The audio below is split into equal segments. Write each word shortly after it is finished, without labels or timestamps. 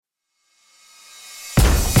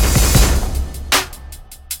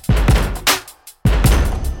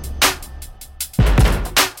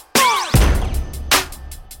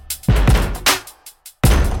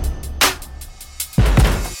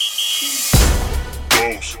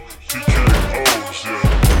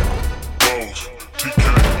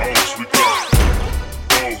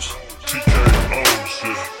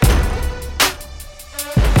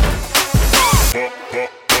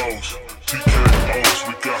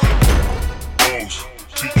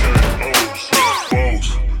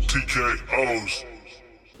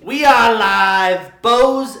We are live,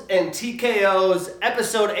 Bows and TKOs,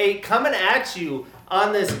 episode 8, coming at you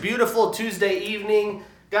on this beautiful Tuesday evening.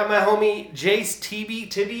 Got my homie Jace Tibby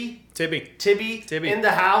in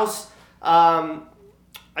the house. I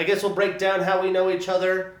guess we'll break down how we know each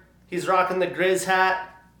other. He's rocking the Grizz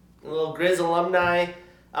hat, a little Grizz alumni.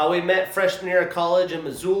 We met freshman year of college in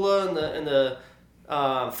Missoula in the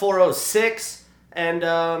 406,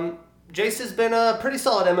 and Jace has been a pretty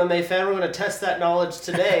solid MMA fan. We're going to test that knowledge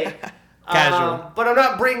today. Casual. But I'm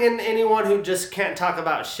not bringing anyone who just can't talk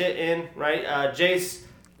about shit in, right? Jace,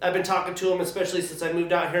 I've been talking to him, especially since I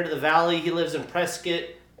moved out here to the Valley. He lives in Prescott.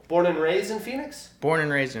 Born and raised in Phoenix? Born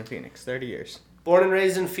and raised in Phoenix, 30 years. Born and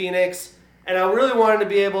raised in Phoenix. And I really wanted to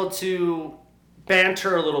be able to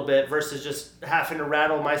banter a little bit versus just having to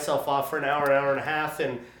rattle myself off for an hour and a half.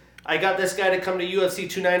 And I got this guy to come to UFC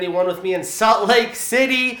 291 with me in Salt Lake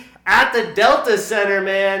City at the Delta Center,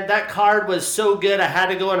 man. That card was so good, I had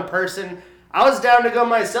to go in person. I was down to go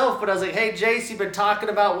myself, but I was like, hey, Jace, you've been talking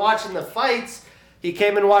about watching the fights. He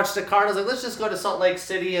came and watched the card. I was like, let's just go to Salt Lake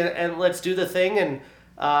City and let's do the thing. And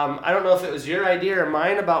I don't know if it was your idea or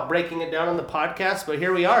mine about breaking it down on the podcast, but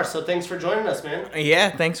here we are. So thanks for joining us, man.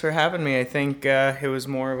 Yeah, thanks for having me. I think it was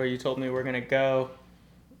more where you told me we're going to go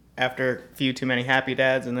after a few too many happy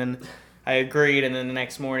dads, and then I agreed, and then the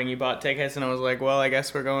next morning you bought tickets, and I was like, well, I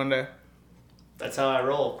guess we're going to... That's how I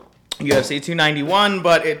roll. UFC 291,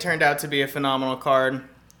 but it turned out to be a phenomenal card.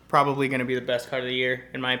 Probably going to be the best card of the year,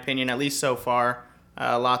 in my opinion, at least so far.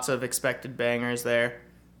 Lots of expected bangers there.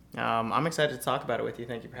 I'm excited to talk about it with you.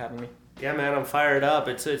 Thank you for having me. Yeah, man, I'm fired up.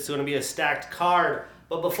 It's going to be a stacked card.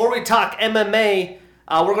 But before we talk MMA,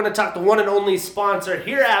 we're going to talk the one and only sponsor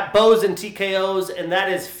here at Bows and TKOs, and that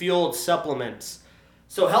is Fueled Supplements.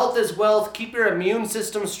 So health is wealth. Keep your immune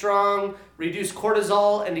system strong, reduce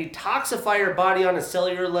cortisol, and detoxify your body on a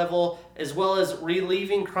cellular level, as well as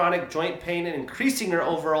relieving chronic joint pain and increasing your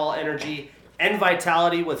overall energy and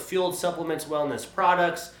vitality with Fueled Supplements wellness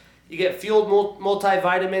products. You get Fueled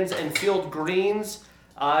multivitamins and Fueled greens.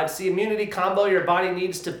 It's the immunity combo your body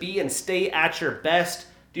needs to be and stay at your best.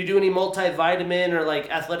 Do you do any multivitamin or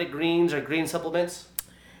like athletic greens or green supplements?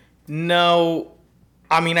 No.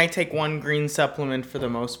 I mean, I take one green supplement for the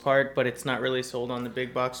most part, but it's not really sold on the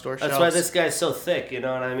big box store shelves. That's why this guy's so thick, you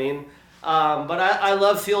know what I mean? But I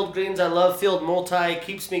love Fueled Greens. I love Fueled Multi.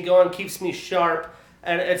 Keeps me going, keeps me sharp.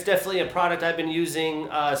 And it's definitely a product I've been using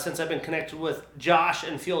since I've been connected with Josh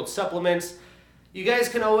and Fueled Supplements. You guys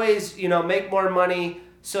can always, make more money,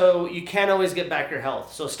 so you can't always get back your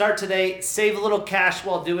health. So start today, save a little cash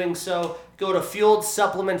while doing so. Go to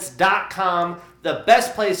fueledsupplements.com, the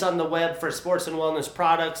best place on the web for sports and wellness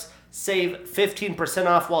products. Save 15%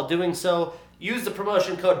 off while doing so. Use the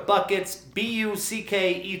promotion code BUCKETS,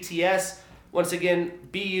 BUCKETS. Once again,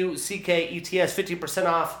 BUCKETS, 15%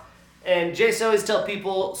 off. And Jason always tell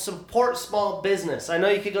people, support small business. I know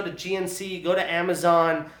you could go to GNC, go to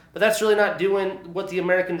Amazon, but that's really not doing what the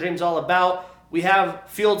American dream's all about. We have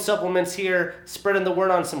Fueled Supplements here, spreading the word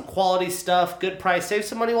on some quality stuff, good price, save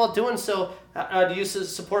some money while doing so. Do you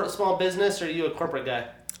support a small business, or are you a corporate guy?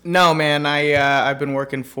 No, man. I've been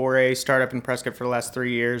working for a startup in Prescott for the last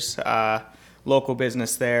 3 years. Local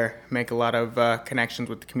business there, make a lot of connections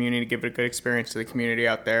with the community, give it a good experience to the community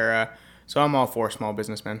out there. So I'm all for small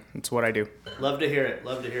business, man. It's what I do. Love to hear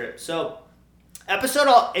it. So, episode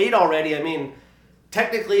 8 already. I mean,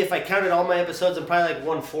 technically, if I counted all my episodes, I'm probably like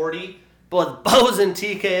 140. But with Bows and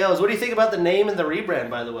TKOs, what do you think about the name and the rebrand,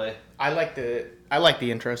 by the way? I like the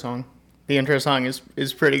intro song. The intro song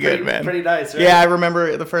is pretty good, man. Pretty nice, right? Yeah, I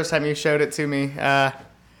remember the first time you showed it to me. I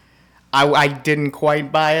didn't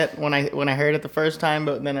quite buy it when I heard it the first time,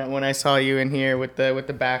 but then when I saw you in here with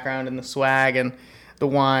the background and the swag and the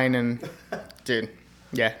wine and dude,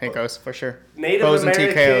 yeah, it goes for sure. Native Bows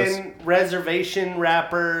American reservation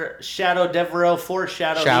rapper Shadow Devereaux,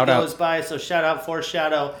 Foreshadow goes by, so shout out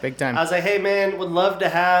Foreshadow. Big time. I was like, hey man, would love to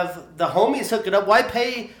have the homies hook it up. Why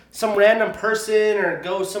pay some random person or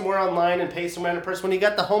go somewhere online and pay some random person when you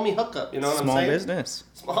got the homie hookup? You know what I'm saying?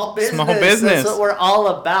 Small business. That's what we're all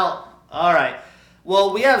about. All right.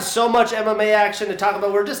 Well, we have so much MMA action to talk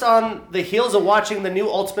about. We're just on the heels of watching the new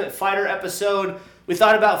Ultimate Fighter episode. We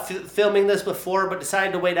thought about filming this before, but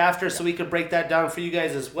decided to wait after so we could break that down for you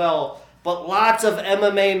guys as well. But lots of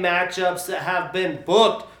MMA matchups that have been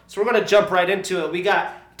booked. So we're going to jump right into it. We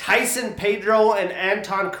got Tyson Pedro and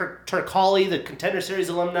Anton Turkalj, the Contender Series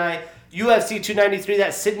alumni. UFC 293,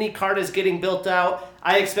 that Sydney card is getting built out.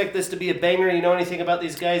 I expect this to be a banger. You know anything about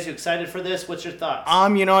these guys? You excited for this? What's your thoughts? I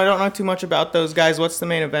don't know too much about those guys. What's the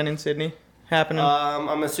main event in Sydney happening?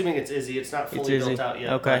 I'm assuming it's Izzy. It's not fully built out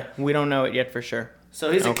yet. Okay. We don't know it yet for sure. So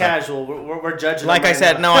he's a casual. We're judging. Like I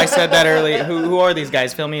said, I said that earlier. Who are these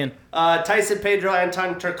guys? Fill me in. Tyson Pedro,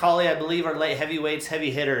 Anton Turkalj, I believe, are light heavyweights, heavy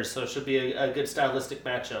hitters. So it should be a good stylistic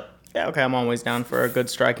matchup. Yeah, okay. I'm always down for a good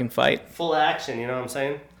striking fight. Full action, you know what I'm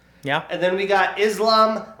saying? Yeah. And then we got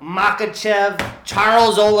Islam Makhachev,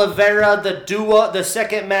 Charles Oliveira, the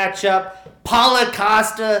second matchup. Paulo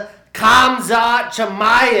Costa, Khamzat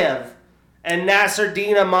Chimaev, and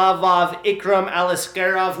Nasruddin Imavov, Ikram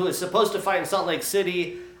Aliskerov, who is supposed to fight in Salt Lake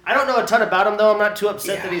City. I don't know a ton about him, though. I'm not too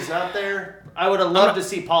upset that he's not there. I would have loved to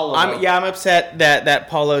see Paulo. I'm upset that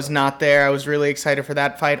Paulo's not there. I was really excited for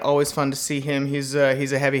that fight. Always fun to see him. He's a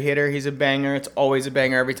heavy hitter. He's a banger. It's always a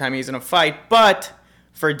banger every time he's in a fight. But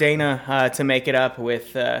for Dana to make it up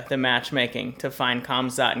with the matchmaking, to find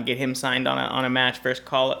Khamzat and get him signed on a match versus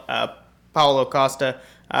Paulo Costa,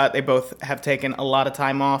 they both have taken a lot of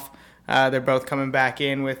time off. They're both coming back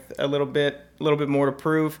in with a little bit more to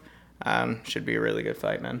prove. Should be a really good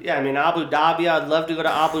fight, man. Yeah, I mean, Abu Dhabi, I'd love to go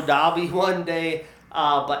to Abu Dhabi one day.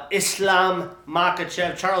 But Islam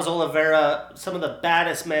Makhachev, Charles Oliveira, some of the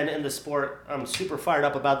baddest men in the sport. I'm super fired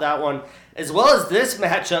up about that one. As well as this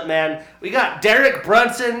matchup, man. We got Derek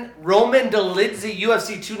Brunson, Roman Dolidze,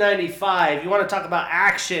 UFC 295. You want to talk about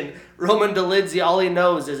action? Roman Dolidze, all he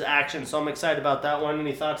knows is action. So I'm excited about that one.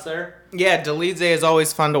 Any thoughts there? Yeah, Dolidze is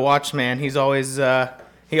always fun to watch, man. He's always...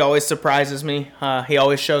 He always surprises me. He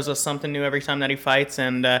always shows us something new every time that he fights.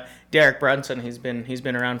 And Derek Brunson, he's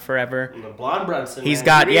been around forever. And the blonde Brunson. He's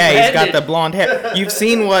got the blonde hair. You've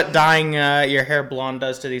seen what dyeing your hair blonde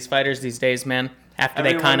does to these fighters these days, man. After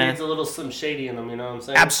Everyone they kind of needs a little Slim Shady in them, you know what I'm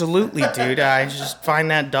saying? Absolutely, dude. I just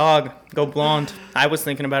find that dog, go blonde. I was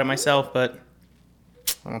thinking about it myself, but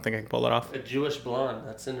I don't think I can pull it off. A Jewish blonde.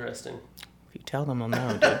 That's interesting. If you tell them, they'll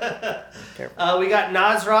know, dude. We got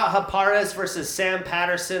Nasrat Haparis versus Sam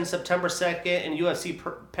Patterson, September 2nd in UFC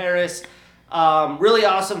Paris. Really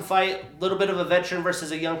awesome fight. A little bit of a veteran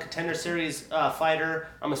versus a young Contender Series fighter.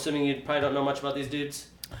 I'm assuming you probably don't know much about these dudes.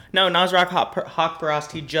 No, Nasrat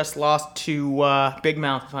Haqparast, he just lost to Big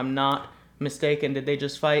Mouth, if I'm not mistaken. Did they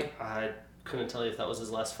just fight? I couldn't tell you if that was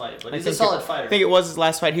his last fight, but he's a solid fighter. I think it was his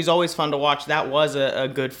last fight. He's always fun to watch. That was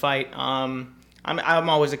a good fight. I'm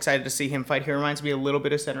always excited to see him fight. He reminds me a little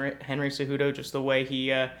bit of Henry Cejudo, just the way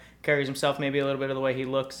he carries himself, maybe a little bit of the way he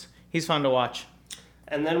looks. He's fun to watch.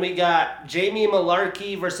 And then we got Jamie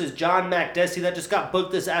Malarkey versus John Makdessi. That just got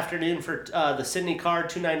booked this afternoon for the Sydney card,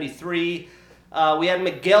 293. We had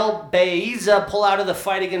Miguel Baeza pull out of the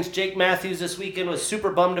fight against Jake Matthews this weekend. Was super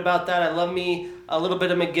bummed about that. I love me a little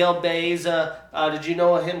bit of Miguel Baeza. Did you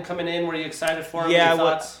know him coming in? Were you excited for him?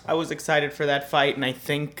 Yeah, I was excited for that fight, and I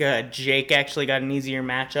think Jake actually got an easier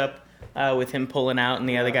matchup with him pulling out and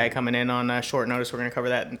the other guy coming in on short notice. We're going to cover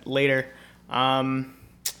that later.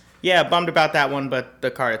 Yeah, bummed about that one, but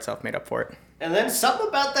the card itself made up for it. And then something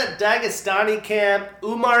about that Dagestani camp,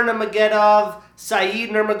 Umar Nurmagomedov,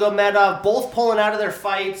 Saeed Nurmagomedov, both pulling out of their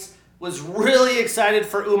fights. Was really excited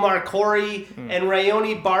for Umar Corey and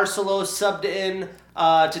Rayoni Barcelos subbed in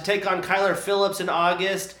to take on Kyler Phillips in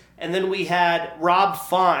August. And then we had Rob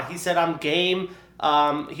Font. He said, I'm game.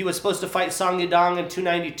 He was supposed to fight Song Yadong in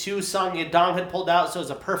 292. Song Yadong had pulled out, so it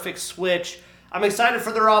was a perfect switch. I'm excited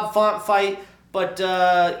for the Rob Font fight. But,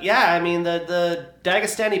 yeah, I mean, the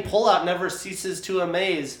Dagestani pullout never ceases to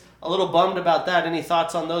amaze. A little bummed about that. Any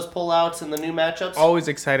thoughts on those pullouts and the new matchups? Always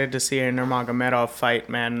excited to see a Nurmagomedov fight,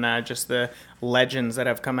 man. Just the legends that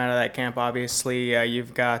have come out of that camp. Obviously,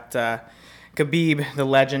 you've got Khabib, the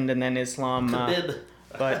legend, and then Islam. Khabib.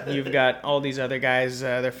 But you've got all these other guys.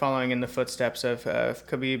 They're following in the footsteps of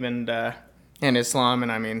Khabib and Islam,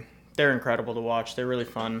 and I mean, they're incredible to watch. They're really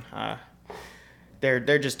fun.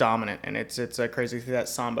 They're just dominant, and it's crazy to see that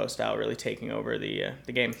Sambo style really taking over the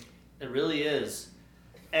game. It really is.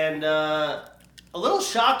 And a little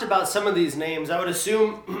shocked about some of these names. I would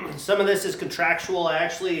assume some of this is contractual. I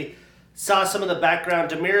actually saw some of the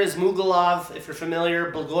background. Damir Ismagulov, if you're familiar,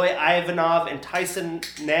 Blagoy Ivanov, and Tyson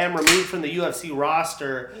Nam removed from the UFC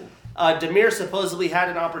roster. Damir supposedly had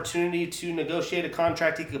an opportunity to negotiate a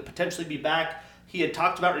contract. He could potentially be back. He had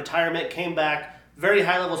talked about retirement, came back. Very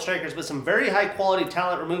high-level strikers, but some very high-quality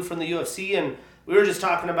talent removed from the UFC. And we were just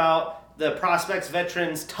talking about the prospects,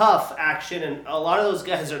 veterans, tough action, and a lot of those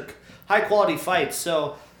guys are high-quality fights.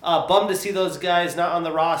 So bummed to see those guys not on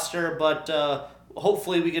the roster, but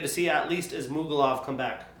hopefully we get to see at least Ismagulov come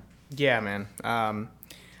back. Yeah, man.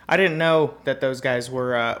 I didn't know that those guys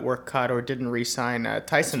were cut or didn't re-sign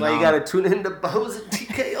Tyson Nam. That's why you got to tune into Bows and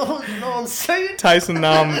TKO, you know what I'm saying? Tyson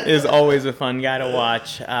Nam is always a fun guy to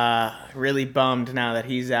watch. Really bummed now that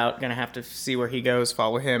he's out. Going to have to see where he goes,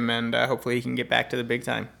 follow him, and hopefully he can get back to the big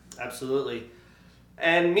time. Absolutely.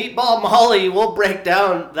 And Meatball Molly will break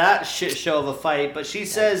down that shit show of a fight, but she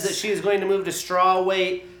says that she is going to move to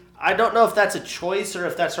strawweight. I don't know if that's a choice or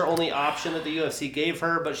if that's her only option that the UFC gave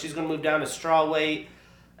her, but she's going to move down to strawweight.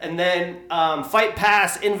 And then Fight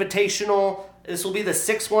Pass Invitational. This will be the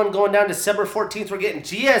 6th one going down December 14th. We're getting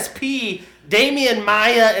GSP, Damian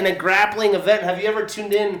Maia in a grappling event. Have you ever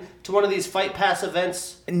tuned in to one of these Fight Pass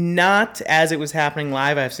events? Not as it was happening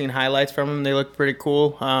live. I've seen highlights from them. They look pretty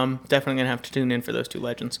cool. Definitely going to have to tune in for those two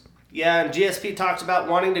legends. Yeah, and GSP talks about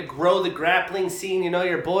wanting to grow the grappling scene. You know,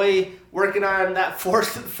 your boy working on that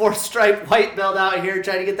fourth stripe white belt out here,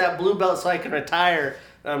 trying to get that blue belt so I can retire.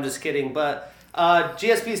 No, I'm just kidding. But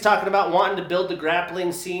GSP is talking about wanting to build the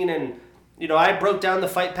grappling scene. And, you know, I broke down the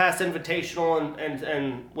Fight Pass Invitational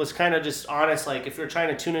and was kind of just honest. Like, if you're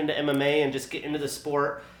trying to tune into MMA and just get into the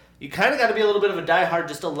sport, you kind of got to be a little bit of a diehard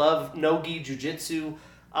just to love no-gi jiu-jitsu.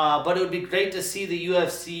 But it would be great to see the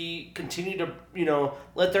UFC continue to, you know,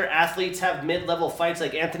 let their athletes have mid-level fights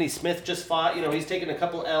like Anthony Smith just fought. You know, he's taking a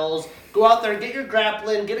couple L's. Go out there, get your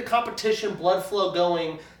grappling, get a competition, blood flow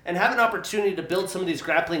going, and have an opportunity to build some of these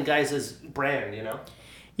grappling guys' brand, you know?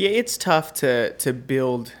 Yeah, it's tough to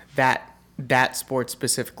build that sport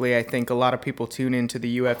specifically. I think a lot of people tune into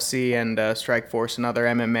the UFC and Strikeforce and other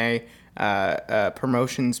MMA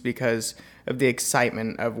promotions because of the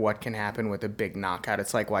excitement of what can happen with a big knockout.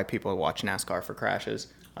 It's like why people watch NASCAR for crashes.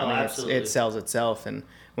 I mean, absolutely. It sells itself. And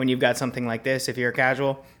when you've got something like this, if you're a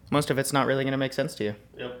casual, most of it's not really going to make sense to you.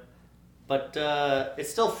 Yep. But it's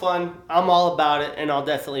still fun. I'm all about it, and I'll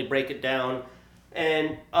definitely break it down.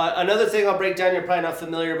 And another thing I'll break down, you're probably not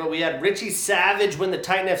familiar, but we had Richie Savage win the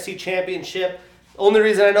Titan FC Championship. Only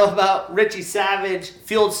reason I know about Richie Savage,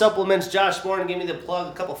 Field Supplements, Josh Moore gave me the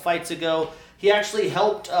plug a couple fights ago. He actually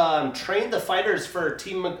helped train the fighters for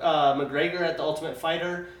Team McGregor at the Ultimate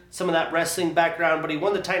Fighter, some of that wrestling background, but he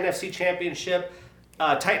won the Titan FC Championship.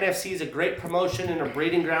 Titan FC is a great promotion and a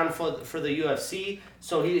breeding ground for the UFC,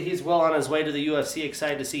 so he's well on his way to the UFC.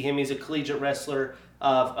 Excited to see him. He's a collegiate wrestler,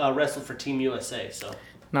 wrestled for Team USA. So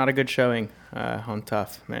not a good showing on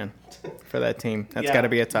tough, man, for that team. That's got to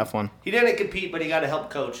be a tough one. He didn't compete, but he got to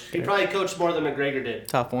help coach. He probably coached more than McGregor did.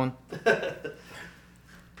 Tough one.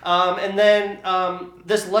 And then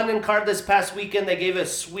this London card this past weekend, they gave a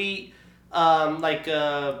sweet,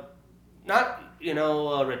 not, you know,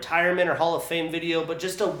 a retirement or Hall of Fame video, but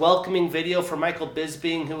just a welcoming video for Michael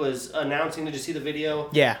Bisping, who was announcing. Did you see the video?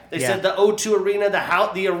 Yeah. They said the O2 Arena,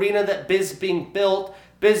 the arena that Bisping built.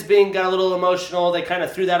 Bisping got a little emotional. They kind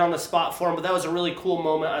of threw that on the spot for him, but that was a really cool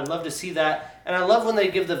moment. I'd love to see that. And I love when they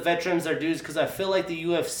give the veterans their dues because I feel like the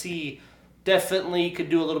UFC definitely could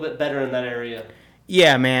do a little bit better in that area.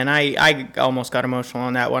 Yeah, man, I almost got emotional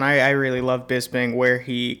on that one. I really love Bisping, where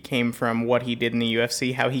he came from, what he did in the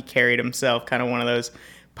UFC, how he carried himself, kind of one of those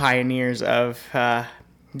pioneers of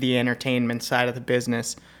the entertainment side of the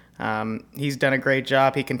business. He's done a great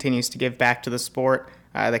job. He continues to give back to the sport,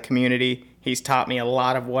 the community. He's taught me a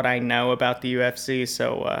lot of what I know about the UFC,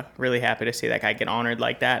 so really happy to see that guy get honored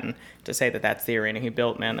like that, and to say that that's the arena he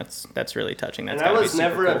built, man, that's really touching. That's and I was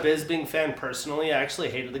never a Bisping fan personally. I actually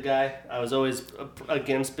hated the guy. I was always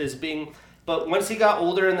against Bisping. But once he got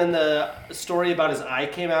older and then the story about his eye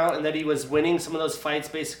came out and that he was winning some of those fights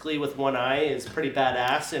basically with one eye is pretty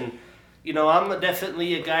badass. And, you know, I'm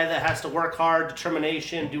definitely a guy that has to work hard,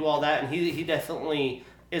 determination, do all that, and he definitely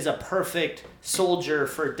is a perfect soldier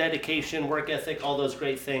for dedication, work ethic, all those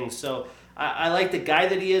great things. So I like the guy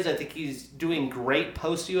that he is. I think he's doing great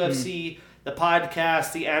post-UFC, the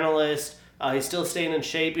podcast, the analyst. He's still staying in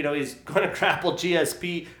shape. You know, he's going to grapple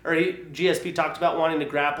GSP, or GSP talked about wanting to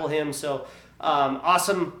grapple him. So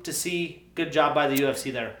awesome to see. Good job by the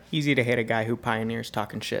UFC there. Easy to hate a guy who pioneers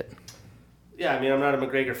talking shit. Yeah, I mean, I'm not a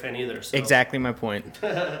McGregor fan either. So. Exactly my point.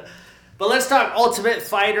 But let's talk Ultimate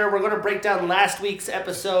Fighter. We're going to break down last week's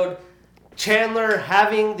episode. Chandler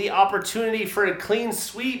having the opportunity for a clean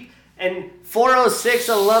sweep, and 406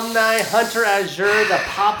 alumni Hunter Azure, the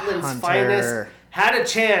Poplin's finest, had a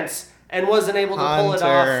chance and wasn't able to pull it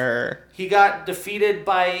off. He got defeated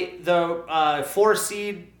by the 4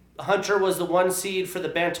 seed. Hunter was the 1 seed for the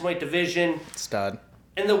bantamweight division. Stud.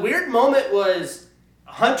 And the weird moment was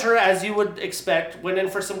Hunter, as you would expect, went in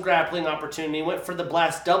for some grappling opportunity, went for the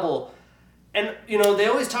blast double. And, you know, they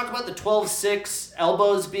always talk about the 12-6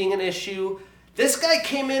 elbows being an issue. This guy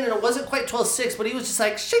came in and it wasn't quite 12-6, but he was just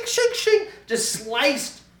like, shink, shink, shink, just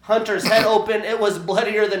sliced Hunter's head open. It was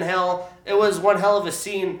bloodier than hell. It was one hell of a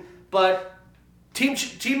scene. But Team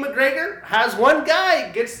McGregor has one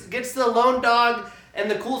guy, gets the lone dog.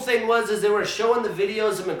 And the cool thing was they were showing the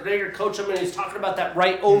videos of McGregor coach him, and he was talking about that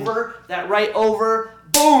right over.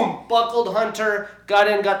 Boom, buckled Hunter, got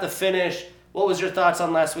in, got the finish. What was your thoughts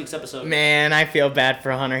on last week's episode? Man, I feel bad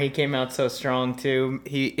for Hunter. He came out so strong, too.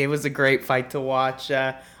 It was a great fight to watch.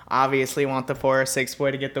 Obviously want the 406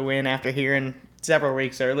 boy to get the win after hearing several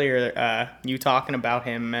weeks earlier you talking about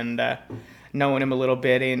him and knowing him a little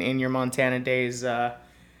bit in your Montana days. I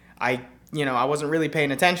wasn't really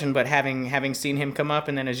paying attention, but having seen him come up,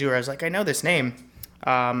 and then Azure, I was like, I know this name.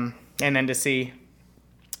 And then to see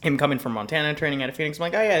him coming from Montana, training out of Phoenix, I'm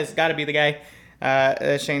like, oh yeah, it's got to be the guy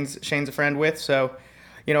Shane's a friend with. So,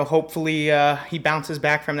 hopefully he bounces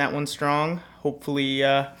back from that one strong. Hopefully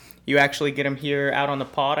you actually get him here out on the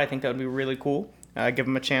pod. I think that would be really cool. Give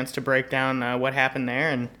him a chance to break down what happened there,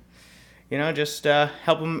 and just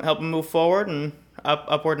help him move forward and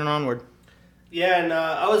upward and onward. Yeah, and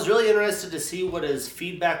I was really interested to see what his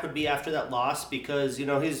feedback would be after that loss because,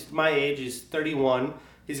 he's my age, he's 31,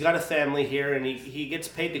 he's got a family here, and he gets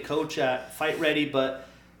paid to coach at Fight Ready, but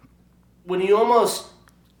when you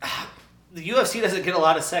the UFC doesn't get a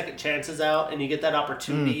lot of second chances out, and you get that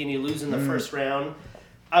opportunity and you lose in the first round,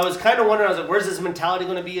 I was kind of wondering, I was like, where's his mentality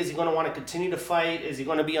going to be? Is he going to want to continue to fight? Is he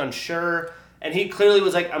going to be unsure? And he clearly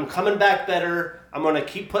was like, I'm coming back better. I'm going to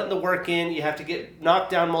keep putting the work in. You have to get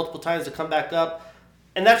knocked down multiple times to come back up.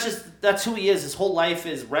 And that's who he is. His whole life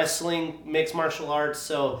is wrestling, mixed martial arts.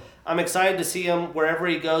 So I'm excited to see him wherever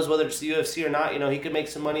he goes, whether it's the UFC or not. He could make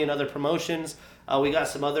some money in other promotions. We got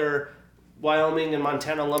some other Wyoming and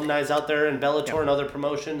Montana alumni out there in Bellator and other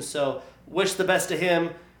promotions. So wish the best to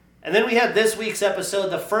him. And then we had this week's episode,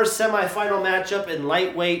 the first semifinal matchup in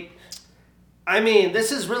lightweight. I mean,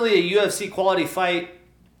 this is really a UFC quality fight.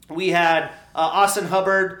 We had Austin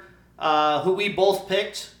Hubbard, who we both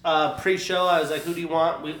picked pre-show. I was like, who do you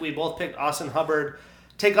want? We both picked Austin Hubbard.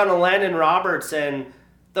 Take on Landon Roberts. And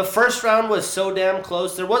the first round was so damn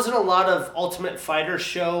close. There wasn't a lot of Ultimate Fighter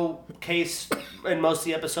showcase in most of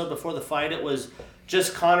the episode before the fight. It was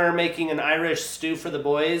just Connor making an Irish stew for the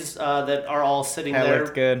boys that are all sitting there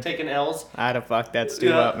taking L's. I'd have fucked that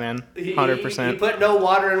stew up, man. 100%. He put no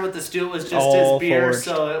water in with the stew. It was just all his beer, forged.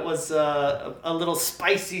 So it was a little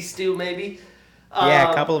spicy stew maybe. Yeah,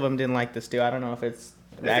 a couple of them didn't like the stew. I don't know if it's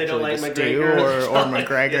actually the stew or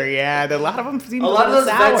McGregor. Yeah, a lot of them seem a lot of those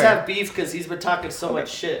sour. Vets have beef because he's been talking so much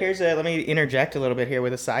shit. Let me interject a little bit here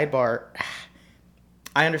with a sidebar.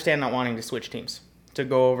 I understand not wanting to switch teams, to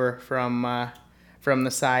go over from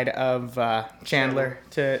the side of Chandler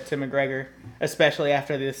to McGregor, especially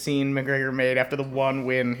after the scene McGregor made after the one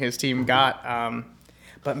win his team got.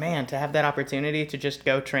 But man, to have that opportunity to just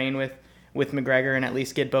go train with McGregor and at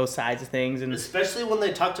least get both sides of things. And especially when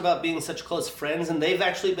they talked about being such close friends, and they've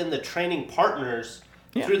actually been the training partners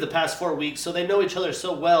through the past 4 weeks, so they know each other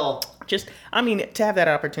so well. To have that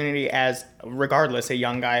opportunity as, regardless, a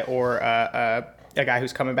young guy or a guy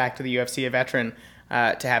who's coming back to the UFC, a veteran,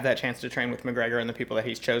 to have that chance to train with McGregor and the people that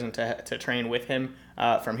he's chosen to train with him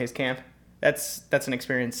from his camp, that's an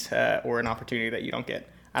experience or an opportunity that you don't get.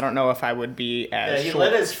 I don't know if I would be as he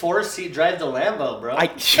let his 4th seed drive the Lambo, bro.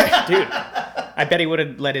 Dude, I bet he would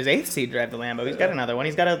have let his 8th seed drive the Lambo. He's got another one.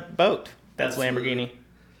 He's got a boat. That's Lamborghini.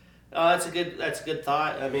 Oh, that's a good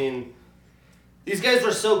thought. I mean, these guys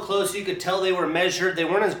were so close. You could tell they were measured. They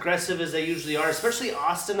weren't as aggressive as they usually are. Especially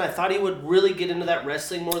Austin. I thought he would really get into that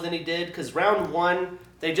wrestling more than he did. Because round 1,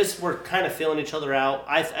 they just were kind of feeling each other out.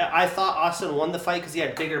 I thought Austin won the fight because he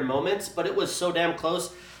had bigger moments. But it was so damn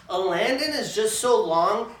close. Landon is just so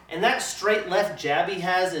long, and that straight left jab he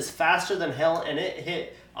has is faster than hell, and it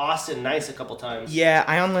hit Austin nice a couple times. Yeah,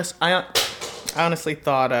 I honestly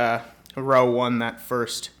thought Rowe won that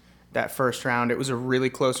first round. It was a really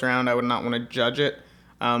close round. I would not want to judge it,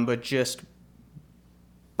 but just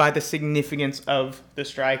by the significance of the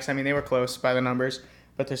strikes, I mean, they were close by the numbers,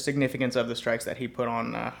 but the significance of the strikes that he put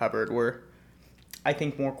on Hubbard were, I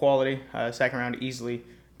think, more quality. Second round easily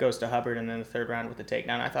goes to Hubbard, and then the third round with the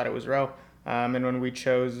takedown. I thought it was Rowe. And when we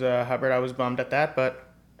chose Hubbard, I was bummed at that, but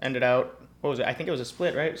ended out, what was it? I think it was a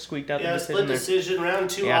split, right? Squeaked out the decision. Yeah, split decision. Round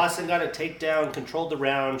 2, Austin got a takedown, controlled the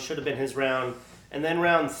round, should have been his round. And then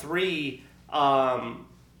round 3 was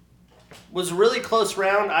a really close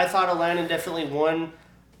round. I thought Landon definitely won.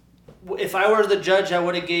 If I were the judge, I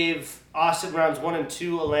would have gave Austin rounds 1 and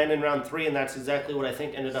 2, Landon round 3, and that's exactly what I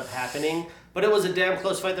think ended up happening. But it was a damn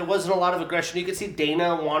close fight. There wasn't a lot of aggression. You could see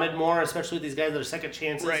Dana wanted more, especially with these guys that are second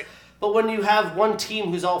chances. Right. But when you have one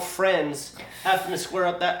team who's all friends having to square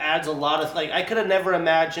up, that adds a lot of, I could have never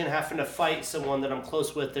imagined having to fight someone that I'm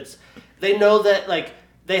close with. They know that,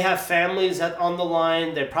 they have families on the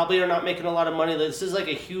line. They probably are not making a lot of money. This is, a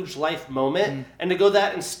huge life moment. And to go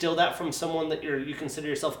that and steal that from someone that you consider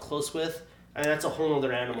yourself close with, I mean, that's a whole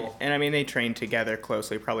other animal. And, I mean, they trained together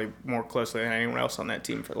closely, probably more closely than anyone else on that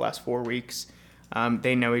team for the last 4 weeks.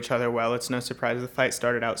 They know each other well. It's no surprise the fight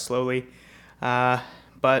started out slowly.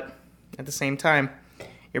 But at the same time,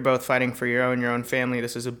 you're both fighting for your own family.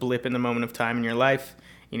 This is a blip in the moment of time in your life.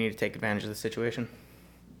 You need to take advantage of the situation.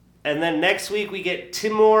 And then next week we get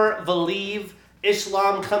Timur Valiev.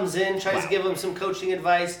 Islam comes in, tries to give him some coaching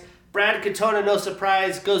advice. Brad Katona, no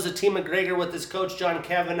surprise, goes to Team McGregor with his coach, John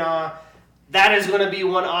Kavanagh. That is going to be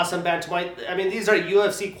one awesome bantamweight. I mean, these are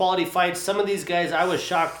UFC quality fights. Some of these guys, I was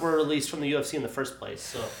shocked were released from the UFC in the first place.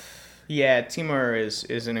 So, yeah, Timur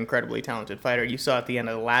is an incredibly talented fighter. You saw at the end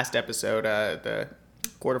of the last episode, the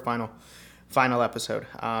final episode.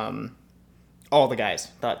 All the guys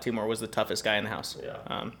thought Timur was the toughest guy in the house.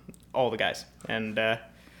 Yeah. All the guys. And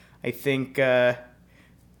I think the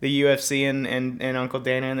UFC and Uncle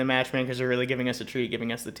Dana and the matchmakers are really giving us a treat,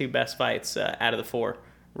 giving us the two best fights out of the four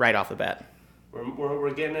right off the bat.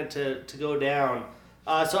 We're getting it to go down.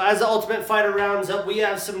 So as the Ultimate Fighter rounds up, we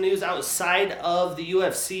have some news outside of the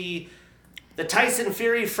UFC. The Tyson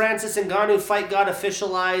Fury Francis Ngannou fight got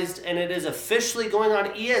officialized, and it is officially going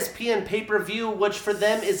on ESPN pay-per-view, which for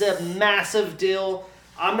them is a massive deal.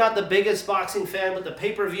 I'm not the biggest boxing fan, but the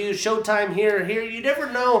pay-per-view, Showtime here, you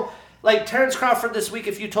never know. Like Terrence Crawford this week,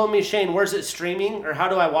 if you told me, Shane, where's it streaming or how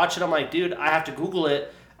do I watch it? I'm like, dude, I have to Google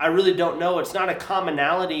it. I really don't know. It's not a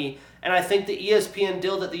commonality. And I think the ESPN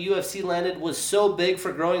deal that the UFC landed was so big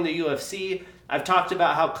for growing the UFC. I've talked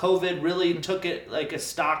about how COVID really took it like a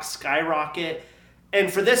stock skyrocket.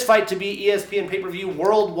 And for this fight to be ESPN pay-per-view,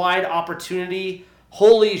 worldwide opportunity,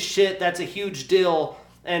 holy shit, that's a huge deal.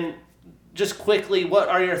 And just quickly, what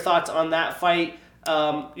are your thoughts on that fight?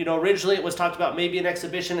 Originally it was talked about maybe an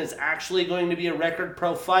exhibition. It's actually going to be a record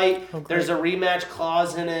pro fight. Oh, there's a rematch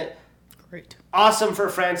clause in it. Great. Awesome for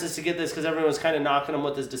Francis to get this because everyone was kind of knocking him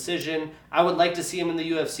with his decision. I would like to see him in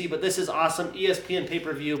the UFC, but this is awesome. ESPN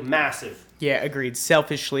pay-per-view, massive. Yeah, agreed.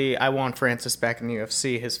 Selfishly, I want Francis back in the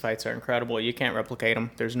UFC. His fights are incredible. You can't replicate him.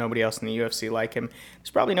 There's nobody else in the UFC like him. There's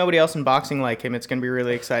probably nobody else in boxing like him. It's going to be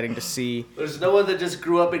really exciting to see. There's no one that just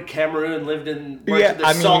grew up in Cameroon and lived in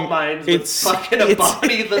the salt mines with fucking a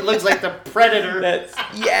body that looks like the Predator.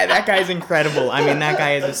 That guy's incredible. I mean, that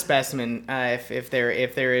guy is a specimen if there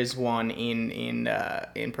is one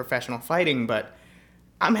in professional fighting, but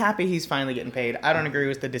I'm happy he's finally getting paid. I don't agree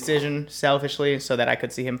with the decision, selfishly, so that I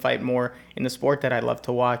could see him fight more in the sport that I love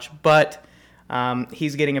to watch. But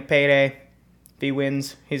he's getting a payday. If he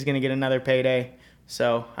wins, he's going to get another payday.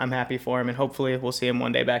 So I'm happy for him, and hopefully we'll see him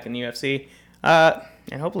one day back in the UFC.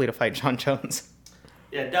 And hopefully to fight John Jones.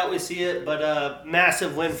 Yeah, doubt we see it, but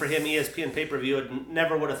massive win for him, ESPN pay-per-view. I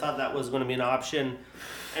never would have thought that was going to be an option.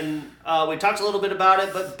 And we talked a little bit about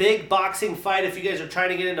it, but big boxing fight if you guys are trying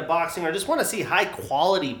to get into boxing or just want to see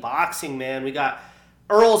high-quality boxing, man. We got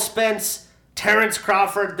Errol Spence, Terrence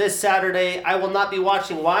Crawford this Saturday. I will not be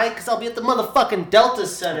watching. Why? Because I'll be at the motherfucking Delta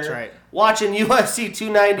Center watching UFC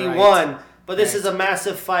 291. Right. But this is a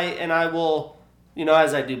massive fight, and I will,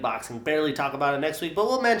 as I do boxing, barely talk about it next week, but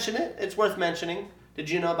we'll mention it. It's worth mentioning. Did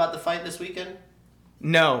you know about the fight this weekend?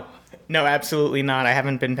 No, absolutely not. I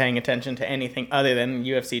haven't been paying attention to anything other than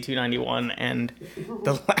UFC 291 and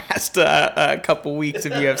the last couple weeks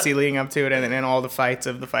of UFC leading up to it and all the fights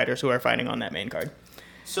of the fighters who are fighting on that main card.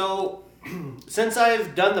 So, since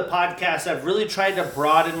I've done the podcast, I've really tried to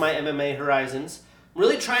broaden my MMA horizons.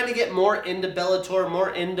 Really trying to get more into Bellator,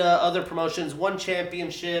 more into other promotions, one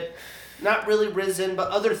championship, not really Rizin, but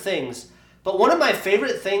other things. But one of my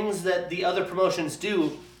favorite things that the other promotions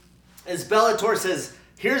do is Bellator says,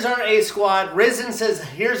 here's our A squad. Rizin says,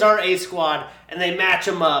 here's our A squad. And they match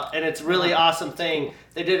them up. And it's a really awesome thing.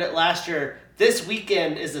 They did it last year. This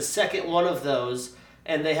weekend is the second one of those.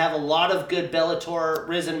 And they have a lot of good Bellator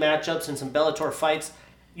Rizin matchups and some Bellator fights.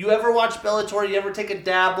 You ever watch Bellator? You ever take a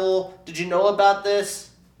dabble? Did you know about this?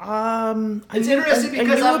 It's interesting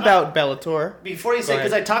because I knew about Bellator. Before you say,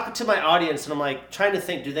 because I talk to my audience and I'm like trying to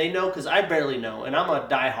think, do they know? Because I barely know, and I'm a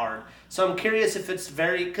diehard. So I'm curious if it's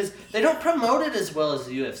because they don't promote it as well as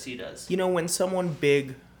the UFC does. When someone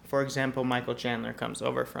big, for example, Michael Chandler comes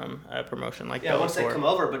over from a promotion like Bellator. Yeah, once they come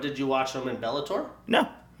over, but did you watch them in Bellator? No,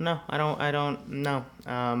 I don't know.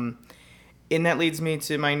 And that leads me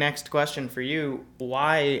to my next question for you.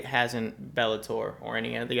 Why hasn't Bellator or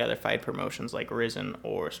any of the other fight promotions like Rizin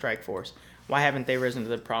or Strikeforce, why haven't they risen to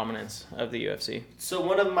the prominence of the UFC? So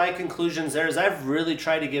one of my conclusions there is I've really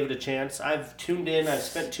tried to give it a chance. I've tuned in. I've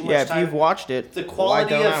spent too much time. Yeah, if you've watched it, the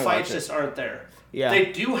quality of fights just aren't there. Yeah.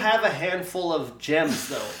 They do have a handful of gems,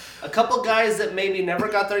 though. A couple guys that maybe never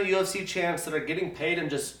got their UFC chance that are getting paid and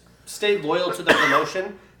just stayed loyal to the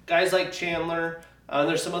promotion. Guys like Chandler.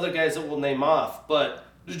 There's some other guys that we'll name off. But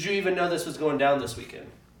did you even know this was going down this weekend?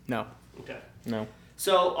 No. Okay. No.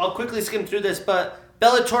 So I'll quickly skim through this, but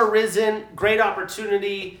Bellator Rizin, great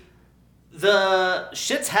opportunity. The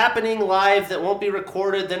shit's happening live that won't be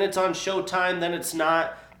recorded, then it's on Showtime, then it's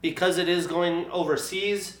not, because it is going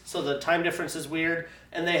overseas, so the time difference is weird.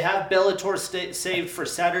 And they have Bellator saved for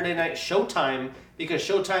Saturday night Showtime, because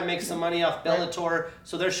Showtime makes some money off Bellator.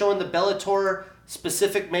 So they're showing the Bellator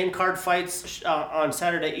specific main card fights on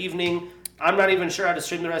Saturday evening. I'm not even sure how to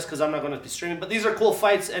stream the rest because I'm not going to be streaming. But these are cool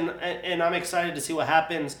fights, and I'm excited to see what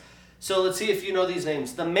happens. So let's see if you know these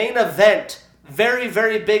names. The main event, very,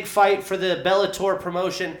 very big fight for the Bellator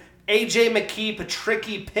promotion. AJ McKee,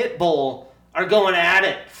 Patricky Pitbull are going at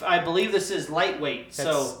it. I believe this is lightweight.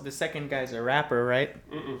 So the second guy's a rapper, right?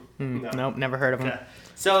 No. Nope, never heard of him. Yeah.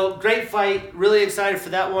 So great fight. Really excited for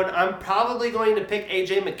that one. I'm probably going to pick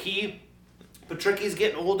AJ McKee. Patricky's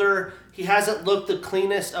getting older. He hasn't looked the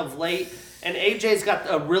cleanest of late. And AJ's got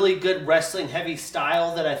a really good wrestling heavy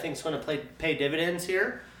style that I think is going to pay dividends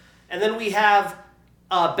here. And then we have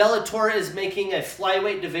Bellator is making a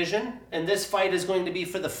flyweight division. And this fight is going to be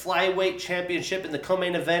for the flyweight championship in the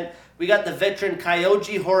co-main event. We got the veteran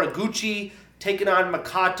Kyoji Horiguchi taking on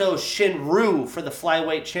Makoto Shinryu for the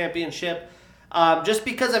flyweight championship. Just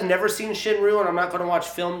because I've never seen Shinryu and I'm not going to watch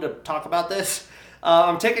film to talk about this,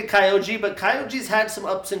 I'm taking Kyoji. But Kyoji's had some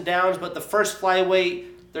ups and downs, but the first flyweight,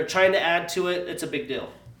 they're trying to add to it. It's a big deal.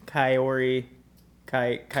 Kyoji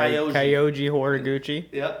Horiguchi.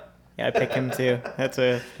 Yep. Yeah, I pick him too.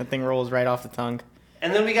 That thing rolls right off the tongue.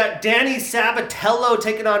 And then we got Danny Sabatello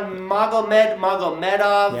taking on Magomed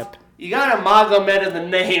Magomedov. Yep. You got a Magomed in the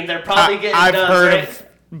name. They're probably getting I've done, heard right? of,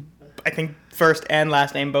 I think, first and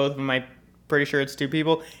last name, both of them. I'm pretty sure it's two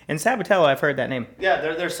people. And Sabatello, I've heard that name. Yeah,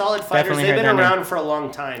 they're solid fighters. Definitely They've been heard that around for a long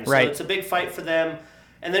time. So right. It's a big fight for them.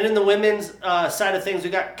 And then in the women's side of things,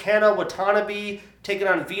 we got Kana Watanabe taking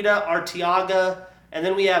on Vida Arteaga. And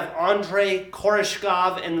then we have Andre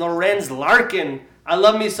Koreshkov and Lorenz Larkin. I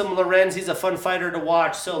love me some Lorenz. He's a fun fighter to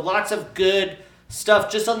watch. So lots of good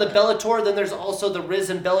stuff just on the Bellator. Then there's also the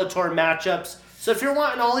Rizin Bellator matchups. So if you're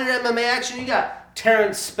wanting all your MMA action, you got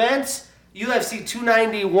Terrence Spence, UFC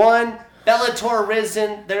 291, Bellator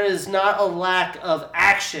Rizin. There is not a lack of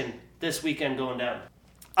action this weekend going down.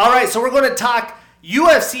 All right, so we're going to talk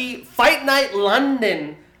UFC Fight Night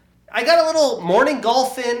London. I got a little morning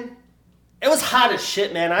golf in. It was hot as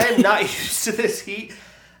shit, man. I am not used to this heat.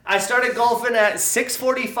 I started golfing at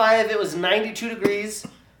 6:45. It was 92 degrees.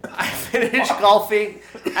 I finished golfing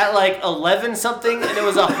at like 11 something, and it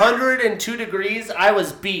was 102 degrees. I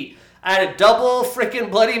was beat. I had a double freaking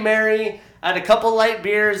Bloody Mary. I had a couple light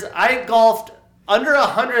beers. I golfed under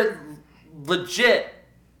 100 legit.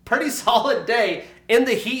 Pretty solid day in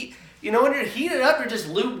the heat. You know, when you're heated up, you're just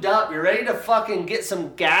lubed up. You're ready to fucking get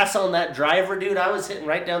some gas on that driver, dude. I was hitting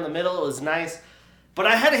right down the middle. It was nice. But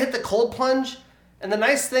I had to hit the cold plunge. And the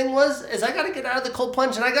nice thing is I got to get out of the cold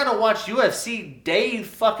plunge and I got to watch UFC day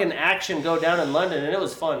fucking action go down in London. And it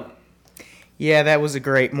was fun. Yeah, that was a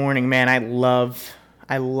great morning, man. I love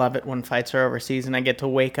it when fights are overseas and I get to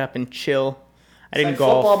wake up and chill. I didn't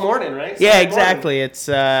golf. Football morning, right? Yeah, exactly. Morning.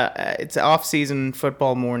 It's off-season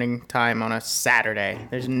football morning time on a Saturday.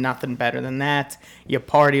 There's nothing better than that. You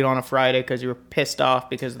partied on a Friday because you were pissed off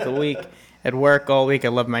because of the week at work all week. I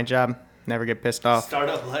love my job. Never get pissed off.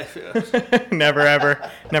 Startup life. Yeah. Never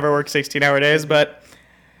ever. Never work 16-hour days, but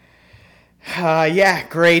yeah,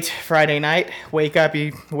 great Friday night. Wake up,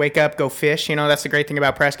 go fish. You know, that's the great thing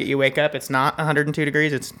about Prescott. You wake up, it's not 102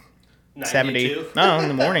 degrees. It's 70. No, in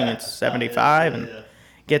the morning it's 75 and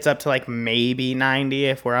gets up to like maybe 90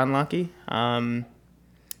 if we're unlucky.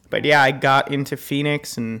 But yeah, I got into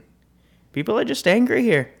Phoenix and people are just angry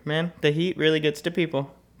here, man. The heat really gets to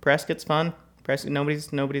people. Prescott's fun. Prescott,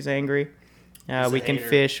 nobody's angry. We can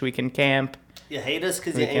fish, we can camp. You hate us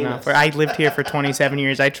because you hate us. I lived here for 27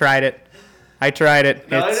 years. I tried it.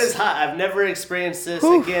 No, it is hot. I've never experienced this.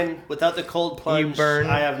 Whew. Again, without the cold plunge,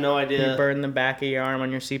 I have no idea. You burn the back of your arm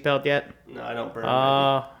on your seatbelt yet? No, I don't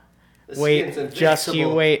burn. Wait, just you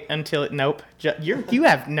wait until nope. You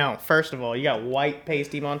have no. First of all, you got white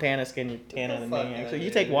pasty Montana skin. You're tanner than me. Actually,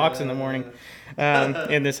 you take walks in the morning,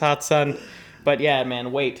 in this hot sun. But yeah,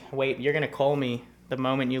 man, wait. You're gonna call me the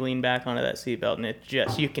moment you lean back onto that seatbelt,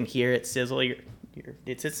 and you can hear it sizzle.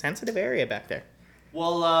 It's a sensitive area back there.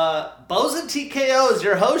 Well, Bows and TKOs,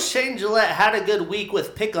 your host Shane Gillette had a good week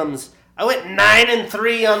with pick'ems. I went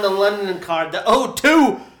 9-3 on the London card, the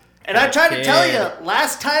O2. And I tried to tell you,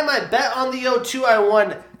 last time I bet on the O2, I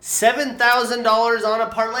won $7,000 on a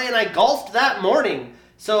parlay, and I golfed that morning.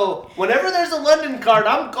 So whenever there's a London card,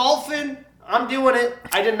 I'm golfing. I'm doing it.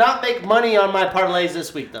 I did not make money on my parlays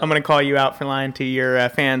this week, though. I'm going to call you out for lying to your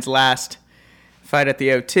fans last fight at the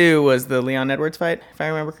O2 was the Leon Edwards fight, if I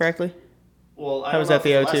remember correctly. Well, I that was at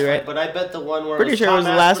the O2, right? Fight, but I bet the one where pretty sure it was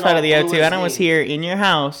the last fight of the O2, and I was here in your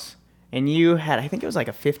house, and you had, I think it was like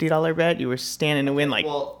a $50 bet. You were standing to win like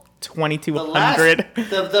 $2,200.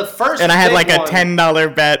 The first, and I had like a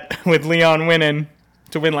 $10 bet with Leon winning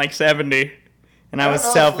to win like 70, and I was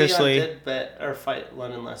selfishly. Leon did bet or fight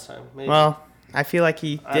London last time. Maybe. Well, I feel like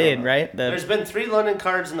he did, right? There's been 3 London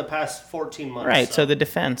cards in the past 14 months. Right. So the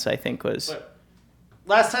defense, I think, was. But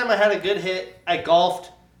last time I had a good hit. I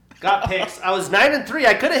golfed. Got picks. I was 9-3.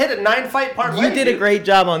 I could have hit a 9-fight parlay. You did a great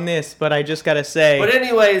job on this, but I just gotta say. But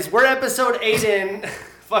anyways, we're episode 8 in.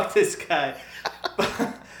 Fuck this guy.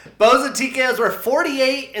 Bows and TKOs were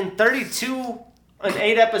 48-32 in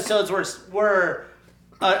 8 episodes. Were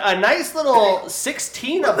a nice little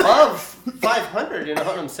 16 above 500. You know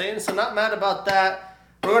what I'm saying? So not mad about that.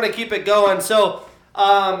 We're gonna keep it going. So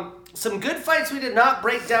some good fights we did not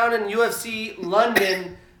break down in UFC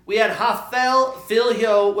London. We had Rafael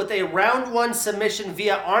Filho with a round 1 submission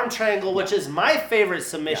via arm triangle, which is my favorite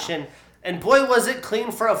submission. Yeah. And boy, was it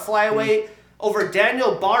clean for a flyweight over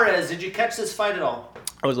Daniel Barres. Did you catch this fight at all?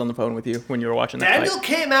 I was on the phone with you when you were watching that fight. Daniel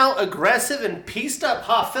came out aggressive and pieced up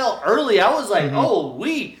Rafael early. I was like, oh,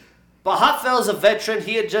 wee. But Rafael's a veteran.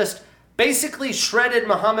 He had just basically shredded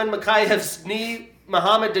Muhammad Makayev's knee.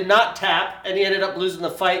 Muhammad did not tap, and he ended up losing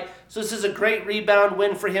the fight. So this is a great rebound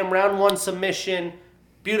win for him. Round 1 submission.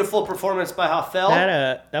 Beautiful performance by Rafael.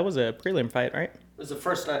 That was a prelim fight, right? It was the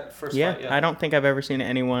first fight, yeah. I don't think I've ever seen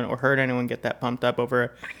anyone or heard anyone get that pumped up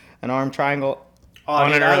over an arm triangle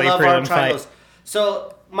on an early prelim fight.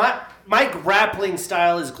 So my grappling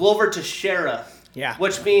style is Glover Teixeira. Yeah.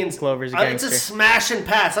 Which means Glover's a it's a smash and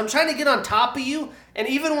pass. I'm trying to get on top of you, and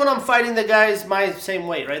even when I'm fighting the guys my same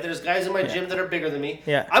weight, right? There's guys in my gym that are bigger than me.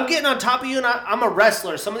 Yeah. I'm getting on top of you, and I'm a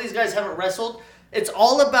wrestler. Some of these guys haven't wrestled. It's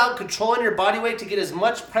all about controlling your body weight to get as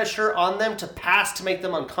much pressure on them to pass to make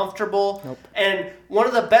them uncomfortable. Nope. And one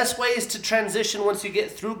of the best ways to transition once you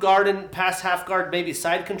get through guard and past half guard, maybe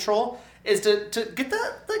side control, is to get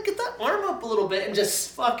that arm up a little bit and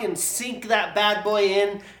just fucking sink that bad boy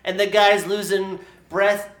in, and the guy's losing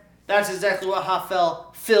breath. That's exactly what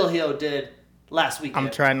Rafael Filho did last weekend.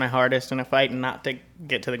 I'm trying my hardest in a fight not to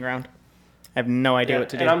get to the ground. I have no idea what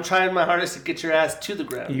to do. And I'm trying my hardest to get your ass to the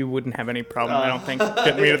ground. You wouldn't have any problem, I don't think,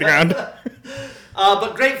 getting me to the ground.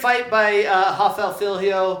 But great fight by Rafael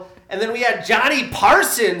Filho. And then we had Johnny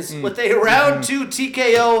Parsons with a round 2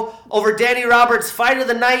 TKO over Danny Roberts. Fight of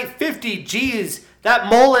the night, 50 G's. That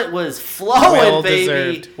mullet was flowing,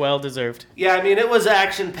 baby. Well deserved. Yeah, I mean, it was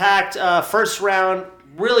action-packed. First round,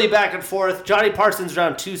 really back and forth. Johnny Parsons,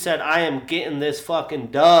 round 2, said, I am getting this fucking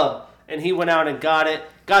dub. And he went out and got it.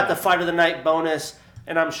 Got the fight of the night bonus.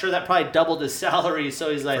 And I'm sure that probably doubled his salary. So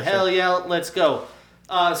he's like, hell yeah, let's go.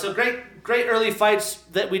 So great early fights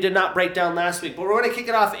that we did not break down last week. But we're going to kick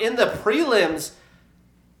it off in the prelims.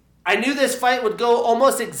 I knew this fight would go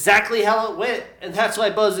almost exactly how it went. And that's why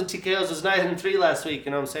Bows and TKOs was 9-3 last week.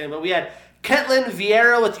 You know what I'm saying? But we had Ketlin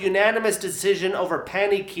Vieira with unanimous decision over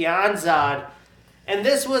Pani Kianzad. And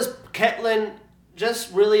this was Ketlin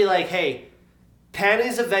just really like, hey,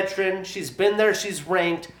 Panny's a veteran. She's been there. She's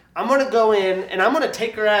ranked. I'm going to go in, and I'm going to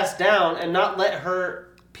take her ass down and not let her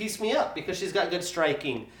piece me up because she's got good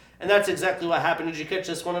striking. And that's exactly what happened. Did you catch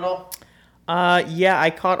this one at all? Yeah, I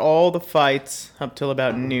caught all the fights up till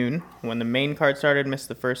about noon. When the main card started, missed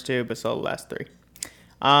the first 2, but saw the last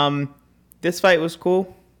 3. This fight was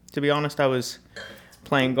cool. To be honest, I was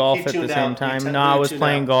playing golf at the same time. No, I was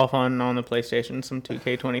playing golf on the PlayStation, some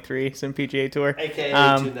 2K23, some PGA Tour.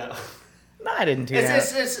 AKA tuned out. No, I didn't do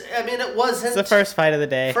that. I mean, it wasn't... It's the first fight of the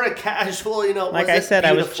day. For a casual, you know... Like I said,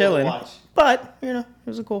 I was chilling. But, you know, it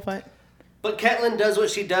was a cool fight. But Ketlin does what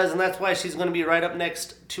she does, and that's why she's going to be right up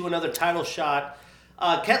next to another title shot.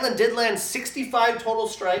 Ketlin did land 65 total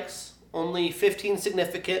strikes, only 15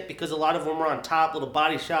 significant, because a lot of them were on top, little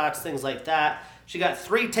body shots, things like that. She got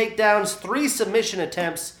 3 takedowns, 3 submission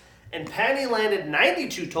attempts, and Pani landed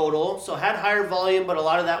 92 total, so had higher volume, but a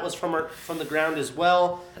lot of that was from the ground as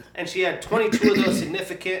well. And she had 22 of those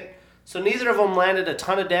significant, so neither of them landed a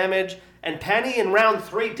ton of damage. And Pani in round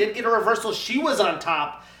 3 did get a reversal. She was on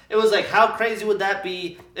top. It was like, how crazy would that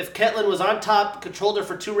be if Ketlin was on top, controlled her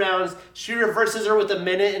for 2 rounds, she reverses her with a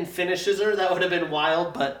minute and finishes her? That would have been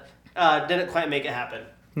wild, but didn't quite make it happen.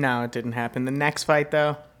 No, it didn't happen. The next fight,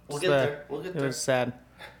 though, We'll get there. It was sad.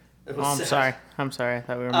 I'm sorry. I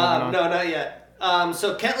thought we were moving on. No, not yet.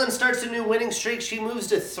 So Ketlin starts a new winning streak. She moves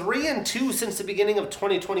to 3-2 since the beginning of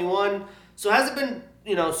 2021. So hasn't been,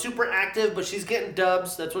 super active, but she's getting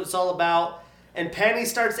dubs. That's what it's all about. And Pani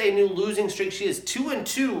starts a new losing streak. She is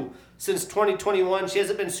 2-2 since 2021. She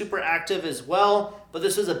hasn't been super active as well, but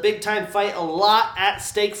this was a big-time fight. A lot at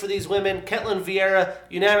stake for these women. Ketlen Vieira,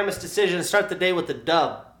 unanimous decision, start the day with the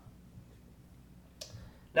dub.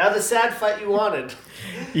 Now the sad fight you wanted.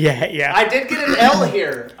 Yeah. I did get an L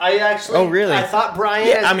here. Oh, really? I thought Brian...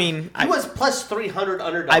 Yeah, he was plus 300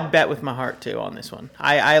 underdog. I bet with my heart, too, on this one.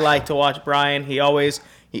 I like to watch Brian. He always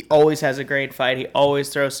has a great fight. He always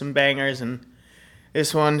throws some bangers, and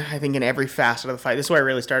this one, I think, in every facet of the fight. This is where I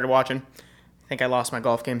really started watching. I think I lost my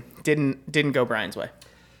golf game. Didn't go Brian's way.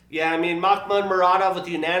 Yeah, Makhmud Muradov with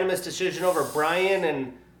the unanimous decision over Brian,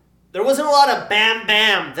 and there wasn't a lot of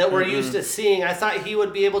bam that we're used to seeing. I thought he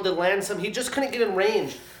would be able to land some. He just couldn't get in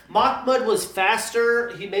range. Makhmud was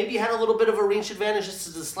faster. He maybe had a little bit of a range advantage,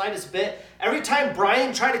 just the slightest bit. Every time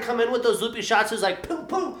Brian tried to come in with those loopy shots, it was like, boom,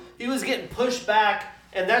 boom. He was getting pushed back,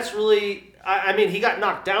 and that's really, he got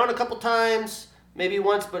knocked down a couple times, maybe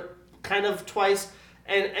once, but kind of twice.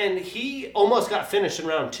 And he almost got finished in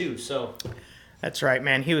round 2, so. That's right,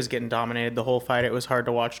 man. He was getting dominated the whole fight. It was hard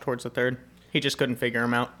to watch towards the third. He just couldn't figure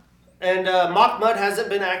him out. And Makhmud hasn't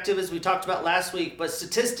been active, as we talked about last week, but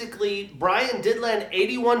statistically, Brian did land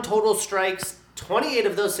 81 total strikes, 28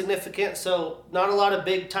 of those significant, so not a lot of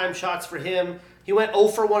big-time shots for him. He went 0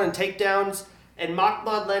 for 1 in takedowns, and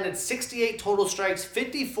Makhmud landed 68 total strikes,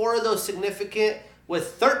 54 of those significant,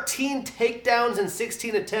 with 13 takedowns and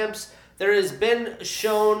 16 attempts. There has been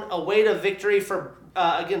shown a way to victory for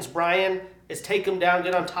against Brian is take him down,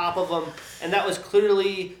 get on top of him, and that was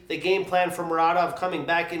clearly the game plan for Muradov coming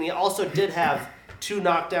back, and he also did have 2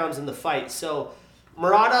 knockdowns in the fight. So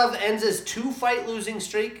Muradov ends his 2-fight losing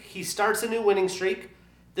streak. He starts a new winning streak.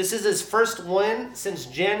 This is his first win since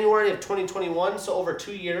January of 2021, so over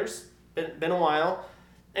 2 years. Been a while.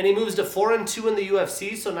 And he moves to 4-2 in the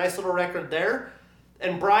UFC, so nice little record there.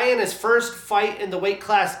 And Brian, his first fight in the weight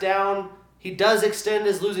class down, he does extend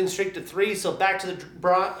his losing streak to 3, so back to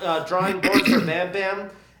the drawing board for Bam Bam.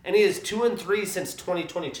 And he is 2-3 since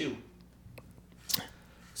 2022.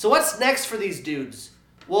 So what's next for these dudes?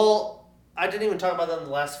 Well, I didn't even talk about that in the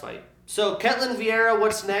last fight. So Ketlen Vieira,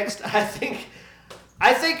 what's next? I think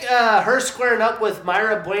her squaring up with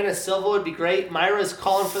Mayra Buena Silva would be great. Myra's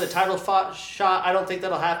calling for the title shot. I don't think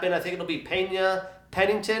that'll happen. I think it'll be Pena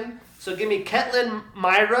Pennington. So give me Ketlen,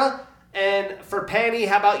 Mayra. And for Penny,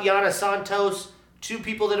 how about Yana Santos? 2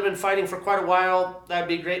 people that have been fighting for quite a while. That would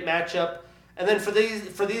be a great matchup. And then for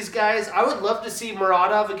these guys, I would love to see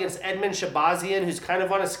Muradov against Edmund Shabazian, who's kind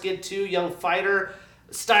of on a skid too, young fighter.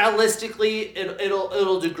 Stylistically,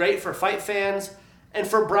 it'll do great for fight fans. And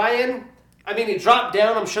for Brian, he dropped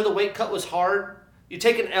down. I'm sure the weight cut was hard. You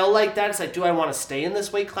take an L like that, it's like, do I want to stay in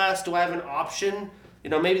this weight class? Do I have an option?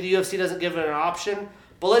 Maybe the UFC doesn't give it an option.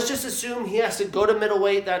 But let's just assume he has to go to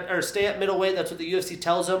middleweight or stay at middleweight. That's what the UFC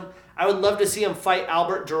tells him. I would love to see him fight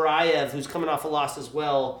Albert Duraev, who's coming off a loss as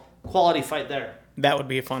well. Quality fight there. That would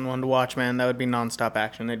be a fun one to watch, man. That would be nonstop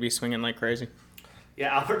action. They'd be swinging like crazy.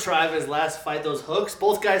 Yeah, Albert Duraev, his last fight, those hooks.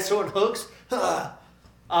 Both guys throwing hooks. But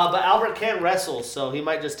Albert can wrestle, so he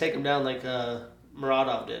might just take him down like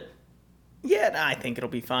Muradov did. Yeah, I think it'll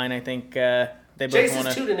be fine. I think they both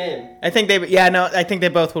Jason's tuning in. I think they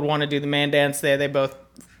both would want to do the man dance there. They both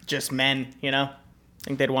just men, I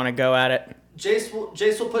think they'd want to go at it. Jace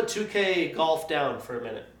will put 2K golf down for a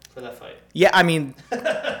minute for that fight. Yeah,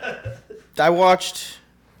 I watched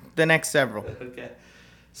the next several. Okay.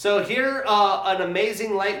 So here, an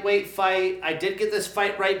amazing lightweight fight. I did get this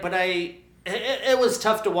fight right, but it was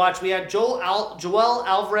tough to watch. We had Joel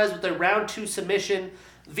Alvarez with a round 2 submission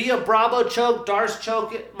via Bravo choke, Darce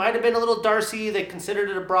choke. It might have been a little Darcy. They considered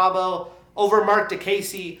it a Bravo over Mark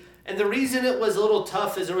DeCasey. And the reason it was a little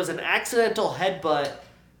tough is there was an accidental headbutt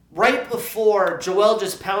right before Joel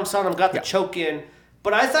just pounced on him, got the choke in.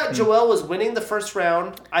 But I thought Joel was winning the first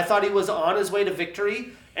round. I thought he was on his way to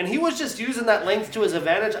victory. And he was just using that length to his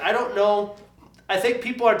advantage. I don't know. I think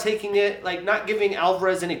people are taking it, like not giving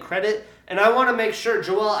Alvarez any credit. And I want to make sure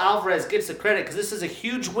Joel Alvarez gets the credit because this is a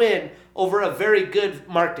huge win over a very good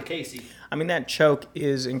Mark DeCasey. That choke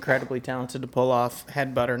is incredibly talented to pull off,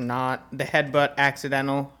 headbutt or not. The headbutt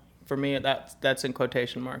accidental, for me, that's in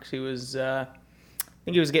quotation marks. He was, I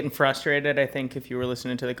think he was getting frustrated. I think if you were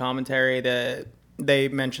listening to the commentary, they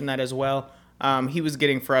mentioned that as well. He was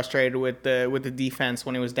getting frustrated with the defense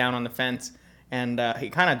when he was down on the fence, and he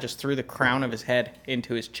kind of just threw the crown of his head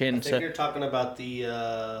into his chin. I think you're talking about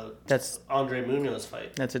the that's Andre Munoz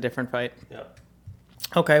fight. That's a different fight. Yeah.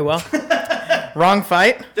 Okay, well, wrong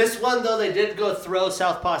fight. This one, though, they did go throw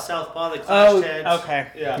southpaw. They clashed heads. Okay.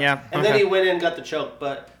 Yeah. And then he went in and got the choke,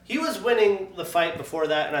 but he was winning the fight before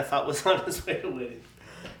that, and I thought was on his way to winning.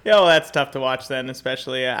 Yeah, well, that's tough to watch then,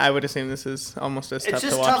 especially. I would assume this is almost as tough to watch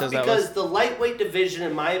as that was. It's just tough because the lightweight division,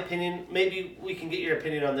 in my opinion, maybe we can get your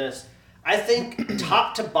opinion on this. I think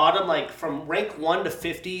top to bottom, like from rank 1 to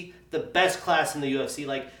 50, the best class in the UFC.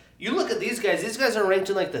 Like, you look at these guys are ranked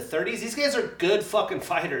in like the 30s. These guys are good fucking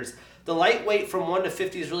fighters. The lightweight from 1 to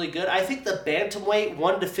 50 is really good. I think the bantamweight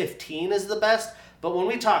 1 to 15 is the best. But when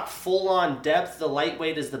we talk full-on depth, the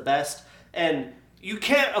lightweight is the best. And you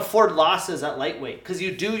can't afford losses at lightweight because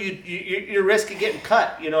you're risking getting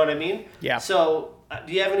cut. You know what I mean? Yeah. So,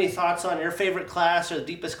 do you have any thoughts on your favorite class or the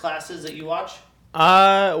deepest classes that you watch?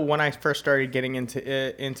 When I first started getting into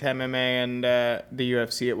MMA and the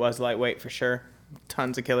UFC, it was lightweight for sure.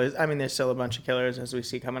 Tons of killers. I mean, there's still a bunch of killers as we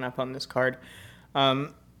see coming up on this card,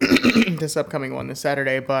 this upcoming one this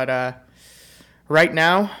Saturday. But right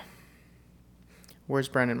now, where's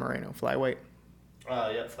Brandon Moreno? Flyweight.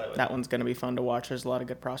 Yeah, flyweight. That one's going to be fun to watch. There's a lot of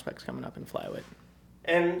good prospects coming up in flyweight.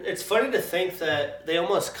 And it's funny to think that they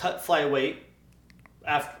almost cut flyweight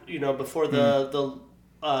after, before the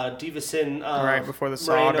Davison right before the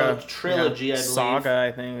Saga trilogy, I believe. Saga,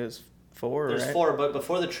 I think, is 4. There's right? 4, but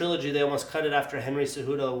before the trilogy, they almost cut it after Henry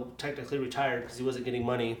Cejudo technically retired because he wasn't getting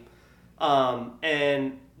money.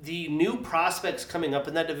 And the new prospects coming up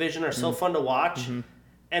in that division are so fun to watch. Mm-hmm.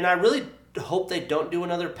 And I really hope they don't do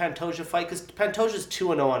another Pantoja fight because Pantoja's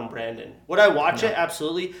 2-0 on Brandon. Would I watch it?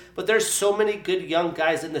 Absolutely. But there's so many good young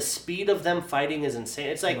guys, and the speed of them fighting is insane.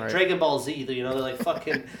 It's like Dragon Ball Z. They're like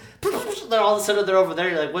fucking... Then all of a sudden they're over there.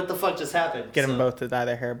 You're like, what the fuck just happened? Get them both to dye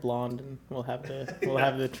their hair blonde, and we'll have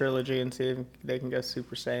the trilogy and see if they can go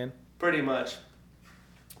Super Saiyan. Pretty much.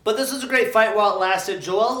 But this was a great fight while it lasted.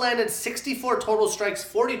 Joel landed 64 total strikes,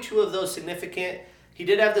 42 of those significant. He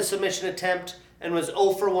did have the submission attempt and was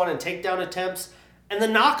 0 for 1 in takedown attempts. And the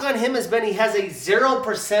knock on him has been he has a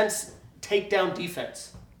 0% takedown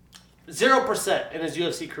defense. 0% in his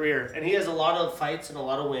UFC career. And he has a lot of fights and a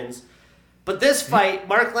lot of wins. But this fight,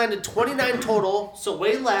 Mark landed 29 total, so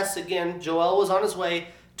way less. Again, Joel was on his way.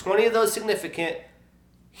 20 of those significant.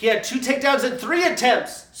 He had 2 takedowns in 3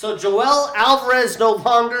 attempts. So Joel Alvarez no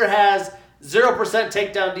longer has 0%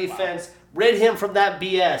 takedown defense. Rid him from that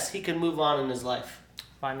BS. He can move on in his life.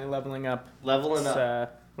 Finally leveling up. Leveling up.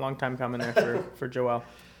 It's a long time coming there for Joel.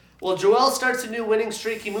 Well, Joel starts a new winning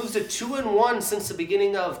streak. He moves to 2-1 since the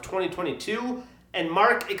beginning of 2022. And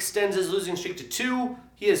Mark extends his losing streak to 2.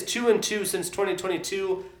 He is 2-2 since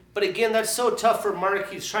 2022. But again, that's so tough for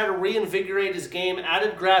Mark. He's trying to reinvigorate his game.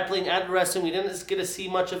 Added grappling, added wrestling. We didn't get to see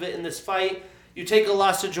much of it in this fight. You take a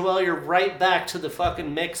loss to Joel, you're right back to the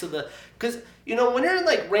fucking mix of the... Because, when you're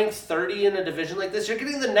in, ranked 30 in a division like this, you're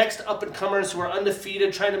getting the next up-and-comers who are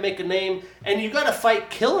undefeated, trying to make a name, and you got to fight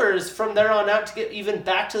killers from there on out to get even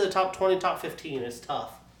back to the top 20, top 15. It's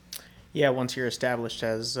tough. Yeah, once you're established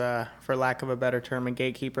as, for lack of a better term, a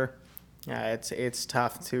gatekeeper, it's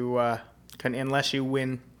tough to... unless you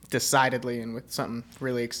win decidedly and with something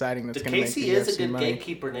really exciting that's going to make the UFC money. Casey is a good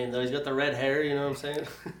gatekeeper name, though. He's got the red hair, you know what I'm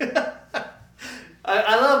saying?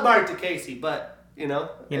 I love Mark DeCasey, but, in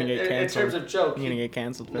terms of joke... You're going to get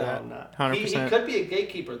canceled for that. No, I'm not. 100%. He could be a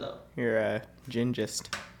gatekeeper, though. You're a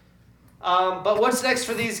gingist. But what's next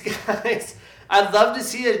for these guys? I'd love to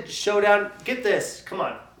see a showdown. Get this. Come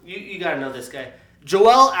on. You got to know this guy.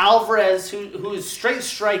 Joel Alvarez, who is straight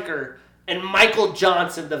striker, and Michael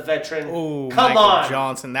Johnson, the veteran. Oh, Come Michael on.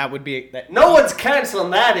 Johnson. That would be... No one's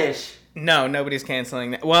canceling that ish. No, nobody's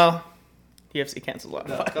canceling that. Well... UFC canceled a lot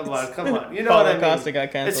of fights. Come on. You know what I mean? Costa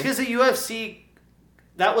got canceled. It's because the UFC,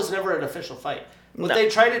 that was never an official fight. What they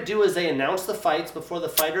try to do is they announce the fights before the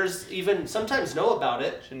fighters even sometimes know about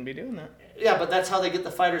it. Shouldn't be doing that. Yeah, but that's how they get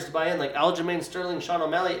the fighters to buy in. Like Aljamain Sterling, Sean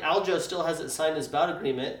O'Malley. Aljo still hasn't signed his bout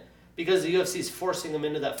agreement because the UFC is forcing him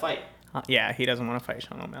into that fight. Yeah, he doesn't want to fight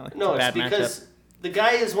Sean O'Malley. No, it's because the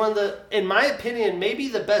guy is one of the, in my opinion, maybe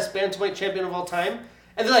the best bantamweight champion of all time.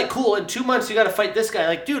 And they're like, cool, in 2 months you got to fight this guy.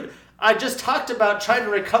 Like, dude, I just talked about trying to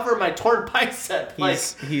recover my torn bicep.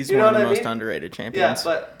 He's one of the most underrated champions. Yeah,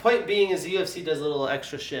 but point being is the UFC does a little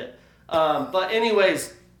extra shit. But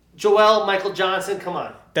anyways, Joel, Michael Johnson, come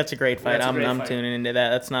on. That's a great fight. I'm tuning into that.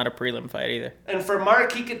 That's not a prelim fight either. And for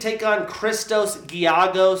Mark, he could take on Christos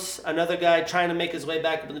Giagos, another guy trying to make his way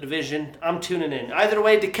back up in the division. I'm tuning in. Either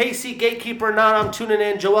way, DeCasey, gatekeeper or not, I'm tuning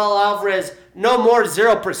in. Joel Alvarez, no more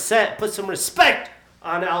 0%. Put some respect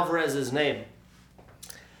on Alvarez's name.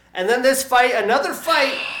 And then this fight, another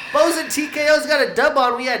fight, Boza TKO's got a dub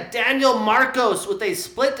on. We had Daniel Marcos with a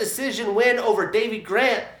split decision win over Davey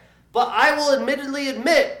Grant. But I will admittedly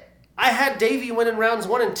admit, I had Davey winning rounds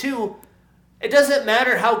 1 and 2. It doesn't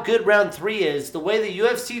matter how good round 3 is. The way the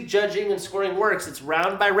UFC judging and scoring works, it's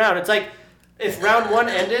round by round. It's like if round 1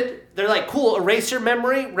 ended, they're like, cool, erase your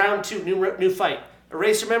memory, round 2, new fight.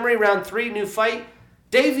 Erase your memory, round 3, new fight.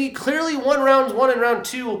 Davey clearly won rounds 1 and round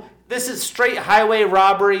 2. This is straight highway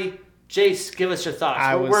robbery. Jace, give us your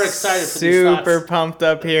thoughts. We're excited for these thoughts. Super pumped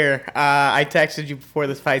up here. I texted you before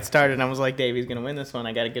this fight started, and I was like, Davey's going to win this one.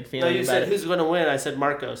 I got a good feeling about it. No, you said who's going to win. I said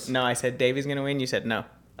Marcos. No, I said Davey's going to win. You said no.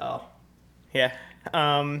 Oh. Yeah.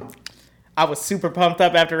 I was super pumped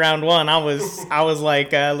up after round 1. I was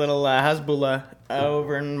like a little Hasbullah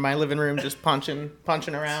over in my living room just punching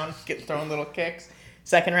around, throwing little kicks.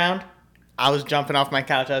 Second round, I was jumping off my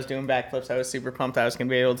couch. I was doing backflips. I was super pumped. I was going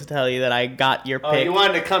to be able to tell you that I got your pick. Oh, you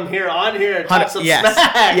wanted to come on here and talk some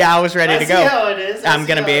smack. Yeah, I was ready to go. I see how it is. I'm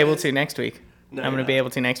going to be able to next week. No, I'm going to be able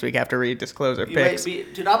to next week after we disclose our picks.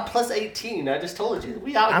 Dude, I'm plus 18. I just told you.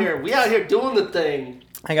 We out here doing the thing.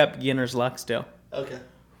 I got beginner's luck still. Okay.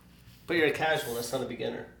 But you're a casual. That's not a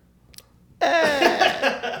beginner.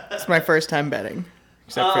 It's my first time betting.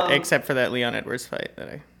 Except for that Leon Edwards fight that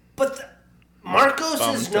I... But... Marcos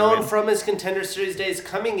is known from his Contender Series days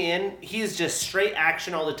coming in. He's just straight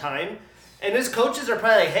action all the time. And his coaches are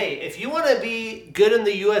probably like, hey, if you want to be good in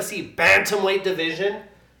the UFC bantamweight division,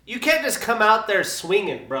 you can't just come out there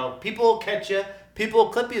swinging, bro. People will catch you. People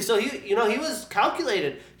will clip you. So, he was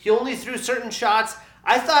calculated. He only threw certain shots.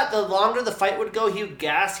 I thought the longer the fight would go, he would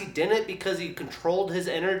gas. He didn't because he controlled his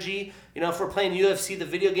energy. If we're playing UFC, the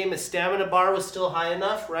video game, his stamina bar was still high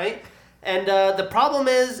enough, right? And the problem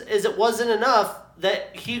is it wasn't enough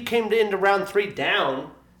that he came into round 3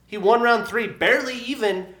 down. He won round 3 barely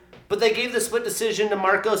even, but they gave the split decision to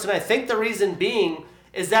Marcos. And I think the reason being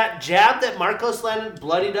is that jab that Marcos landed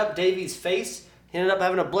bloodied up Davey's face. He ended up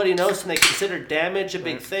having a bloody nose, and they considered damage a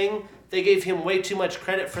big thing. They gave him way too much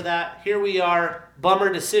credit for that. Here we are,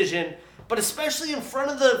 bummer decision. But especially in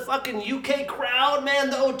front of the fucking UK crowd,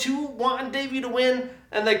 man, the O2 wanting Davey to win,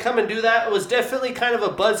 and they come and do that. It was definitely kind of a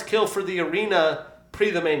buzzkill for the arena pre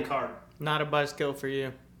the main card. Not a buzzkill for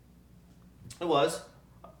you. It was.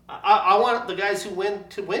 I want the guys who win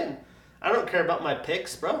to win. I don't care about my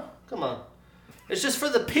picks, bro. Come on. It's just for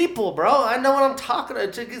the people, bro. I know what I'm talking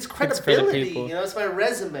about. It's credibility. It's for the people. It's my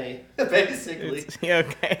resume, basically.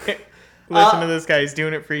 Okay. Listen to this guy. He's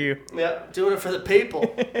doing it for you. Yeah, doing it for the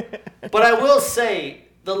people. But I will say,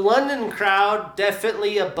 the London crowd,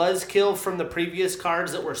 definitely a buzzkill from the previous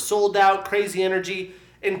cards that were sold out, crazy energy.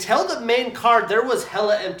 Until the main card, there was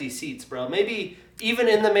hella empty seats, bro. Maybe even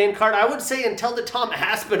in the main card. I would say until the Tom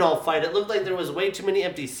Aspinall fight, it looked like there was way too many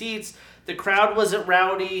empty seats. The crowd wasn't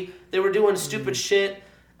rowdy. They were doing stupid shit.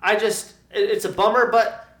 It's a bummer,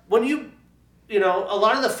 but when a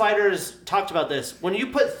lot of the fighters talked about this. When you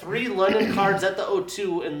put 3 London cards at the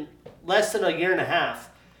O2 in less than a year and a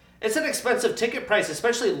half, it's an expensive ticket price,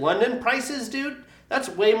 especially London prices, dude. That's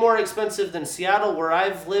way more expensive than Seattle, where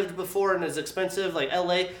I've lived before, and is expensive, like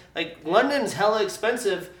LA. Like, London's hella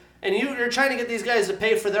expensive, and you're trying to get these guys to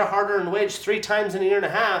pay for their hard-earned wage 3 times in a year and a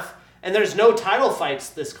half, and there's no title fights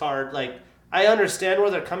this card. Like, I understand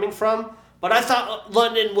where they're coming from, but I thought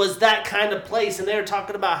London was that kind of place, and they were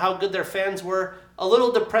talking about how good their fans were. A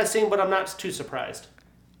little depressing, but I'm not too surprised.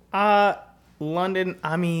 London,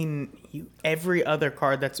 I mean, every other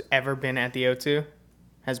card that's ever been at the O2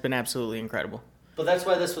 has been absolutely incredible. But that's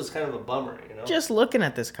why this was kind of a bummer, Just looking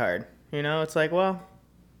at this card, it's like, well,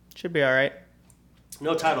 should be all right.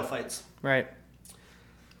 No title fights. Right.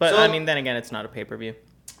 But, I mean, then again, it's not a pay-per-view.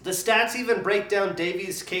 The stats even break down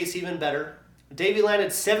Davey's case even better. Davey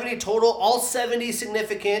landed 70 total, all 70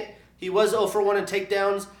 significant. He was 0 for 1 in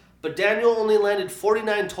takedowns, but Daniel only landed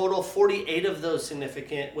 49 total, 48 of those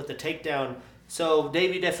significant with the takedown. So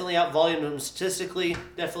Davey definitely outvolumed him statistically.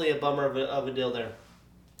 Definitely a bummer of a deal there.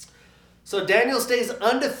 So Daniel stays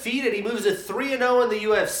undefeated. He moves to 3-0 in the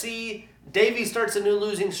UFC. Davey starts a new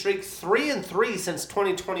losing streak, 3-3 since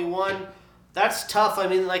 2021. That's tough. I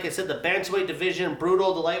mean, like I said, the bantamweight division,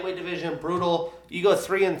 brutal. The lightweight division, brutal. You go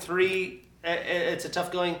 3-3, it's a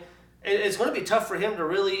tough going. It's going to be tough for him to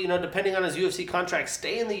really, depending on his UFC contract,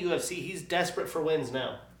 stay in the UFC. He's desperate for wins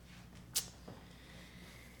now.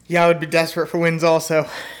 Yeah, I would be desperate for wins also.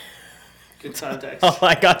 Good context. Oh,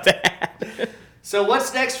 I got that. So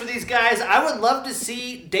what's next for these guys? I would love to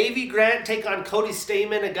see Davey Grant take on Cody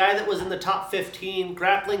Stamann, a guy that was in the top 15,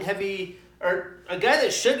 grappling heavy, or a guy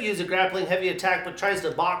that should use a grappling heavy attack but tries to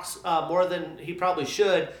box more than he probably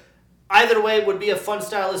should. Either way, would be a fun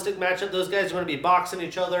stylistic matchup. Those guys are going to be boxing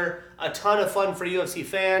each other. A ton of fun for UFC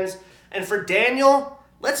fans. And for Daniel,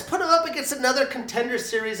 let's put him up against another Contender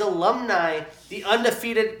Series alumni, the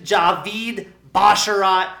undefeated Javid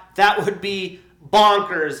Basharat. That would be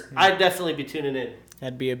bonkers. I'd definitely be tuning in.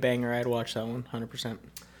 That'd be a banger. I'd watch that one, 100%.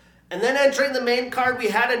 And then entering the main card, we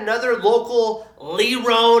had another local,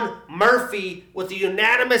 Lerone Murphy, with a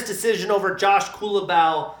unanimous decision over Josh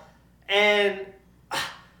Kulabau. And,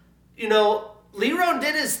 Lerone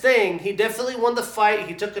did his thing. He definitely won the fight.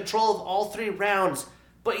 He took control of all 3 rounds.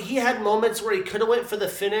 But he had moments where he could have went for the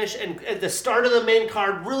finish. And at the start of the main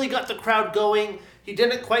card, really got the crowd going. He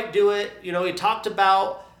didn't quite do it. He talked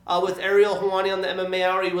about with Errol Hawani on the MMA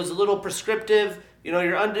Hour, he was a little prescriptive.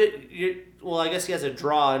 Well, I guess he has a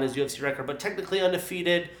draw in his UFC record, but technically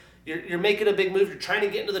undefeated. You're making a big move. You're trying to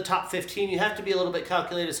get into the top 15. You have to be a little bit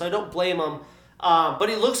calculated, so I don't blame him. But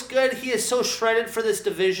he looks good. He is so shredded for this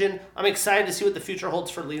division. I'm excited to see what the future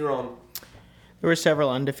holds for Lerone. There were several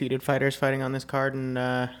undefeated fighters fighting on this card, and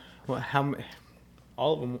all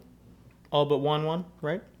of them, all but one won,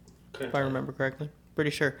 right? If I remember correctly. Pretty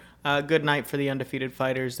sure. Good night for the undefeated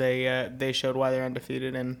fighters. They showed why they're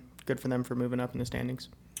undefeated, and good for them for moving up in the standings.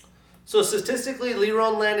 So statistically,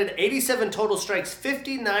 Lerone landed 87 total strikes,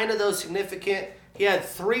 59 of those significant. He had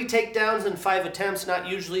 3 takedowns in 5 attempts, not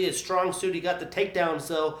usually his strong suit. He got the takedowns,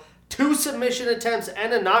 though. 2 submission attempts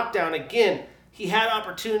and a knockdown. Again, he had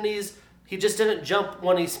opportunities. He just didn't jump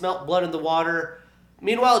when he smelt blood in the water.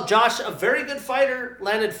 Meanwhile, Josh, a very good fighter,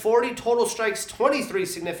 landed 40 total strikes, 23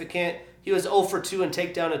 significant. He was 0 for 2 in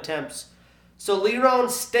takedown attempts. So Lerone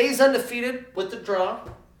stays undefeated with the draw.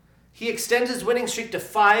 He extends his winning streak to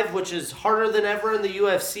 5, which is harder than ever in the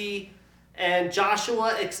UFC. And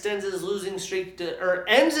Joshua extends his losing streak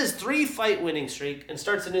ends his 3-fight winning streak and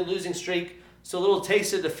starts a new losing streak. So a little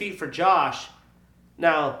taste of defeat for Josh.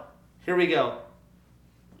 Now, here we go.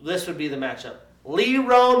 This would be the matchup.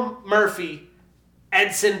 Lerone Murphy,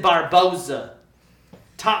 Edson Barboza.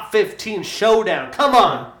 Top 15 showdown. Come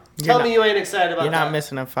on. Tell me you ain't excited about that. You're not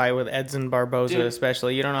missing a fight with Edson Barboza, dude,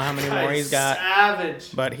 especially. You don't know how many more he's got.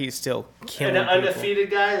 Savage. But he's still killing people. And an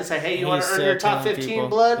undefeated guy that say, hey, you want to earn your top 15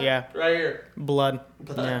 blood? Yeah. Right here. Blood.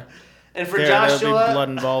 Yeah. And for Joshua, there'll be blood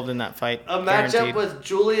involved in that fight. A matchup with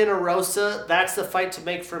Julian Erosa, that's the fight to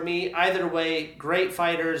make for me. Either way, great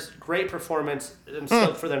fighters, great performance. I'm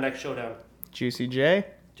stoked for their next showdown. Juicy J.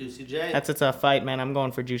 Juicy J. That's a tough fight, man. I'm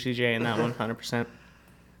going for Juicy J in that one, 100%.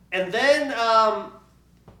 And then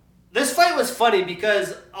this fight was funny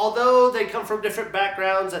because although they come from different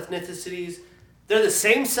backgrounds, ethnicities, they're the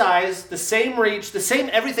same size, the same reach, the same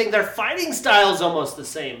everything. Their fighting style is almost the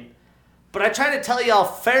same. But I try to tell y'all,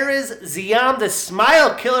 Fares Ziam, the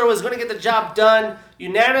smile killer, was going to get the job done.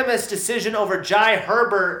 Unanimous decision over Jai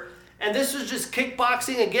Herbert. And this was just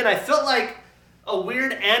kickboxing. Again, I felt like a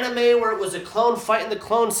weird anime where it was a clone fighting the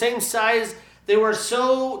clone, same size. They were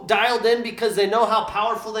so dialed in because they know how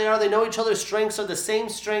powerful they are. They know each other's strengths are the same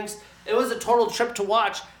strengths. It was a total trip to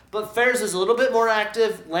watch. But Fares is a little bit more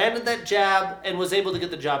active, landed that jab, and was able to get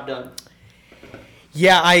the job done.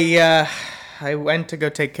 Yeah, I went to go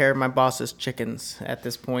take care of my boss's chickens at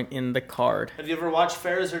this point in the card. Have you ever watched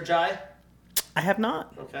Fares or Jai? I have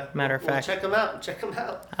not. Okay. Matter of fact. Check them out. Check them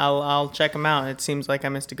out. I'll check them out. It seems like I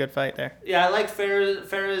missed a good fight there. Yeah, I like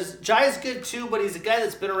Fares. Jai's good too, but he's a guy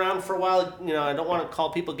that's been around for a while. You know, I don't want to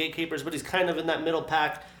call people gatekeepers, but he's kind of in that middle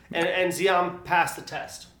pack. And Ziam passed the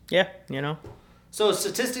test. Yeah, you know. So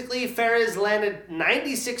statistically, Fares landed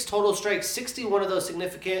 96 total strikes, 61 of those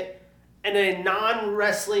significant. And a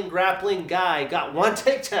non-wrestling grappling guy got 1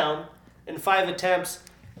 takedown in 5 attempts.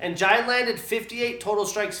 And Jai landed 58 total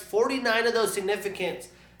strikes, 49 of those significant.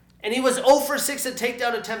 And he was 0 for 6 at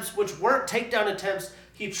takedown attempts, which weren't takedown attempts.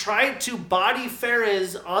 He tried to body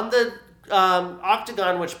Fares on the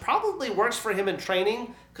octagon, which probably works for him in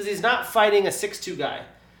training because he's not fighting a 6'2 guy.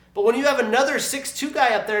 But when you have another 6'2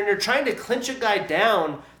 guy up there and you're trying to clinch a guy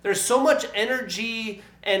down, there's so much energy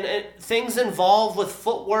and things involved with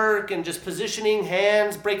footwork and just positioning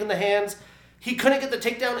hands, breaking the hands. He couldn't get the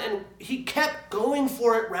takedown, and he kept going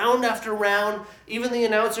for it round after round. Even the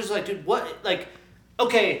announcers were like, dude, what? Like,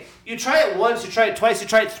 okay, you try it once, you try it twice, you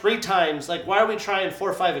try it 3 times. Like, why are we trying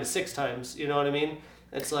 4, 5, and 6 times? You know what I mean?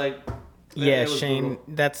 It's like... Yeah, Shane, brutal.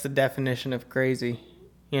 That's the definition of crazy.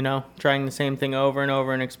 You know, trying the same thing over and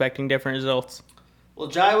over and expecting different results. Well,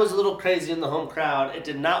 Jai was a little crazy in the home crowd. It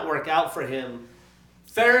did not work out for him.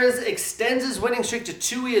 Fares extends his winning streak to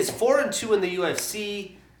 2. He is 4-2 in the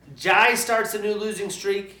UFC. Jai starts a new losing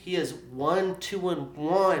streak. He is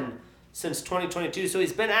 1-2-1 since 2022. So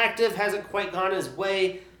he's been active, hasn't quite gone his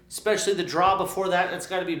way, especially the draw before that. It's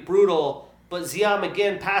got to be brutal. But Ziam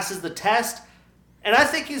again passes the test. And I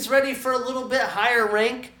think he's ready for a little bit higher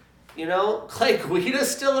rank. You know, Clay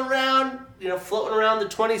Guida's still around, you know, floating around the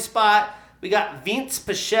 20 spot. We got Vince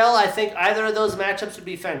Pichel. I think either of those matchups would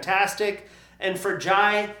be fantastic. And for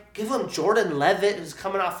Jai, give him Jordan Levitt, who's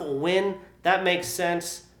coming off a win. That makes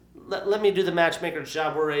sense. let me do the matchmaker's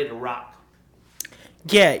job. We're ready to rock.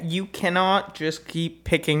 Yeah, you cannot just keep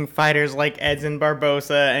picking fighters like Edson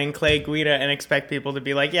Barbosa and Clay Guida and expect people to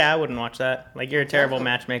be like, yeah, I wouldn't watch that. Like, you're a terrible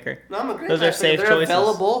matchmaker. No, I'm a great Those matchmaker. are safe They're choices.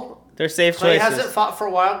 Available. They're safe Clay choices. hasn't fought for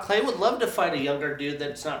a while. Clay would love to fight a younger dude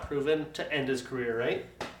that's not proven to end his career, right?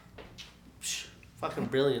 Fucking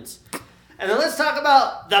brilliance. And then let's talk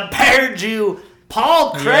about the Bear Jew,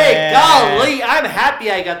 Paul Craig. Yeah. Golly, I'm happy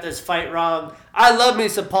I got this fight wrong. I love me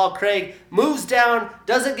some Paul Craig. Moves down,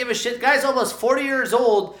 doesn't give a shit. Guy's almost 40 years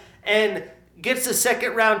old and gets a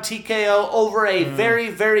second round TKO over a very,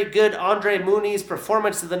 very good Andre Muniz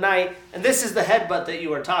performance of the night. And this is the headbutt that you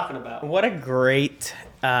were talking about. What a great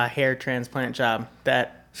hair transplant job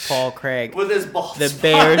that Paul Craig. With his balls. The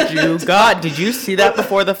Bear Jew. God, did you see that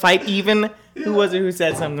before the fight even? Who was it who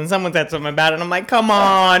said something? Someone said something about it. I'm like, come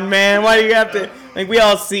on, man. Why do you have to? Like, we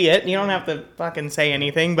all see it. You don't have to fucking say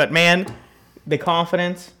anything. But, man, the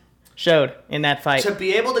confidence showed in that fight. To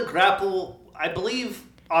be able to grapple, I believe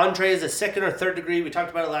Andre is a second or third degree. We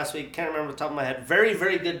talked about it last week. Can't remember off the top of my head. Very,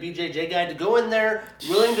 very good BJJ guy. To go in there,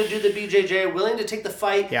 willing to do the BJJ, willing to take the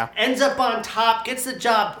fight. Yeah. Ends up on top, gets the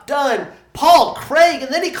job done. Paul Craig,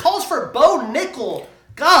 and then he calls for Bo Nickel.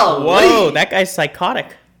 Golly. Whoa, that guy's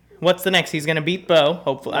psychotic. What's the next? He's going to beat Bo,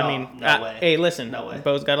 hopefully. No, no way. Hey, listen. No way.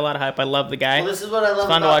 Bo's got a lot of hype. I love the guy. Well, this is what I love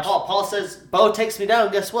about Paul. Paul says, Bo takes me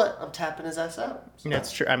down. Guess what? I'm tapping his ass out. So.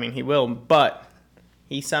 That's true. I mean, he will, but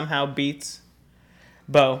he somehow beats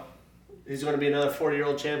Bo. He's going to be another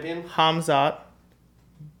 40-year-old champion? Hamzat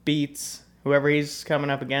beats whoever he's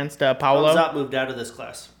coming up against. Paulo. Hamzat moved out of this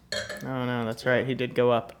class. Oh, no, that's right. He did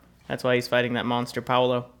go up. That's why he's fighting that monster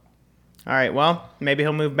Paulo. All right, well, maybe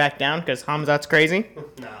he'll move back down because Hamzat's crazy.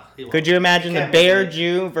 No, he won't. Could you imagine the Bear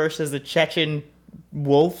Jew versus the Chechen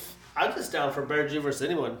Wolf? I'm just down for Bear Jew versus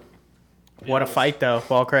anyone. What a fight, though.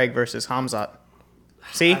 Paul Craig versus Hamzat.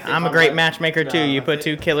 See, I'm a great matchmaker, too. You put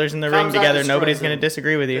two killers in the ring together, nobody's going to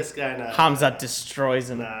disagree with you. This guy, nah. Hamzat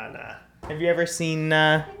destroys him. Nah. Have you ever seen,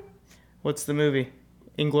 what's the movie?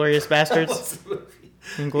 Inglourious Bastards? What's the movie?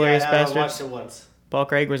 Inglourious Bastards? I watched it once. Paul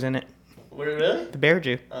Craig was in it. Really? The Bear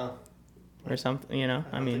Jew. Oh. Or something, you know?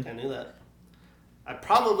 I think I knew that. I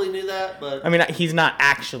probably knew that, but... I mean, he's not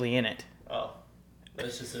actually in it. Oh.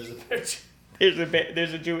 It's just there's a Bear Jew.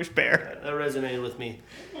 There's a Jewish bear. That resonated with me.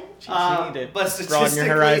 But statistically,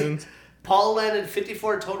 your horizons. Paul landed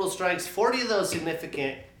 54 total strikes, 40 of those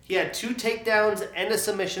significant. He had 2 takedowns and a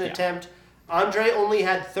submission attempt. Andre only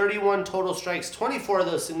had 31 total strikes, 24 of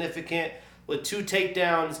those significant with 2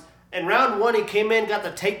 takedowns. And round 1, he came in, got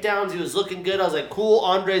the takedowns. He was looking good. I was like, cool,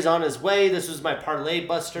 Andre's on his way. This was my parlay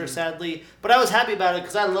buster, sadly. But I was happy about it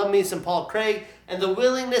because I love me some Paul Craig. And the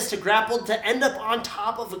willingness to grapple, to end up on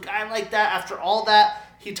top of a guy like that after all that,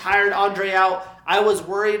 he tired Andre out. I was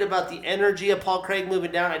worried about the energy of Paul Craig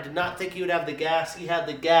moving down. I did not think he would have the gas. He had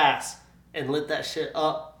the gas and lit that shit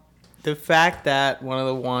up. The fact that one of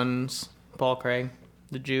the ones, Paul Craig,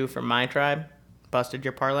 the Jew from my tribe, busted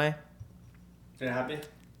your parlay. You happy?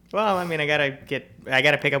 Well, I mean, I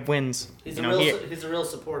gotta pick up wins. He's a real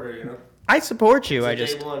supporter, you know. I support you.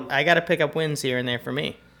 He's I gotta pick up wins here and there for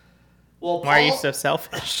me. Well, Paul, why are you so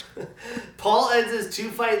selfish? Paul ends his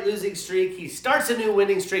 2-fight losing streak. He starts a new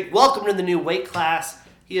winning streak. Welcome to the new weight class.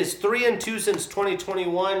 He is 3-2 since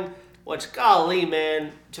 2021. Which, golly,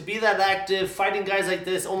 man, to be that active, fighting guys like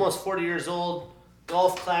this, almost 40 years old.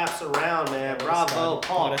 Golf claps around, man. Bravo,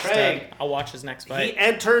 Paul Craig. I'll watch his next fight. He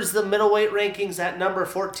enters the middleweight rankings at number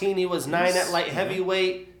 14. He was 9 at light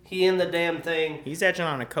heavyweight. He in the damn thing. He's edging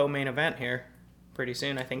on a co-main event here pretty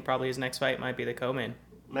soon. I think probably his next fight might be the co-main.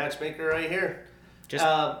 Matchmaker right here. Just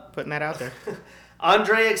putting that out there.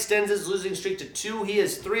 Andre extends his losing streak to 2. He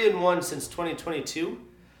is 3-1 since 2022.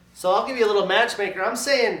 So I'll give you a little matchmaker. I'm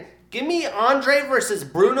saying... Give me Andre versus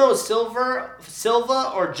Bruno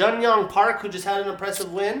Silva or Jun-Young Park, who just had an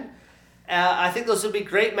impressive win. I think those would be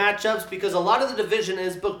great matchups because a lot of the division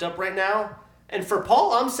is booked up right now. And for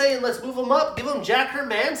Paul, I'm saying let's move him up. Give him Jack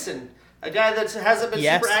Hermanson, a guy that hasn't been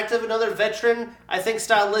super active, another veteran. I think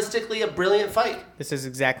stylistically a brilliant fight. This is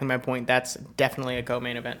exactly my point. That's definitely a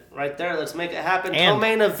co-main event. Right there. Let's make it happen. And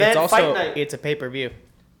co-main event, fight night. It's a pay-per-view.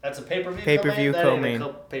 That's a pay-per-view Pay-per-view co-main.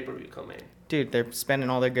 Pay-per-view co-main. Dude, they're spending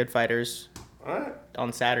all their good fighters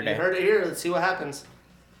on Saturday. You heard it here. Let's see what happens.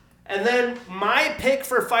 And then my pick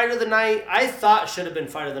for fight of the night, I thought should have been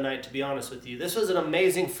fight of the night, to be honest with you. This was an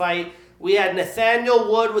amazing fight. We had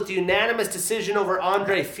Nathaniel Wood with the unanimous decision over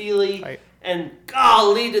Andre Fili. Right. And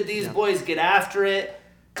golly, did these boys get after it.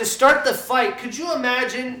 To start the fight, could you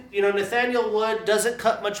imagine, Nathaniel Wood doesn't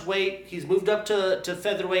cut much weight. He's moved up to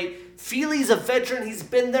featherweight. Fili's a veteran. He's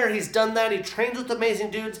been there. He's done that. He trains with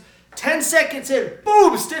amazing dudes. 10 seconds in,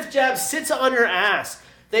 boom, stiff jab, sits on your ass.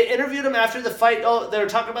 They interviewed him after the fight. Oh, they were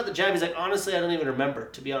talking about the jab. He's like, honestly, I don't even remember,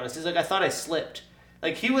 to be honest. He's like, I thought I slipped.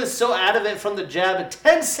 Like, he was so out of it from the jab. And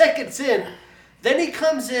 10 seconds in, then he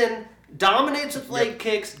comes in, dominates with leg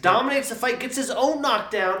kicks, dominates the fight, gets his own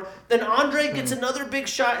knockdown. Then Andre gets another big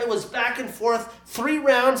shot. It was back and forth. 3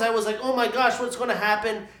 rounds. I was like, oh my gosh, what's going to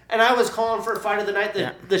happen? And I was calling for a fight of the night.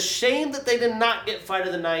 The shame that they did not get fight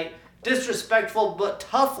of the night. Disrespectful, but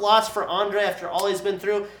tough loss for Andre after all he's been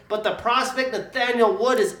through. But the prospect, Nathaniel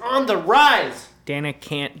Wood, is on the rise. Dana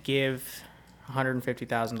can't give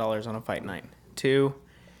 $150,000 on a fight night. 2,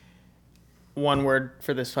 one word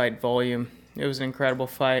for this fight, volume. It was an incredible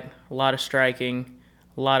fight. A lot of striking,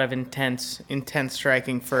 a lot of intense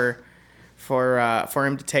striking for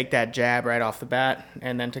him to take that jab right off the bat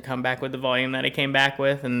and then to come back with the volume that he came back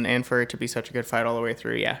with and for it to be such a good fight all the way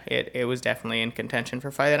through. Yeah, it was definitely in contention for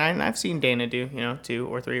fight of the night. And I've seen Dana do, 2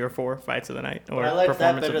 or 3 or 4 fights of the night or I like that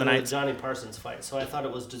performance better of the than night. the Johnny Parsons fight, so I thought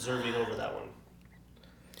it was deserving over that one.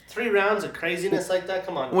 3 rounds of craziness like that,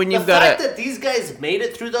 come on. The fact that these guys made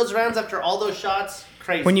it through those rounds after all those shots,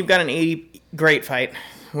 crazy. When you've got great fight,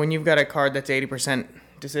 when you've got a card that's 80%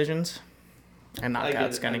 decisions and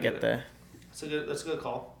knockouts going to get the... That's a good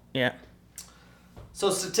call. Yeah. So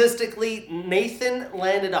statistically, Nathan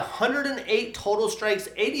landed 108 total strikes,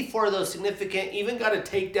 84 of those significant, even got a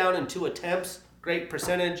takedown in 2 attempts, great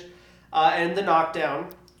percentage, and the knockdown.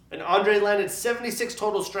 And Andre landed 76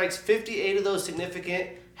 total strikes, 58 of those significant,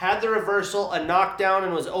 had the reversal, a knockdown,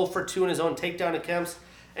 and was 0 for 2 in his own takedown attempts,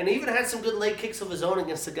 and even had some good leg kicks of his own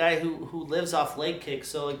against a guy who lives off leg kicks.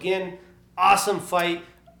 So again, awesome fight.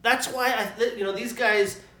 That's why these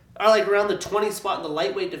guys are like around the 20 spot in the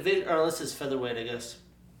lightweight division, or this is featherweight, I guess.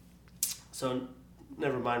 So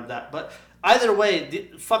never mind that. But either way,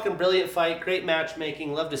 fucking brilliant fight, great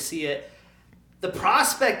matchmaking, love to see it. The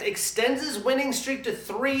prospect extends his winning streak to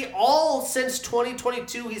 3, all since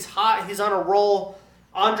 2022. He's hot, he's on a roll.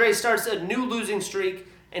 Andre starts a new losing streak,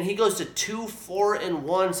 and he goes to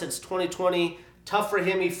 2-4-1 since 2020. Tough for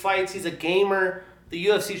him, he fights, he's a gamer. The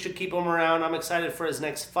UFC should keep him around. I'm excited for his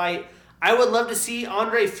next fight. I would love to see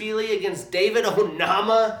Andre Fili against David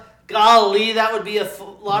Onama. Golly, that would be a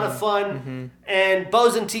lot of fun. Mm-hmm. And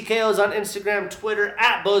Bows and TKOs on Instagram, Twitter,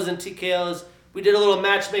 at Bows and TKOs. We did a little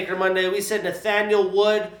Matchmaker Monday. We said Nathaniel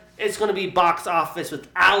Wood. It's going to be box office with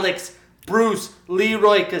Alex, Bruce,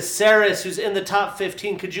 Leroy Caceres, who's in the top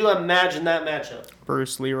 15. Could you imagine that matchup?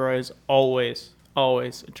 Bruce Leroy is always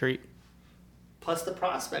a treat. Plus the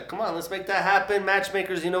prospect. Come on, let's make that happen.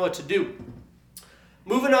 Matchmakers, you know what to do.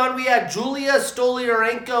 Moving on, we had Julia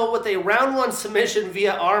Stolyarenko with a round 1 submission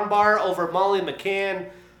via armbar over Molly McCann.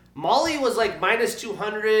 Molly was like minus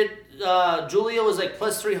 200. Julia was like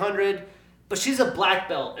plus 300. But she's a black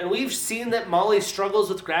belt. And we've seen that Molly struggles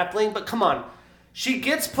with grappling. But come on. She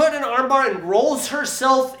gets put in armbar and rolls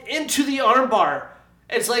herself into the armbar.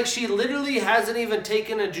 It's like she literally hasn't even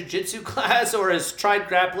taken a jiu-jitsu class or has tried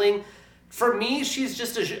grappling. For me, she's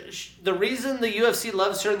just the reason the UFC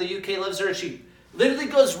loves her and the UK loves her is she literally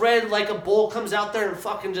goes red like a bull, comes out there and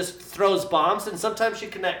fucking just throws bombs, and sometimes she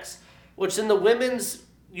connects. Which in the women's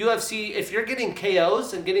UFC, if you're getting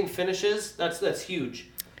KOs and getting finishes, that's huge.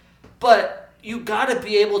 But you gotta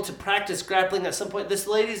be able to practice grappling at some point. This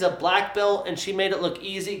lady's a black belt, and she made it look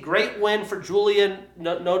easy. Great win for Julian.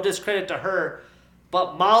 No discredit to her.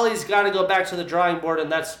 But Molly's got to go back to the drawing board,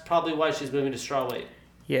 and that's probably why she's moving to strawweight.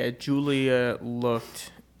 Yeah, Julia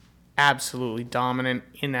looked absolutely dominant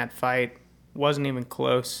in that fight. Wasn't even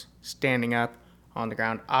close, standing up on the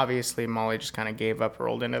ground. Obviously, Molly just kind of gave up,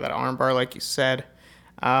 rolled into that armbar, like you said.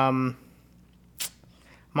 Molly's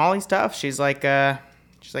tough. She's like a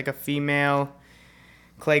female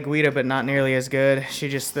Clay Guida, but not nearly as good. She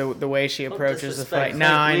just the way she approaches the fight. No,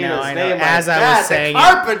 I know. As I was saying,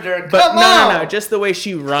 Carpenter, but no. Just the way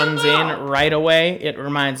she runs in right away. It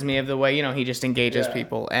reminds me of the way he just engages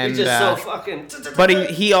people. And he's just so fucking.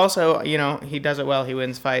 But he also he does it well. He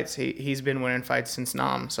wins fights. He's been winning fights since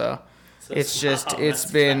Nam. So it's just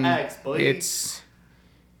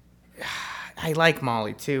I like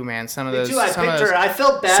Molly too, man. Some of those. Me too. I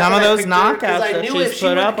felt bad. Some of those knockouts that she's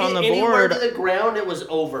put up on the board. To the ground, it was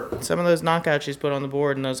over. Some of those knockouts she's put on the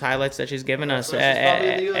board and those highlights that she's given us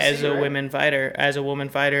as a woman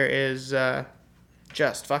fighter is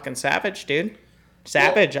just fucking savage, dude.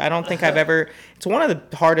 Savage. I don't think I've ever. It's one of the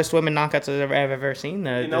hardest women knockouts I've ever seen.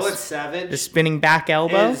 What's savage? The spinning back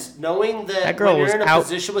elbow. Is knowing that girl when you're in a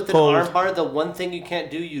position with an armbar, the one thing you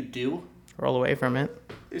can't do, you do. Roll away from it.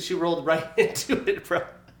 She rolled right into it, bro.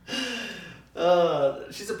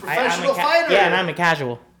 She's a professional fighter. Yeah, and I'm a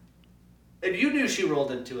casual. And you knew she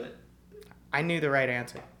rolled into it. I knew the right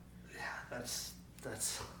answer. That's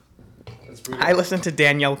brutal. I listened to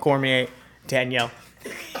Danielle Cormier. Danielle.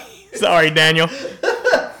 Sorry, Daniel.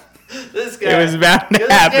 This guy. It was bound to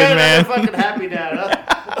happen, man. Fucking happy now,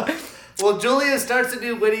 huh? Well, Julia starts a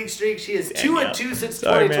new winning streak. She is 2-2 since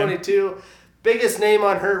 2022. Man. Biggest name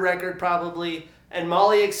on her record, probably. And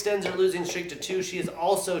Molly extends her losing streak to 2. She is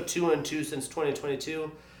also 2-2 since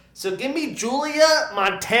 2022. So give me Julia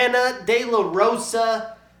Montana De La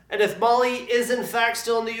Rosa. And if Molly is in fact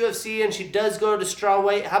still in the UFC and she does go to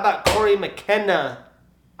strawweight, how about Corey McKenna?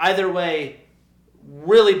 Either way,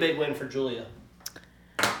 really big win for Julia.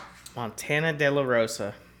 Montana De La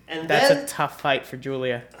Rosa. And that's a tough fight for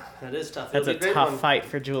Julia. That is tough. That's a tough fight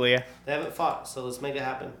for Julia. They haven't fought, so let's make it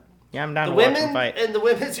happen. Yeah, I'm down to watch them fight. And the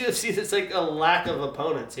women's UFC, it's like a lack of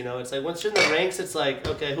opponents, you know? It's like once you're in the ranks, it's like,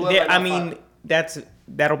 okay, who have I mean, fought?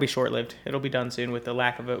 That'll be short-lived. It'll be done soon with the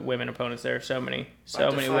lack of women opponents. There are so many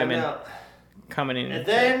women coming in. And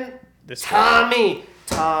then Tommy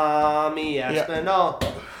Aspinall.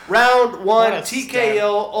 Yeah. Round 1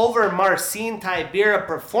 TKO over Marcin Tybura.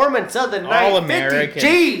 Performance of the night. All American. 50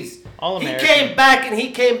 G's. All American.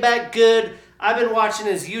 He came back good. I've been watching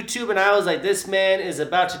his YouTube and I was like, this man is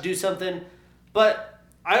about to do something. But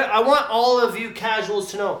I want all of you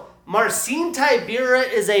casuals to know, Marcin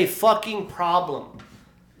Tybura is a fucking problem.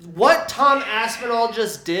 What Tom Aspinall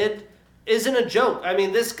just did isn't a joke. I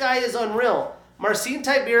mean, this guy is unreal. Marcin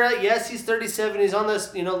Tybura, yes, he's 37. He's on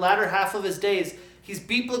this, latter half of his days. He's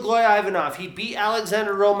beat Blagoy Ivanov. He beat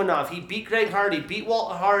Alexander Romanov. He beat Greg Hardy. Beat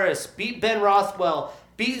Walt Harris. Beat Ben Rothwell.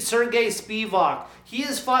 Beat Sergey Spivak. He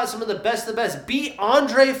has fought some of the best. Beat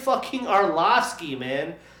Andre fucking Arlovsky,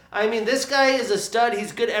 man. I mean, this guy is a stud.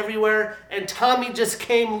 He's good everywhere. And Tommy just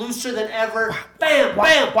came looser than ever. Bam,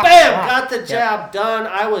 bam, bam. Got the jab done.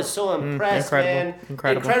 I was so impressed, man.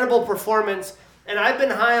 Incredible performance. And I've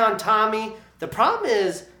been high on Tommy. The problem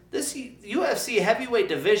is, this UFC heavyweight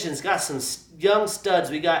division's got some young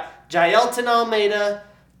studs. We got Jailton Almeida,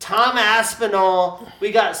 Tom Aspinall.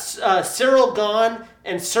 We got Cyril Gane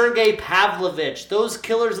and Sergey Pavlovich. Those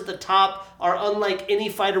killers at the top are unlike any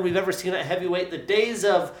fighter we've ever seen at heavyweight. The days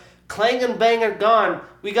of clang and bang are gone.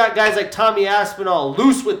 We got guys like Tommy Aspinall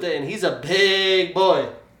loose with it, and he's a big boy.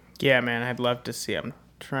 Yeah, man, I'd love to see. I'm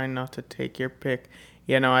trying not to take your pick.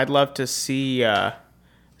 I'd love to see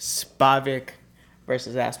Spivak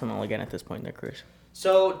versus Aspinall again at this point in their careers.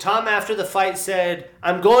 So Tom, after the fight, said,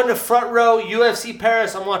 I'm going to front row UFC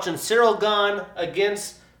Paris. I'm watching Cyril Gane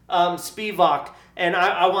against Spivak, and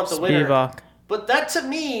I want the winner. Spivak. But that, to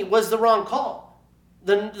me, was the wrong call.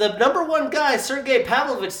 The number one guy, Sergey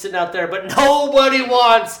Pavlovich, sitting out there, but nobody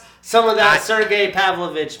wants some of that Sergey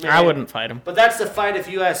Pavlovich, man. I wouldn't fight him. But that's the fight, if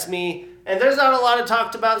you ask me. And there's not a lot of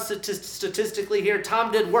talked about statistically here.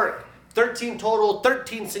 Tom did work. 13 total,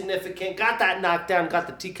 13 significant. Got that knockdown, got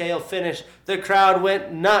the TKO finish. The crowd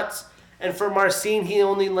went nuts. And for Marcin, he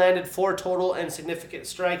only landed 4 total and significant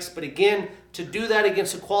strikes. But again, to do that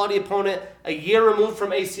against a quality opponent, a year removed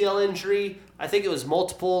from ACL injury, I think it was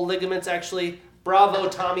multiple ligaments actually. Bravo,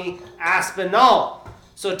 Tommy Aspinall.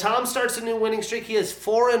 So Tom starts a new winning streak. He is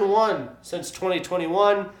 4-1 since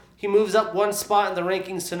 2021. He moves up 1 spot in the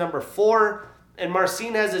rankings to number 4. And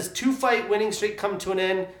Marcin has his 2-fight winning streak come to an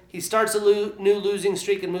end. He starts a new losing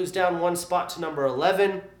streak and moves down 1 spot to number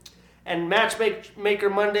 11. And Matchmaker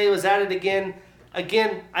Monday was at it again.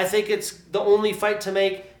 Again, I think it's the only fight to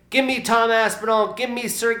make. Give me Tom Aspinall. Give me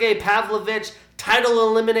Sergey Pavlovich. Title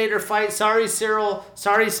eliminator fight. Sorry, Cyril.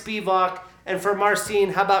 Sorry, Spivak. And for Marcin,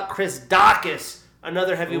 how about Chris Daukaus?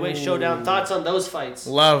 Another heavyweight showdown. Thoughts on those fights?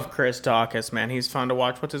 Love Chris Daukaus, man. He's fun to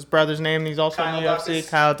watch. What's his brother's name? He's also in the UFC. Daukaus.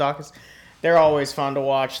 Kyle Daukaus. They're always fun to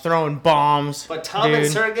watch. Throwing bombs. But Tom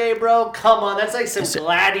and Sergey, bro, come on. That's like some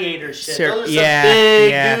gladiator shit. Those are some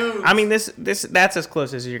big dudes. I mean, that's as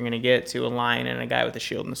close as you're going to get to a lion and a guy with a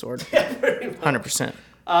shield and a sword. Yeah, pretty much. 100%.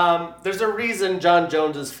 There's a reason John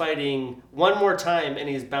Jones is fighting one more time and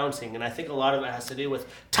he's bouncing. And I think a lot of it has to do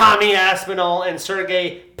with Tommy Aspinall and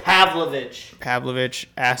Sergey Pavlovich.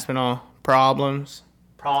 Aspinall. Problems.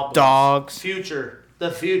 Dogs. Future. The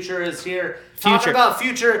future is here. Talking about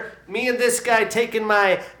future, me and this guy taking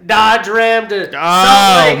my Dodge Ram to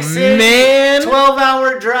Salt Lake City. Man.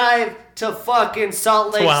 12-hour drive to fucking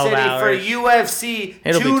Salt Lake City for UFC.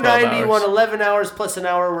 It'll 291, 11 hours plus an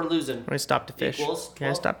hour we're losing. Can I stop to fish? Can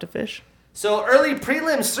I stop to fish? So early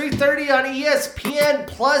prelims, 3:30 on ESPN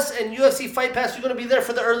Plus and UFC Fight Pass. You're going to be there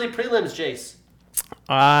for the early prelims, Jace.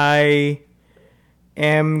 I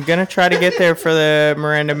am going to try to get there for the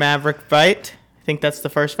Miranda Maverick fight. I think that's the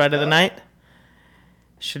first fight of the night.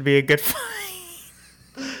 Should be a good fight.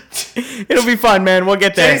 It'll be fun, man. We'll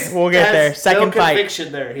get there. Chase we'll get there. Second no fight.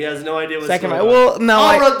 Conviction there. He has no idea what's Second going fight. on. Well, no,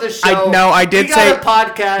 I'll run the show. I did we say. Got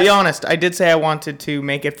a podcast. Be honest. I did say I wanted to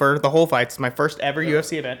make it for the whole fight. It's my first ever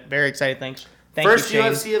UFC event. Very excited. Thank first you,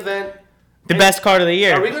 Shane. UFC event. The best card of the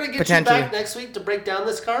year. Are we going to get you back next week to break down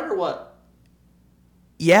this card or what?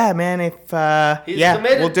 Yeah, man. If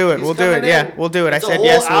committed. We'll do it. He's we'll do it. in. Yeah, we'll do it. It's I said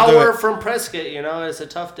yes. We'll do it. An hour from Prescott. It's a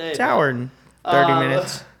tough day. It's an hour and 30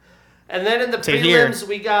 minutes. And then in the prelims,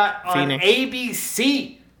 we got on Phoenix.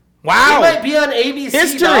 ABC. Wow. We might be on ABC.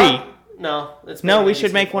 History. Dog. No, we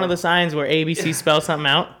should make one of the signs where ABC spells something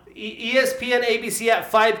out. ESPN ABC at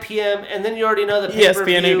 5 p.m. And then you already know the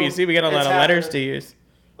pay-per-view. ESPN ABC. We got a lot of letters to use.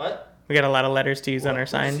 What? We got a lot of letters to use on our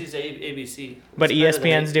sign. Use ABC. But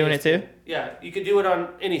ESPN's doing it too? Yeah, you could do it on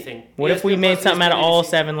anything. What if we made something out of all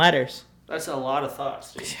 7 letters? That's a lot of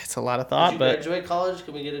thoughts, dude. It's a lot of thought, but... Did you graduate college?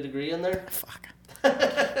 Can we get a degree in there? Fuck.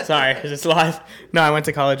 Sorry, is this live? No, I went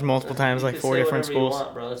to college multiple times, like 4 different schools. You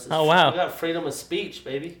want, bro. Oh, wow. We got freedom of speech,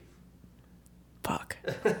 baby. Fuck.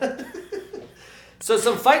 So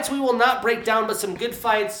some fights we will not break down, but some good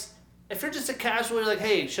fights. If you're just a casual, you're like,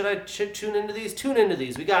 hey, should I tune into these? Tune into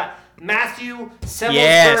these. We got Matthew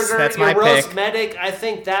Semmelsberger, your roast medic. I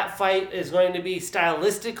think that fight is going to be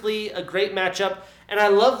stylistically a great matchup. And I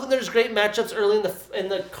love when there's great matchups early in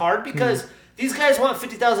the card because these guys want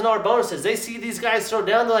 $50,000 bonuses. They see these guys throw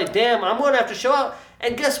down. They're like, damn, I'm going to have to show out.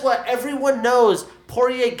 And guess what? Everyone knows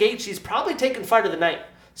Poirier-Gaethje's probably taking fight of the night.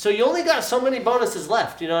 So you only got so many bonuses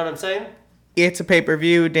left. You know what I'm saying? It's a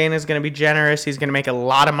pay-per-view. Dana's going to be generous. He's going to make a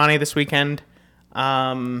lot of money this weekend.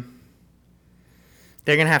 They're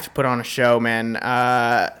going to have to put on a show, man.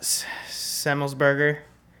 Semmelsberger,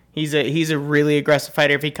 he's a really aggressive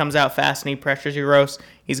fighter. If he comes out fast and he pressures your roast,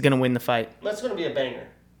 he's going to win the fight. That's going to be a banger.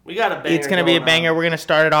 We got a banger. It's going to be a banger. We're going to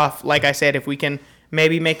start it off, like I said, if we can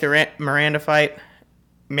maybe make the Miranda fight,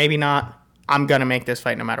 maybe not. I'm going to make this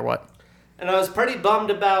fight no matter what. And I was pretty bummed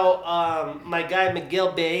about my guy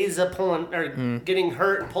Miguel Baeza getting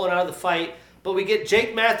hurt and pulling out of the fight. But we get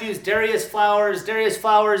Jake Matthews, Darius Flowers. Darius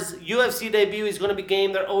Flowers, UFC debut. He's going to be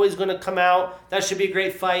game. They're always going to come out. That should be a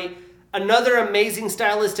great fight. Another amazing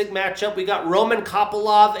stylistic matchup. We got Roman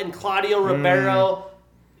Kopylov and Claudio Ribeiro.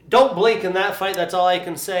 Don't blink in that fight. That's all I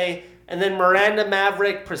can say. And then Miranda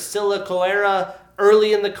Maverick, Priscilla Coera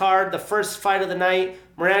early in the card. The first fight of the night.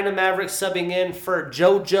 Miranda Maverick subbing in for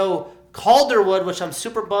JoJo Calderwood, which I'm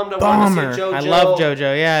super bummed. I want to see JoJo. I love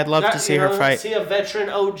JoJo. Yeah, I'd love to see her fight. See a veteran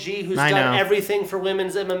OG who's done everything for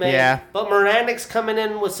women's MMA. Yeah. But Miranda's coming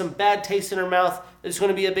in with some bad taste in her mouth. It's going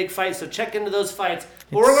to be a big fight, so check into those fights.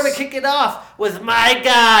 But we're going to kick it off with my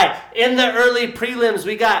guy. In the early prelims,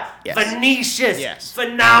 we got Vinicius,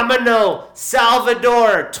 Phenomenal,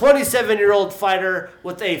 Salvador, 27-year-old fighter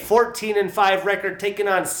with a 14-5 record, taking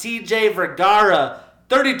on CJ Vergara,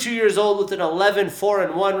 32 years old with an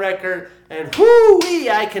 11-4-1 record. And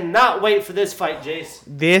whoo-wee, I cannot wait for this fight, Jace.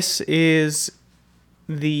 This is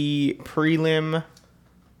the prelim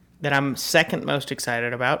that I'm second most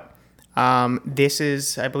excited about. This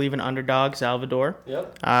is, I believe, an underdog, Salvador.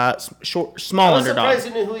 Yep. Small underdog. I was surprised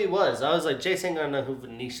you knew who he was. I was like, Jace ain't gonna know who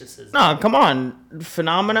Vinicius is. No, come on.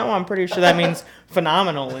 Phenomenal? I'm pretty sure that means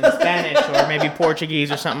phenomenal in Spanish or maybe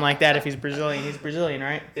Portuguese or something like that if he's Brazilian. He's Brazilian,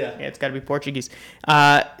 right? Yeah. Yeah, it's got to be Portuguese.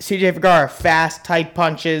 CJ Vergara, fast, tight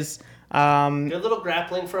punches. Good little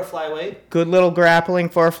grappling for a flyweight. Good little grappling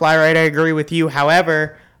for a flyweight. I agree with you.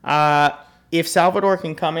 However, if Salvador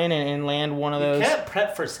can come in and land one of those... You can't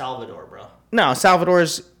prep for Salvador, bro. No,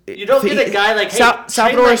 Salvador's... You don't get a guy like, hey,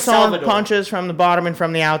 Salvador's throwing punches from the bottom and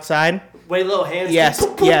from the outside. Way low hands. Yes,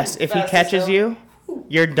 yes. If he catches you,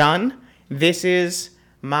 you're done. This is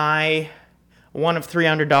my one of 3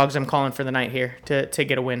 underdogs I'm calling for the night here to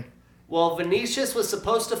get a win. Well, Vinicius was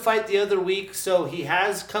supposed to fight the other week, so he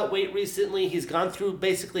has cut weight recently. He's gone through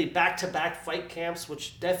basically back-to-back fight camps,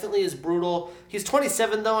 which definitely is brutal. He's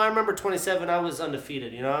 27, though. I remember 27. I was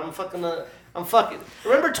undefeated. You know, I'm fucking.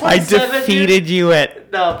 Remember 27? I defeated you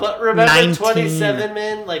at No, but remember 19. 27,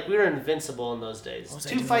 man? Like, we were invincible in those days.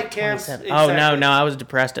 2 fight camps. Exactly. Oh, no, I was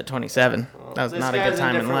depressed at 27. Well, that was not a good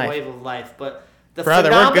time in life. Wave of life, but the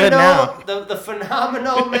Brother, we're good now. The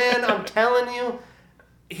phenomenal man, I'm telling you.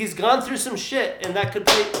 He's gone through some shit, and that could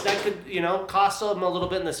cost him a little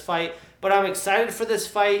bit in this fight. But I'm excited for this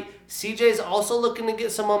fight. CJ's also looking to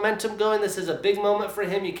get some momentum going. This is a big moment for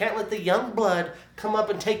him. You can't let the young blood come up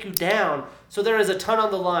and take you down. So there is a ton on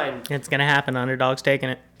the line. It's going to happen. Underdog's taking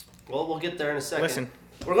it. Well, we'll get there in a second. Listen.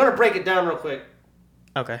 We're going to break it down real quick.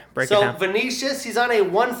 Okay, break it down. So Vinicius, he's on a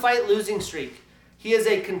 1-fight losing streak. He is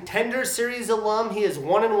a Contender Series alum. He is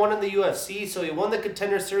 1-1 in the UFC, so he won the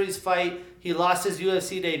Contender Series fight. He lost his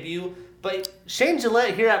UFC debut. But Shane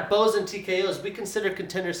Gillette here at Bows and TKOs, we consider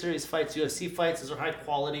Contender Series fights UFC fights. Those are high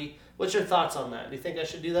quality. What's your thoughts on that? Do you think I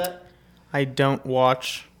should do that? I don't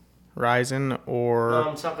watch Rizin or... No,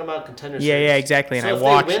 I'm talking about Contender Series. Yeah, exactly. And so I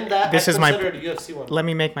watch... They win that, this I is my... consider it a UFC one. Let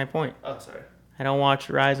me make my point. Oh, sorry. I don't watch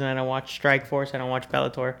Rizin. I don't watch Strikeforce. I don't watch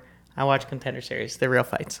Bellator. I watch Contender Series. The real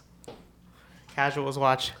fights. Casuals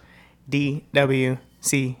watch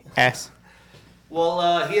DWCS.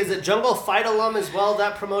 Well, he is a Jungle Fight alum as well.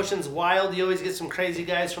 That promotion's wild. You always get some crazy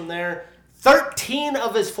guys from there. 13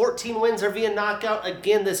 of his 14 wins are via knockout.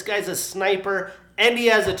 Again, this guy's a sniper, and he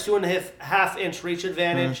has a 2.5-inch reach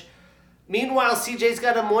advantage. Meanwhile, CJ's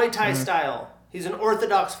got a Muay Thai style. He's an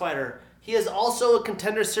orthodox fighter. He is also a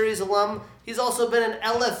Contender Series alum. He's also been an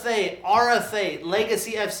LFA, RFA,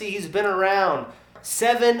 Legacy FC. He's been around.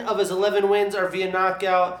 7 of his 11 wins are via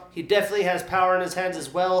knockout. He definitely has power in his hands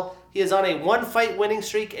as well. He is on a 1-fight winning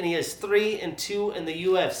streak, and he is 3-2 in the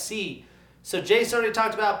UFC. So Jason already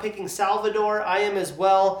talked about picking Salvador. I am as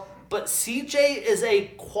well. But CJ is a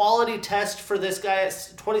quality test for this guy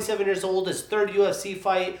at 27 years old, his third UFC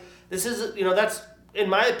fight. This is, that's, in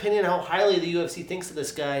my opinion, how highly the UFC thinks of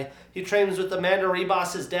this guy. He trains with Amanda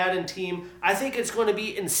Ribas' dad and team. I think it's going to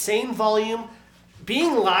be insane volume.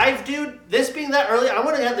 Being live, dude, this being that early, I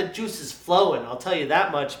want to have the juices flowing. I'll tell you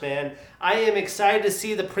that much, man. I am excited to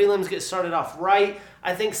see the prelims get started off right.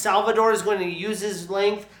 I think Salvador is going to use his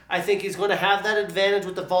length. I think he's going to have that advantage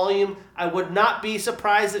with the volume. I would not be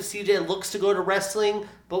surprised if CJ looks to go to wrestling,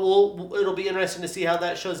 but it'll be interesting to see how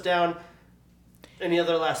that shows down. Any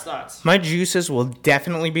other last thoughts? My juices will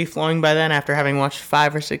definitely be flowing by then after having watched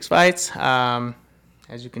 5 or 6 fights, as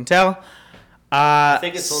you can tell. I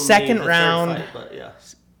think it's second round. Fight, but yeah.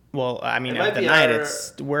 Well, I mean, at the night,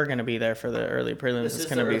 we're gonna be there for the early prelims. This it's is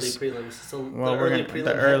gonna the be early prelims.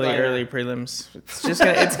 The early prelims.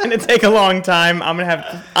 It's gonna take a long time.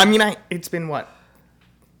 It's been what?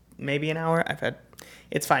 Maybe an hour.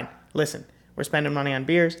 It's fine. Listen, we're spending money on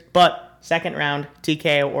beers, but second round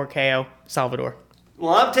TKO or KO Salvador.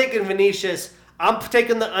 Well, I'm taking Vinicius. I'm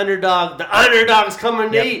taking the underdog. The underdog's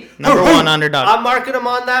coming to eat. Number 1 underdog. I'm marking him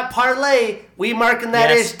on that parlay. We marking that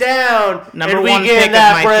ish down. Number 1 pick of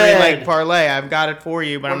my 3-leg parlay. I've got it for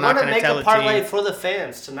you, but I'm not going to tell it to you. I'm going to make a parlay for the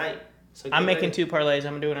fans tonight. So I'm making 2 parlays.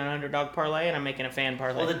 I'm doing an underdog parlay, and I'm making a fan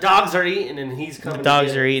parlay. Well, the dogs are eating, and he's coming. The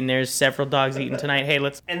dogs are eating. There's several dogs eating tonight. Hey,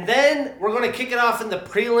 let's... And then we're going to kick it off in the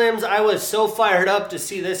prelims. I was so fired up to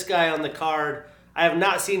see this guy on the card. I have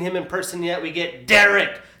not seen him in person yet. We get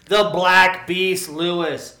Derek, the Black Beast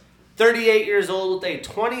Lewis, 38 years old with a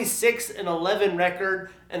 26-11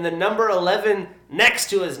 record, and the number 11 next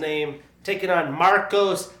to his name, taking on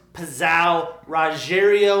Marcos Pazao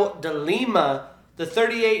Rogerio de Lima, the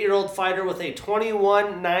 38-year-old fighter with a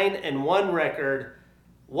 21-9-1 record.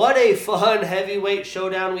 What a fun heavyweight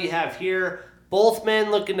showdown we have here. Both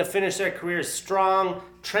men looking to finish their careers strong,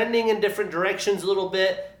 trending in different directions a little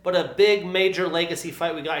bit, but a big major legacy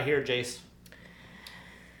fight we got here, Jace.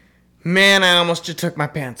 Man, I almost just took my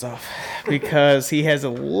pants off because he has a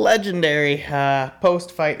legendary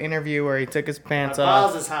post-fight interview where he took his pants off. My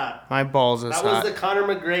balls is hot. My balls is hot. That was the Conor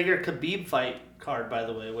McGregor-Khabib fight card, by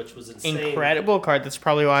the way, which was insane. Incredible card. That's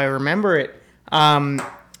probably why I remember it.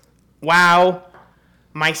 Wow.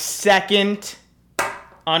 My second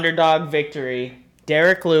underdog victory.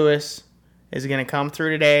 Derek Lewis is going to come through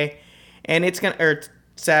today, and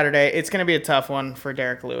Saturday. It's going to be a tough one for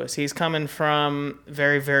Derek Lewis. He's coming from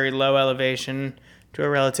very, very low elevation to a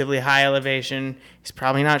relatively high elevation. He's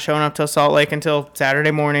probably not showing up till Salt Lake until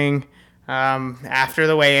Saturday morning. After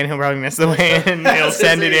the weigh-in, he'll probably miss the weigh-in. He'll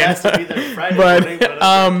send it in.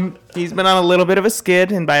 He's been on a little bit of a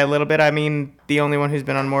skid, and by a little bit, I mean the only one who's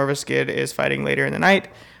been on more of a skid is fighting later in the night.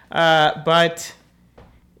 But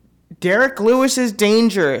Derek Lewis is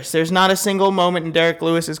dangerous. There's not a single moment in Derek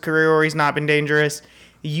Lewis's career where he's not been dangerous.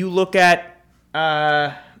 You look at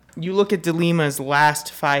De Lima's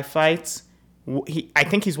last 5 fights. I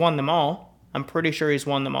think he's won them all. I'm pretty sure he's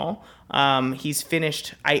won them all. He's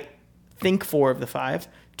finished, I think, 4 of the 5.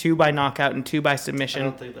 2 by knockout and 2 by submission. I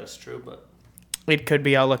don't think that's true, but it could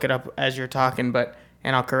be. I'll look it up as you're talking,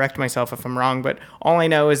 and I'll correct myself if I'm wrong. But all I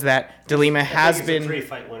know is that De Lima has been a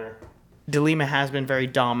 3-fight winner. De Lima has been very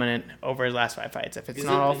dominant over his last 5 fights. If it's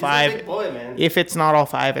not all 5, he's a big boy, man. If it's not all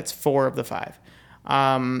 5, it's 4 of the 5.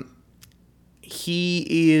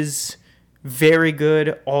 He is very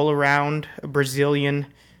good all around, Brazilian,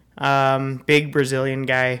 big Brazilian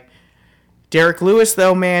guy. Derek Lewis,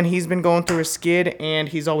 though, man, he's been going through a skid, and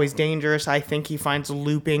he's always dangerous. I think he finds a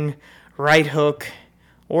looping right hook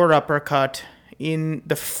or uppercut in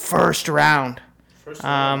the first round.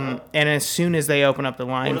 And as soon as they open up the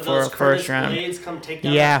line for a first round,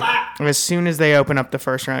 as soon as they open up the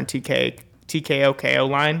first round TKO KO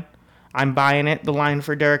line, I'm buying it. The line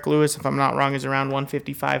for Derek Lewis, if I'm not wrong, is around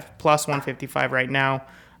 155 plus 155 right now.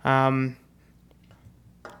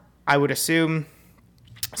 I would assume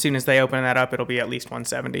as soon as they open that up, it'll be at least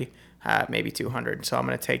 170, maybe 200. So I'm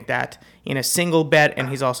going to take that in a single bet, and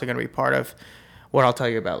he's also going to be part of what I'll tell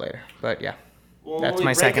you about later. But yeah, that's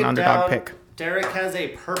my second underdog pick. Derek has a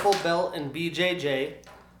purple belt in BJJ.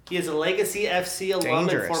 He is a Legacy FC alum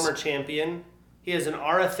and former champion. He is an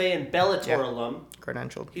RFA and Bellator alum.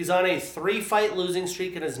 Credentialed. He's on a 3-fight losing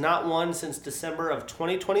streak and has not won since December of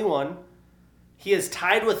 2021. He is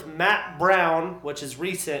tied with Matt Brown, which is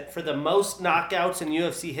recent, for the most knockouts in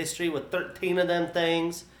UFC history with 13 of them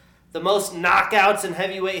things. The most knockouts in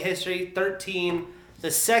heavyweight history, 13.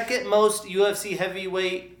 The second most UFC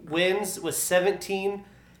heavyweight wins was 17.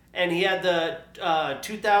 And he had the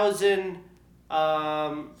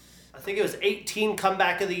 18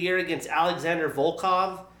 comeback of the year against Alexander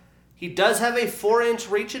Volkov. He does have a 4-inch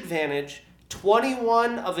reach advantage.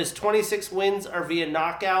 21 of his 26 wins are via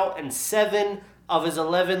knockout, and 7 of his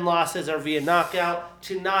 11 losses are via knockout,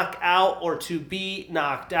 to knock out or to be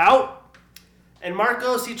knocked out. And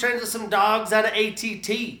Marcos, he trains with some dogs out of ATT.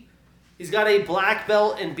 He's got a black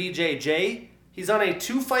belt in BJJ. He's on a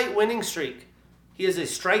 2-fight winning streak. He is a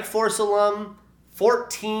Strikeforce alum.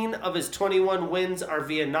 14 of his 21 wins are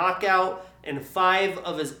via knockout, and 5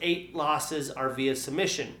 of his 8 losses are via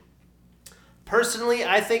submission. Personally,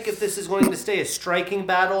 I think if this is going to stay a striking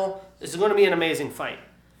battle, this is going to be an amazing fight.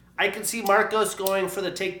 I can see Marcos going for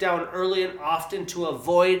the takedown early and often to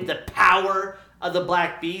avoid the power of the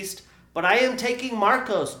Black Beast, but I am taking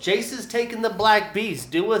Marcos. Jace is taking the Black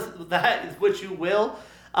Beast. Do with that what you will.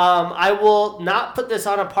 I will not put this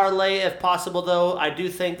on a parlay if possible, though. I do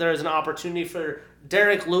think there is an opportunity for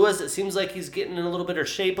Derek Lewis. It seems like he's getting in a little bit of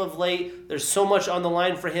shape of late. There's so much on the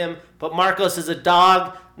line for him. But Marcos is a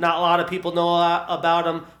dog. Not a lot of people know about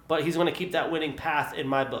him, but he's going to keep that winning path in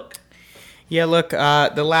my book. Yeah, look,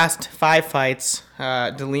 the last 5 fights,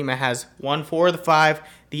 DeLima has won 4 of the 5.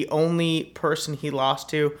 The only person he lost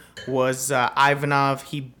to was Ivanov.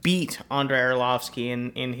 He beat Andrei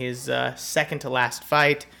Arlovsky in his second to last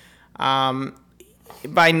fight.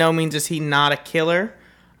 By no means is he not a killer.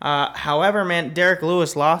 However, man, Derek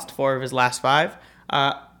Lewis lost 4 of his last 5,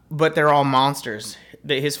 but they're all monsters.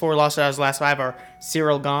 His 4 losses out of his last 5 are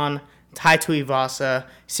Cyril Gane, Tai Tuivasa,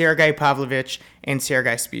 Sergey Pavlovich, and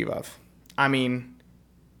Sergey Spivov. I mean,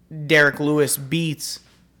 Derek Lewis beats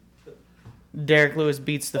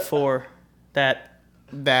the 4 that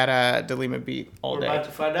DeLima beat all day. We're about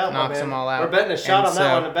to find out, knocks them all out. We're betting a shot on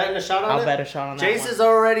that one. I'm betting a shot on it. I'll bet a shot on that Jace is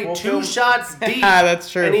already 2 shots deep. That's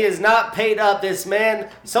true. And he is not paid up. This man,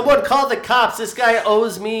 someone called the cops. This guy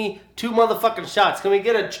owes me 2 motherfucking shots. Can we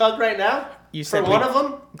get a chug right now? You said one of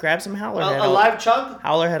them? Grab some Howler Head. A live chug?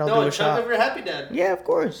 Howler Head, I'll do a shot. No, a chug of your Happy Dad. Yeah, of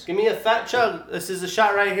course. Give me a fat chug. This is a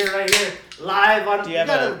shot right here. Live on. You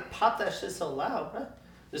gotta pop that shit so loud, huh?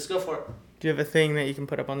 Just go for it. Do you have a thing that you can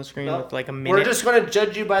put up on the screen with like a minute? We're just going to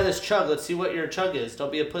judge you by this chug. Let's see what your chug is.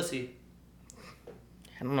 Don't be a pussy.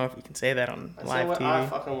 I don't know if you can say that on live what TV. I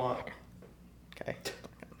fucking want. Okay.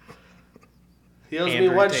 He owes me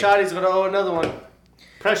 1 shot. He's going to owe another one.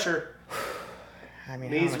 Pressure. I mean,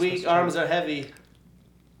 knees weak, arms are heavy.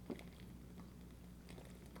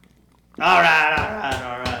 All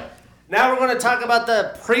right. Now we're going to talk about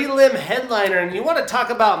the prelim headliner, and you want to talk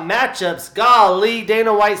about matchups. Golly,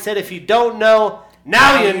 Dana White said if you don't know,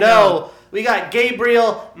 now you know. We got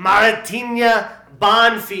Gabriel Maritinha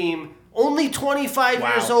Bonfim, only 25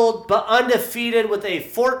 years old, but undefeated with a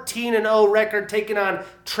 14-0 record, taking on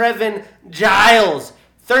Trevin Giles,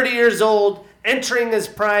 30 years old, entering his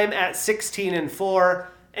prime at 16-4.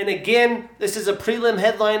 And again, this is a prelim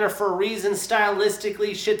headliner for a reason.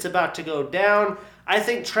 Stylistically, shit's about to go down. I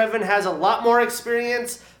think Trevin has a lot more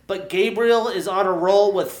experience, but Gabriel is on a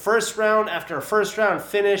roll with first round after first round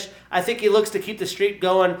finish. I think he looks to keep the streak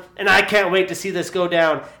going, and I can't wait to see this go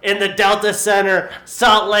down in the Delta Center,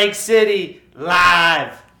 Salt Lake City,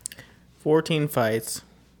 live. 14 fights,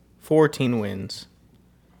 14 wins.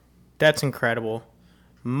 That's incredible.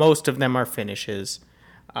 Most of them are finishes.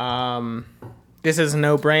 This is a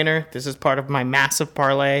no-brainer. This is part of my massive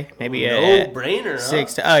parlay. Maybe no-brainer,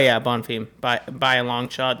 6 to, oh yeah, Bonfim. By a long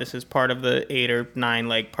shot. This is part of the 8 or 9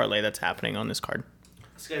 leg parlay that's happening on this card.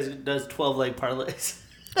 This guy does 12 leg parlays.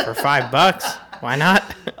 For $5. Why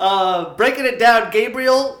not? Breaking it down,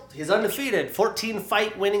 Gabriel, he's undefeated. 14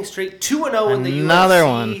 fight winning streak, 2-0 in the UFC. Another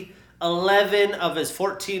one. 11 of his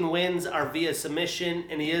 14 wins are via submission,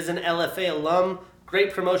 and he is an LFA alum.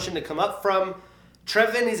 Great promotion to come up from.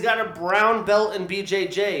 Trevin, he's got a brown belt in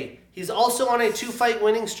BJJ. He's also on a 2-fight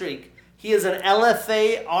winning streak. He is an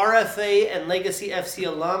LFA, RFA, and Legacy FC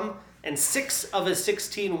alum, and 6 of his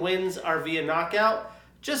 16 wins are via knockout.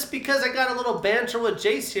 Just because I got a little banter with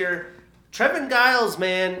Jace here, Trevin Giles,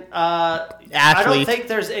 man, I don't think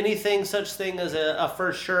there's anything such thing as a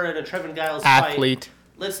for sure in a Trevin Giles fight.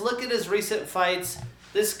 Let's look at his recent fights.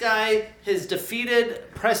 This guy has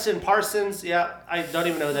defeated Preston Parsons. Yeah, I don't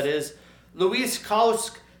even know who that is. Luis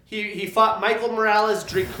Kausk. He fought Michael Morales,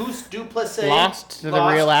 Dricus Duplessis. Lost to the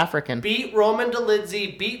real African. Beat Roman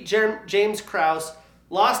Dolidze. Beat James Krause.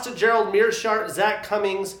 Lost to Gerald Mearshart, Zach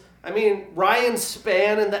Cummings. I mean, Ryan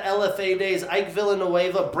Spann in the LFA days. Ike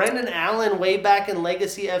Villanueva. Brendan Allen way back in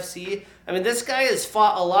Legacy FC. I mean, this guy has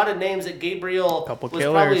fought a lot of names that Gabriel was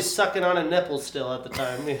probably sucking on a nipple still at the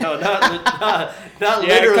time. You know, not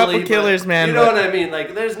literally. A couple killers, man. You know what I mean?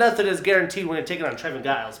 Like, there's nothing as guaranteed when you're taking on Trevin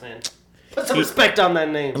Giles, man. Put some respect on that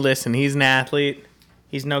name. Listen, he's an athlete.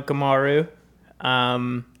 He's no Kamaru.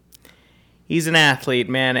 He's an athlete,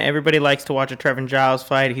 man. Everybody likes to watch a Trevin Giles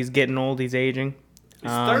fight. He's getting old. He's aging. He's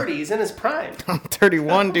 30. He's in his prime. I'm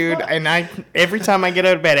 31, dude. And every time I get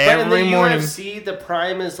out of bed, every morning. In the UFC, the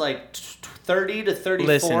prime is like 30 to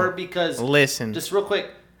 34 Listen. Just real quick,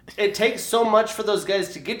 it takes so much for those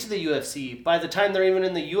guys to get to the UFC. By the time they're even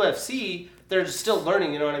in the UFC, they're just still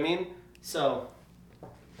learning, you know what I mean? So...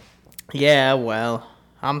 Yeah, well,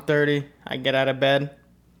 I'm 30. I get out of bed.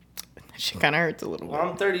 She kind of hurts a little bit. Well,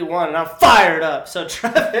 I'm 31 and I'm fired up. So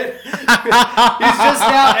Trevin, he's just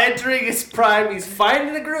now entering his prime. He's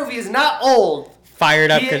finding the groove. He's not old.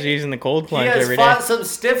 Fired up because he's in the cold plunge every day. He has fought some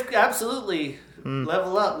stiff, absolutely.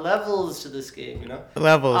 Level up, levels to this game, you know.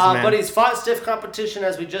 Levels, man. But he's fought stiff competition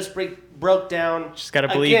as we just broke down. Just gotta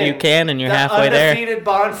believe you can, and you're halfway there. Undefeated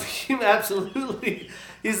Bonfim, absolutely.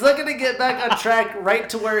 He's looking to get back on track, right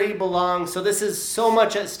to where he belongs. So this is so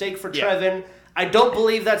much at stake for Trevin. I don't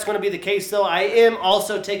believe that's going to be the case, though. I am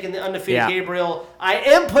also taking the undefeated Gabriel. I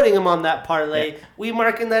am putting him on that parlay. We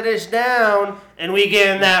marking that ish down, and we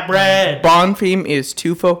getting that bread. Bonfim is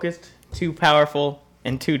too focused, too powerful,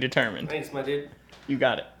 and too determined. Thanks, my dude. You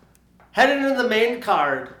got it. Heading into the main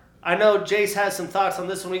card. I know Jace has some thoughts on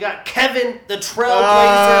this one. We got Kevin, the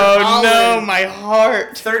Trailblazer. Oh, no, my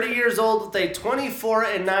heart. 30 years old with a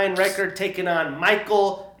 24-9 record, taking on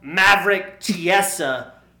Michael Maverick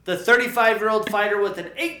Chiesa, the 35-year-old fighter with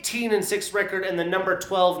an 18-6 record and the number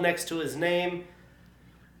 12 next to his name.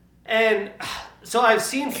 And so I've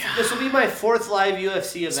seen, this will be my 4th live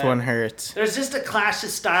UFC event. This one hurts. There's just a clash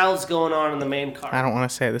of styles going on in the main card. I don't want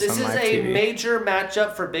to say this on live TV. This is a major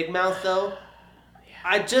matchup for Big Mouth, though.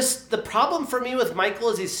 The problem for me with Michael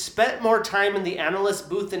is he's spent more time in the analyst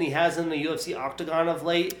booth than he has in the UFC octagon of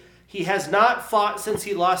late. He has not fought since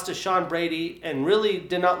he lost to Sean Brady and really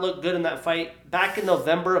did not look good in that fight back in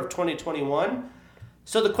November of 2021.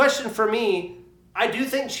 So the question for me, I do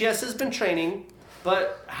think Chiesa has been training,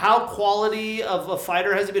 but how quality of a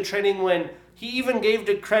fighter has he been training when he even gave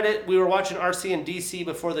the credit? We were watching RC and DC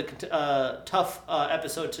before the tough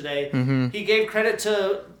episode today. Mm-hmm. He gave credit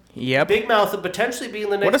to... Big Mouth of potentially being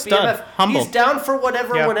the next BMF. Humble. He's down for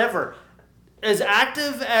whatever, whenever. As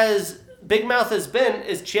active as Big Mouth has been,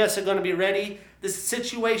 is Chiesa going to be ready? This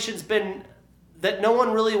situation's been that no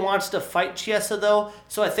one really wants to fight Chiesa, though.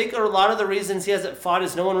 So I think a lot of the reasons he hasn't fought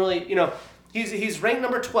is no one really, he's ranked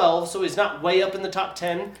number 12, so he's not way up in the top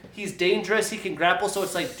 10. He's dangerous. He can grapple. So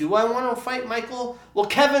it's like, do I want to fight Michael? Well,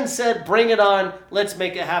 Kevin said, bring it on. Let's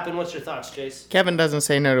make it happen. What's your thoughts, Jace? Kevin doesn't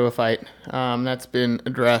say no to a fight. That's been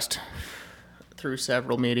addressed through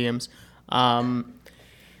several mediums.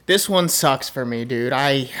 This one sucks for me, dude.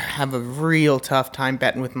 I have a real tough time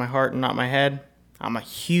betting with my heart and not my head. I'm a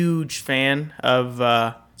huge fan of,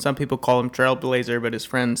 some people call him Trailblazer, but his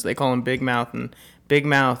friends, they call him Big Mouth, and Big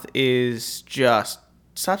Mouth is just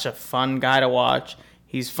such a fun guy to watch.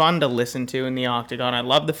 He's fun to listen to in the octagon. I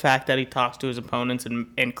love the fact that he talks to his opponents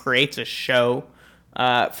and creates a show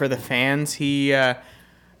for the fans. I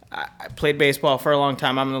played baseball for a long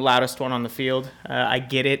time. I'm the loudest one on the field. I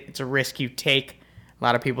get it. It's a risk you take. A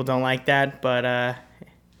lot of people don't like that, but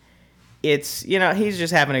he's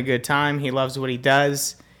just having a good time. He loves what he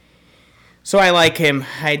does. So I like him.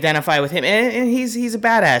 I identify with him. And he's a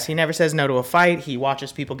badass. He never says no to a fight. He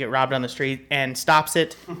watches people get robbed on the street and stops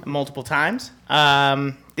it multiple times.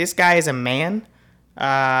 This guy is a man.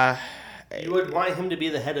 You would want him to be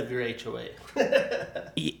the head of your HOA.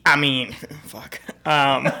 I mean, fuck.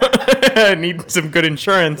 I need some good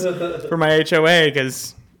insurance for my HOA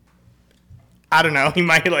because... I don't know. He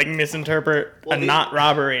might misinterpret not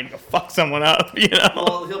robbery and go fuck someone up.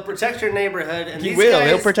 Well, he'll protect your neighborhood, and he will.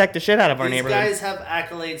 He'll protect the shit out of our neighborhood. These guys have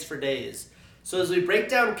accolades for days. So as we break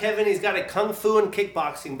down Kevin, he's got a Kung Fu and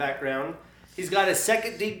kickboxing background. He's got a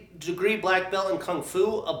second-degree black belt in Kung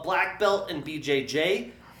Fu, a black belt in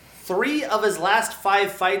BJJ. 3 of his last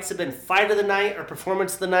 5 fights have been fight of the night or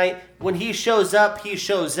performance of the night. When he shows up, he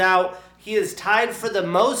shows out. He is tied for the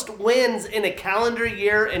most wins in a calendar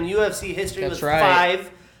year in UFC history with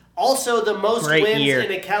 5. Also the most wins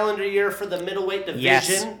in a calendar year for the middleweight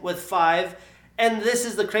division with 5. And this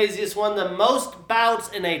is the craziest one. The most bouts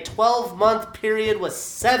in a 12-month period was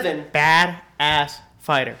 7. Badass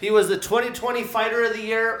fighter. He was the 2020 Fighter of the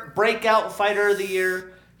Year, Breakout Fighter of the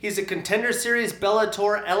Year. He's a Contender Series,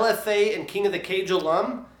 Bellator, LFA, and King of the Cage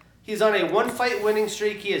alum. He's on a 1-fight winning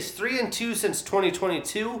streak. He is 3-2 since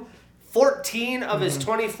 2022. 14 of his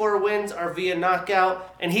 24 wins are via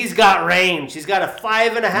knockout, and he's got range. He's got a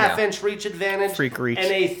 5.5-inch reach advantage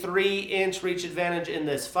and a 3-inch reach advantage in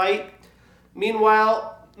this fight.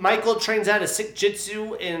 Meanwhile, Michael trains out of Sick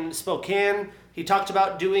Jitsu in Spokane. He talked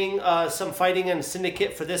about doing some fighting in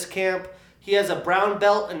Syndicate for this camp. He has a brown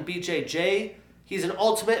belt in BJJ. He's an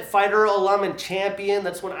Ultimate Fighter alum and champion.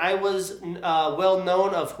 That's when I was well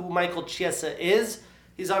known of who Michael Chiesa is.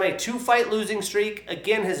 He's on a 2-fight losing streak.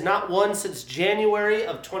 Again, has not won since January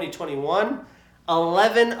of 2021.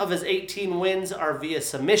 11 of his 18 wins are via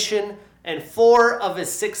submission, and 4 of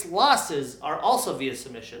his 6 losses are also via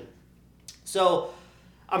submission. So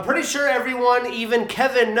I'm pretty sure everyone, even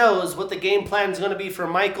Kevin, knows what the game plan is going to be for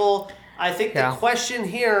Michael. I think the question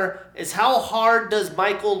here is, how hard does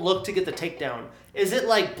Michael look to get the takedown? Is it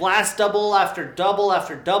like blast double after double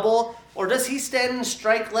after double? Or does he stand and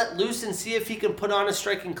strike, let loose, and see if he can put on a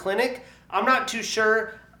striking clinic? I'm not too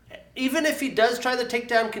sure. Even if he does try the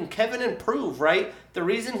takedown, can Kevin improve, right? The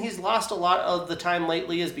reason he's lost a lot of the time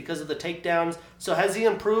lately is because of the takedowns. So has he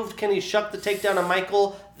improved? Can he shuck the takedown of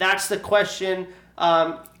Michael? That's the question.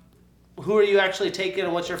 Who are you actually taking,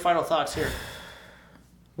 and what's your final thoughts here?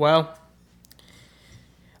 Well,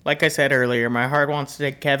 like I said earlier, my heart wants to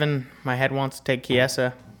take Kevin. My head wants to take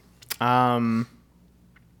Chiesa.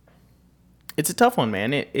 It's a tough one,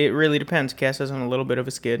 man. It really depends. Chiesa's on a little bit of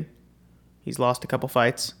a skid. He's lost a couple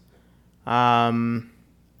fights.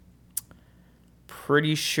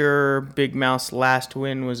 Pretty sure Big Mouth's last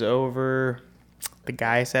win was over the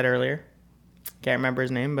guy I said earlier. Can't remember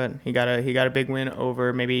his name, but he got a big win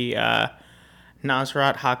over maybe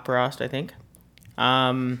Nasrat Haqparast, I think.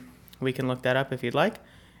 We can look that up if you'd like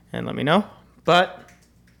and let me know. But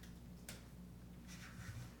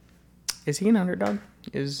is he an underdog?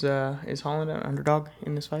 Is Holland an underdog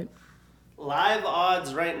in this fight? Live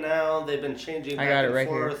odds right now, they've been changing back and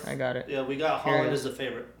forth. I got it. Yeah, we got Holland as a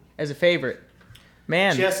favorite. As a favorite.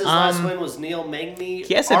 Man. Chiesa's last win was Neil Magny.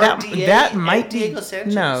 Chiesa, that might be... Diego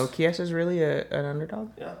Sanchez. No, Chiesa's really an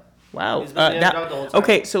underdog? Yeah. Wow. He's been the underdog the whole time.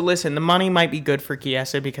 Okay, so listen, the money might be good for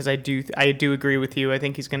Chiesa because I do agree with you. I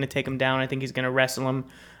think he's going to take him down. I think he's going to wrestle him.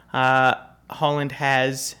 Holland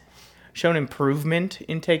has shown improvement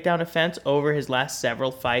in takedown offense over his last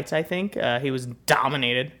several fights, I think. He was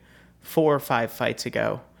dominated 4 or 5 fights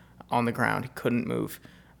ago on the ground. He couldn't move.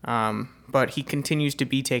 But he continues to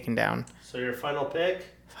be taken down. So your final pick?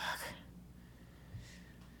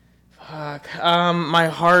 Fuck. My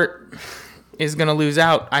heart is going to lose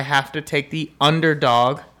out. I have to take the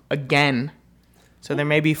underdog again. So there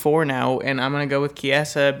may be 4 now, and I'm going to go with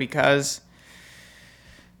Chiesa because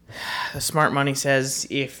the smart money says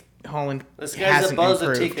if Holland this guy's a buzz of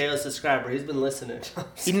TKO subscriber. He's been listening.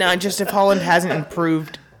 Just if Holland hasn't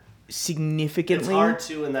improved significantly it's hard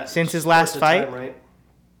to in that since his last fight. Time, right?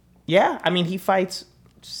 Yeah, I mean, he fights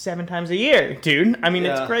 7 times a year, dude. I mean,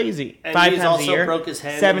 it's crazy. And 5 times a year. Broke his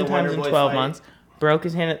hand 7 times in 12 months. Broke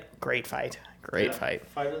his hand. Great fight.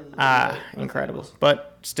 Fight. Incredible.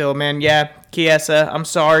 But still, man, Chiesa, I'm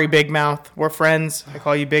sorry, Big Mouth. We're friends. I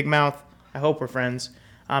call you Big Mouth. I hope we're friends.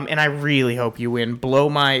 And I really hope you win. Blow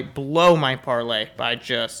my parlay by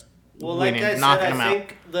just winning, like I knocking said, him I out.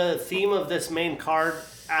 think the theme of this main card,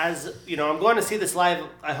 as you know, I'm going to see this live.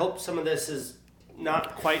 I hope some of this is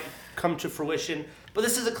not quite come to fruition. But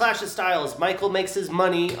this is a clash of styles. Michael makes his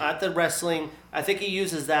money at the wrestling. I think he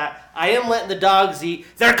uses that. I am letting the dogs eat.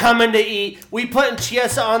 They're coming to eat. We putting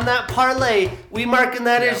Chiesa on that parlay. We marking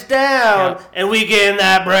that ish down. And we getting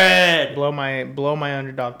that bread. Blow my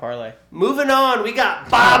underdog parlay. Moving on, we got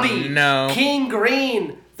Bobby King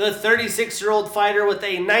Green, the 36-year-old fighter with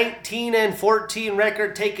a 19-14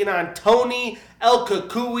 record, taking on Tony El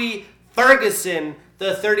Kukui Ferguson,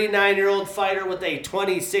 the 39-year-old fighter with a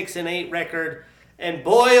 26-8 record. And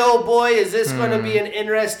boy, oh boy, is this going to be an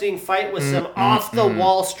interesting fight with some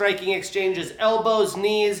off-the-wall striking exchanges. Elbows,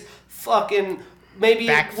 knees, fucking... Maybe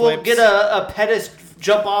we'll get a Pettis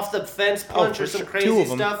jump off the fence punch or some crazy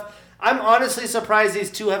stuff. I'm honestly surprised these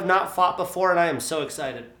two have not fought before, and I am so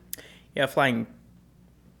excited. Yeah, flying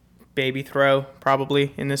baby throw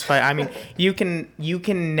probably in this fight. I mean, you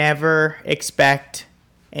can never expect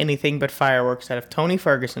anything but fireworks out of Tony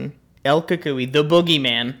Ferguson, El Kukui, the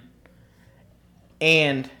boogeyman,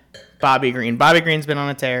 and Bobby Green. Bobby Green's been on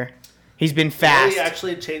a tear. He's been fast. He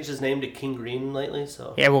actually changed his name to King Green lately,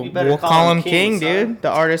 so yeah, we'll call him King, dude. The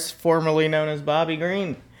artist formerly known as Bobby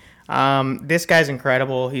Green. This guy's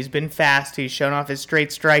incredible. He's been fast. He's shown off his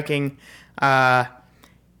straight striking. I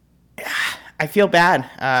feel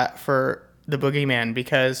bad for the boogeyman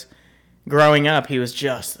because growing up, he was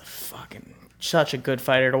just such a good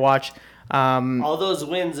fighter to watch. All those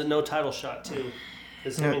wins and no title shot, too.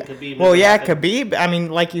 Khabib. Well, yeah, Khabib. I mean,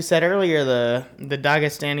 like you said earlier, the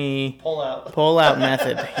Dagestani pull-out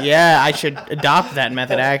method. Yeah, I should adopt that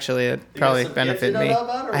method, actually. It'd probably benefit me.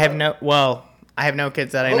 I have no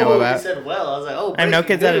kids that I know about. You said well. I was like, oh, I have no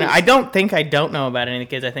kids that I know. I don't think I don't know about any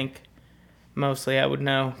kids. I think mostly I would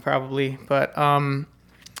know, probably. But how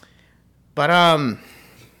I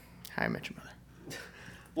Met Your Mother.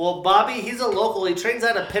 Well, Bobby, he's a local. He trains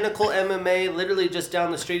out of Pinnacle MMA, literally just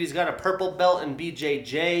down the street. He's got a purple belt in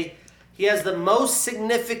BJJ. He has the most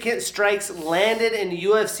significant strikes landed in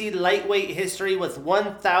UFC lightweight history with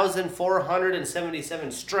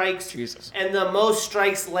 1,477 strikes. Jesus. And the most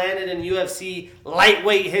strikes landed in UFC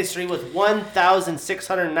lightweight history with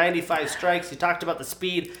 1,695 strikes. You talked about the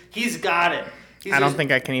speed. He's got it. I don't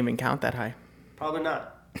think I can even count that high. Probably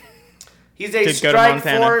not. He's a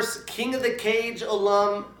Strikeforce, King of the Cage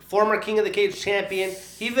alum, former King of the Cage champion.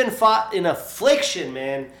 He even fought in Affliction,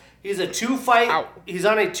 man. He's on a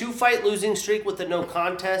 2-fight losing streak with a no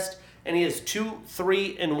contest, and he has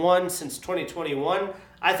 2-3-1 since 2021.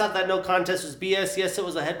 I thought that no contest was BS. Yes, it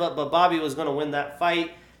was a headbutt, but Bobby was going to win that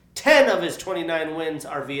fight. 10 of his 29 wins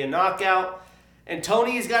are via knockout. And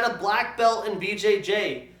Tony's got a black belt in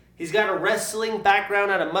BJJ. He's got a wrestling background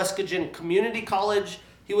out of Muskegon Community College.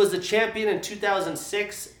 He was the champion in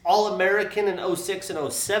 2006, All-American in 06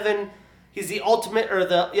 and 07. He's the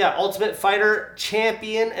Ultimate Fighter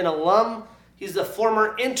champion and alum. He's the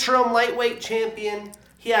former interim lightweight champion.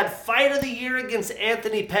 He had Fight of the Year against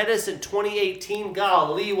Anthony Pettis in 2018.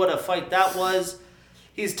 Golly, what a fight that was.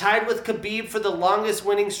 He's tied with Khabib for the longest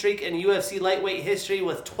winning streak in UFC lightweight history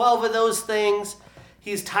with 12 of those things.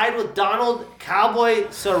 He's tied with Donald Cowboy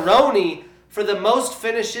Cerrone for the most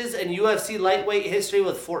finishes in UFC lightweight history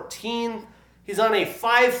with 14. He's on a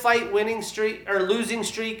 5-fight losing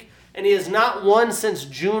streak, and he has not won since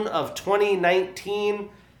June of 2019.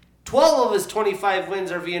 12 of his 25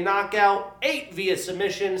 wins are via knockout, 8 via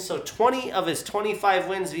submission, so 20 of his 25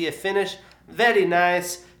 wins via finish. Very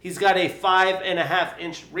nice. He's got a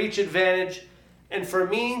 5.5-inch reach advantage. And for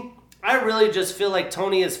me, I really just feel like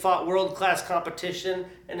Tony has fought world-class competition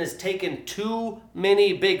and has taken too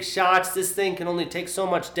many big shots. This thing can only take so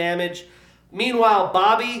much damage. Meanwhile,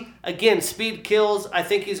 Bobby, again, speed kills. I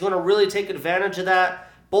think he's going to really take advantage of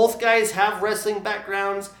that. Both guys have wrestling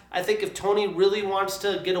backgrounds. I think if Tony really wants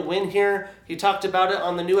to get a win here, he talked about it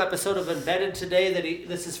on the new episode of Embedded today, that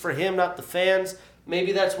this is for him, not the fans.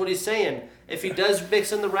 Maybe that's what he's saying. If he does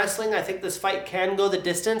mix in the wrestling, I think this fight can go the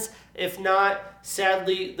distance. If not,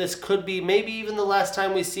 sadly, this could be maybe even the last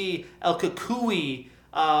time we see El Kukui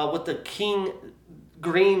with the King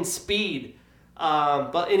Green speed.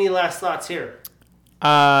 But any last thoughts here?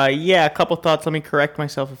 Yeah, a couple thoughts. Let me correct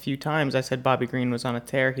myself a few times. I said Bobby Green was on a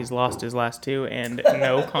tear. He's lost his last 2 and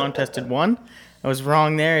no contested 1. I was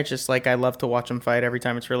wrong there. It's just like I love to watch him fight every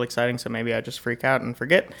time. It's really exciting, so maybe I just freak out and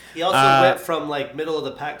forget. He also went from like middle of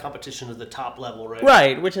the pack competition to the top level, right?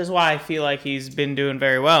 Right, which is why I feel like he's been doing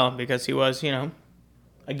very well because he was, a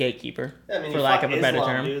gatekeeper, for lack of a better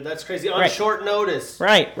term. Dude. That's crazy. On short notice.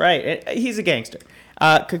 Right. He's a gangster.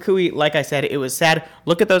 Kukui, like I said, it was sad.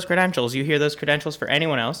 Look at those credentials. You hear those credentials for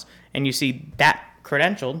anyone else, and you see that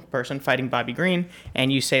credentialed person fighting Bobby Green,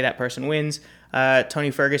 and you say that person wins.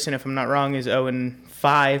 Tony Ferguson, if I'm not wrong, is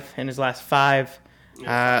 0-5 in his last 5.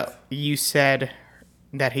 You said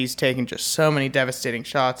that he's taken just so many devastating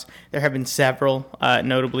shots. There have been several,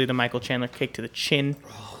 notably the Michael Chandler kick to the chin.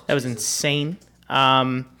 That was insane.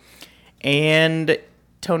 And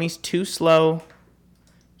Tony's too slow.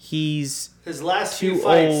 He's his last too few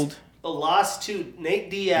fights, old. The loss to Nate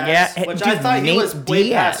Diaz, which I thought he was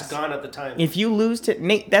way past gone at the time. If you lose to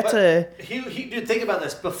Nate, that's Dude, think about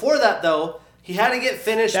this. Before that, though, he had to get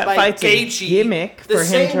finished that by fight's Gaethje. A gimmick for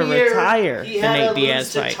him to retire. He had to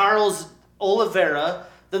lose to Charles Oliveira.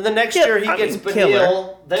 Then the next year he gets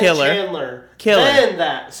Beneil, then Chandler, then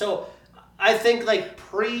that. So I think like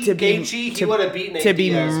pre-Gaethje, he would have beaten Nate to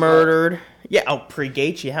Diaz, be murdered. Yeah,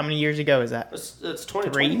 pre-Gaethje. How many years ago is that? That's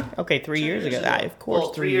 2020. 3? Okay, 3 years ago. Of course,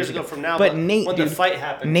 well, 3 years ago from now. But Nate, when the fight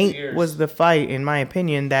happened, Nate was the fight, in my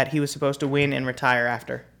opinion, that he was supposed to win and retire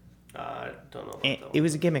after. I don't know. It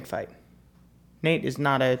was a gimmick fight. Nate is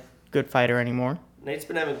not a good fighter anymore. Nate's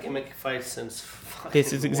been having gimmick fights since.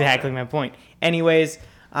 This is exactly my point. Anyways,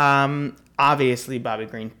 obviously Bobby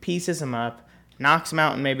Green pieces him up, knocks him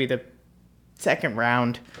out in maybe the second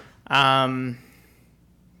round. I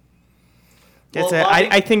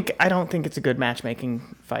don't think it's a good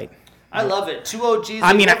matchmaking fight. I love it. 2 OGs.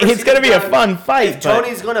 I mean, it's going to be a fun fight. If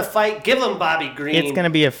Tony's going to fight, give him Bobby Green. It's going to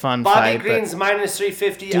be a fun fight. Bobby Green's minus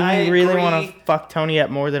 350. Do we really want to fuck Tony up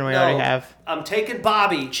more than we already have? I'm taking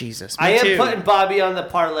Bobby. Jesus, I am putting Bobby on the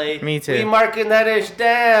parlay. Me too. We marking that ish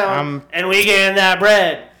down, and we getting that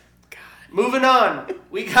bread. God. Moving on,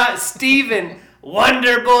 we got Steven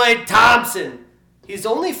Wonderboy Thompson. He's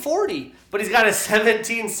only 40, but he's got a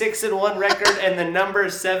 17-6-1 record and the number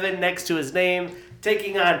 7 next to his name,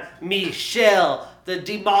 taking on Michel, the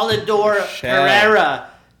Demolador Pereira.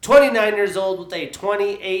 29 years old with a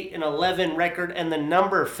 28-11 record and the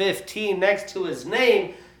number 15 next to his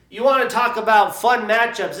name. You want to talk about fun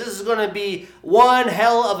matchups? This is going to be one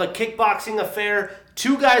hell of a kickboxing affair.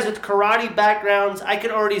 2 guys with karate backgrounds. I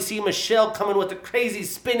can already see Michelle coming with a crazy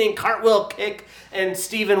spinning cartwheel kick and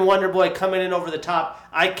Steven Wonderboy coming in over the top.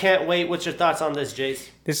 I can't wait. What's your thoughts on this, Jace?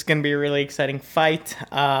 This is going to be a really exciting fight.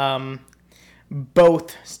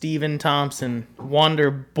 Both Steven Thompson,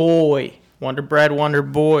 Wonderboy,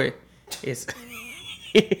 Wonderboy, is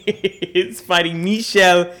fighting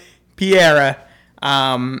Michel Pereira.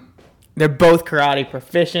 They're both karate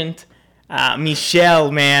proficient. Michel,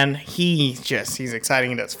 man, he's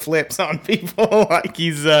exciting. He does flips on people. Like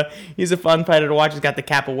he's a fun fighter to watch. He's got the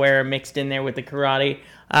capoeira mixed in there with the karate.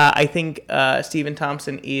 I think Steven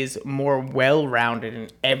Thompson is more well-rounded in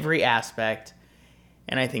every aspect,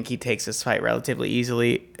 and I think he takes this fight relatively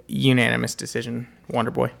easily. Unanimous decision,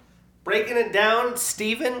 Wonderboy. Breaking it down,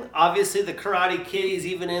 Steven, obviously the Karate Kid. He's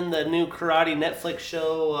even in the new Karate Netflix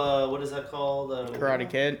show. What is that called? Karate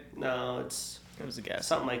Kid? No, it was a guess.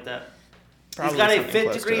 Something like that. Probably he's got a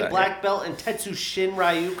 5th degree black belt in Tetsu Shin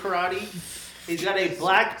Ryu Karate. He's got a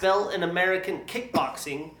black belt in American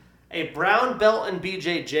Kickboxing, a brown belt in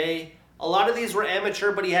BJJ. A lot of these were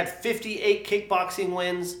amateur, but he had 58 kickboxing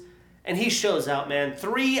wins. And he shows out, man.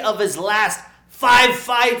 3 of his last 5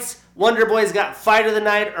 fights, Wonderboy's got fight of the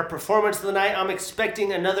night or performance of the night. I'm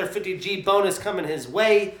expecting another 50G bonus coming his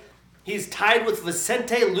way. He's tied with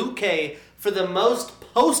Vicente Luque for the most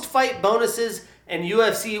post-fight bonuses in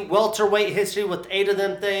UFC welterweight history with 8 of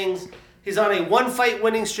them things. He's on a 1-fight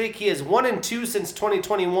winning streak. He is 1-2 since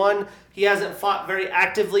 2021. He hasn't fought very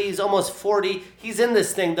actively. He's almost 40. He's in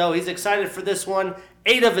this thing, though. He's excited for this one.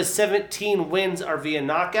 8 of his 17 wins are via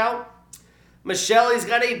knockout. Michel, he's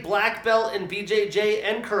got a black belt in BJJ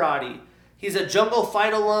and karate. He's a Jungle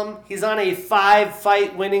Fight alum. He's on a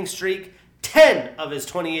 5-fight winning streak. 10 of his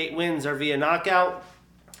 28 wins are via knockout.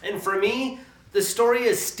 And for me, the story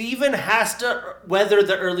is Steven has to weather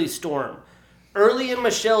the early storm. Early in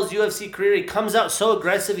Michel's UFC career, he comes out so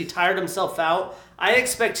aggressive, he tired himself out. I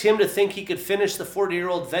expect him to think he could finish the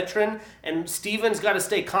 40-year-old veteran, and Steven's got to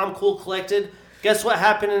stay calm, cool, collected. Guess what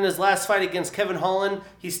happened in his last fight against Kevin Holland?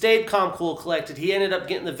 He stayed calm, cool, collected. He ended up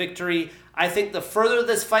getting the victory. I think the further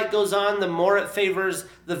this fight goes on, the more it favors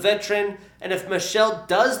the veteran. And if Michel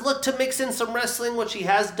does look to mix in some wrestling, which he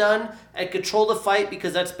has done, and control the fight,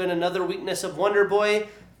 because that's been another weakness of Wonderboy,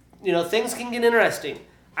 things can get interesting.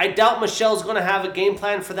 I doubt Michel's going to have a game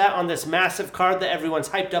plan for that on this massive card that everyone's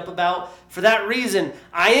hyped up about. For that reason,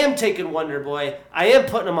 I am taking Wonderboy. I am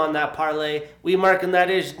putting him on that parlay. We marking that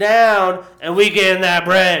ish down, and we getting that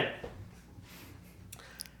bread.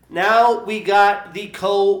 Now we got the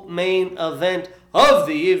co-main event of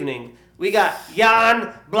the evening. We got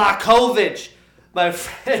Jan Blachowicz. My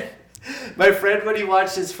friend, when he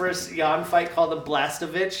watched his first Jan fight called the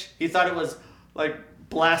Blastovich, he thought it was like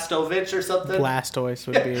Blastovich or something. Blastoise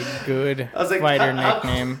would be a good fighter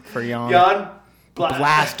nickname for Jan.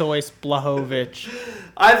 Blastoise Blachowicz.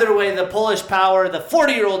 Either way, the Polish Power, the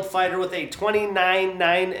 40-year-old fighter with a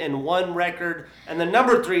 29-9-1 record, and the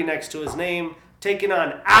number 3 next to his name, taking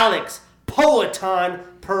on Alex Poatan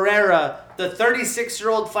Pereira, the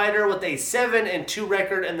 36-year-old fighter with a 7-2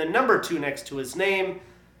 record, and the number 2 next to his name.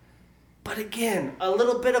 But again, a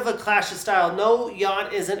little bit of a clash of style. No,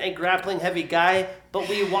 Jan isn't a grappling-heavy guy, but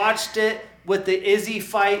we watched it with the Izzy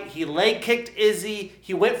fight. He leg-kicked Izzy.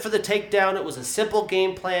 He went for the takedown. It was a simple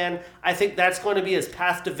game plan. I think that's going to be his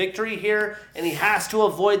path to victory here, and he has to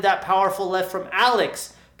avoid that powerful left from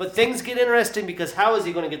Alex. But things get interesting because how is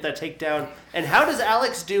he going to get that takedown? And how does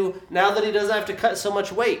Alex do now that he doesn't have to cut so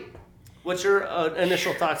much weight? What's your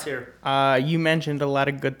initial thoughts here? You mentioned a lot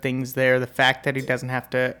of good things there. The fact that he doesn't have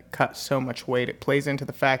to cut so much weight, it plays into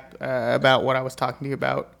the fact about what I was talking to you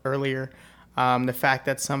about earlier. The fact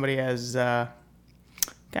that somebody as kind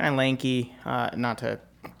of lanky, not to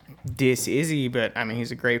diss Izzy, but I mean,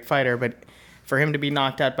 he's a great fighter. But for him to be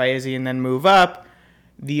knocked out by Izzy and then move up,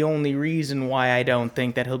 the only reason why I don't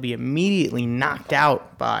think that he'll be immediately knocked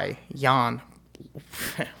out by Jan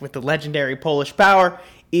with the legendary Polish power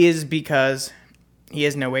is because he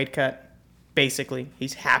has no weight cut. Basically,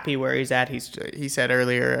 he's happy where he's at. He said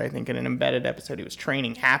earlier, I think in an embedded episode, he was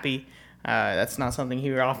training happy. That's not something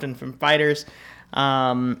you hear often from fighters.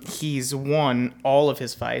 He's won all of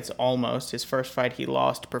his fights, almost. His first fight he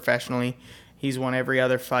lost professionally. He's won every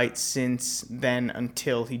other fight since then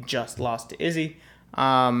until he just lost to Izzy.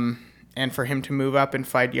 And for him to move up and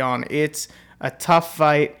fight Jan, it's a tough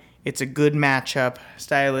fight. It's a good matchup,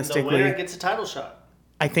 stylistically. The winner gets a title shot.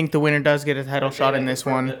 I think the winner does get a title shot in this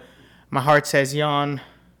one. My heart says Jan.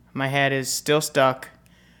 My head is still stuck.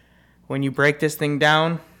 When you break this thing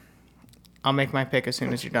down, I'll make my pick as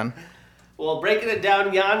soon as you're done. Well, breaking it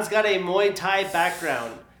down, Jan's got a Muay Thai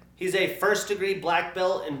background. He's a first-degree black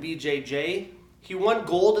belt in BJJ. He won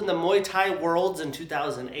gold in the Muay Thai Worlds in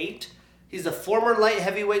 2008. He's a former light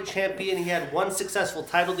heavyweight champion. He had one successful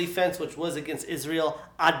title defense, which was against Israel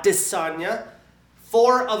Adesanya.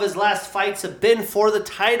 4 of his last fights have been for the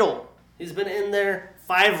title. He's been in there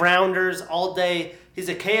 5-rounders all day. He's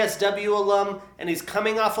a KSW alum, and he's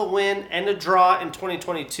coming off a win and a draw in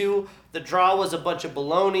 2022. The draw was a bunch of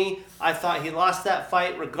baloney. I thought he lost that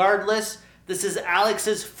fight regardless. This is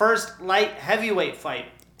Alex's first light heavyweight fight.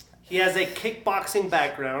 He has a kickboxing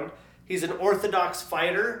background. He's an orthodox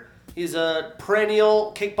fighter. He's a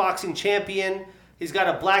perennial kickboxing champion. He's got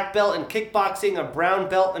a black belt in kickboxing, a brown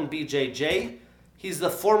belt in BJJ. He's the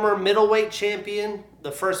former middleweight champion,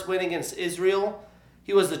 the first win against Israel.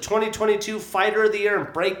 He was the 2022 Fighter of the Year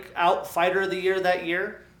and Breakout Fighter of the Year that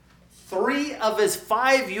year. 3 of his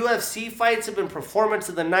 5 UFC fights have been performance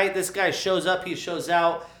of the night. This guy shows up, he shows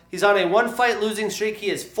out. He's on a 1-fight losing streak. He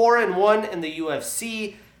is 4-1 in the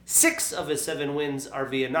UFC. 6 of his 7 wins are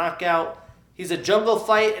via knockout. He's a Jungle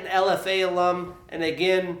Fight and LFA alum, and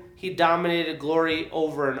again, he dominated Glory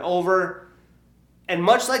over and over. And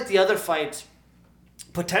much like the other fights,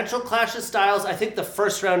 potential clash of styles, I think the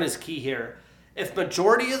first round is key here. If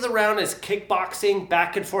majority of the round is kickboxing,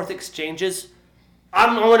 back and forth exchanges,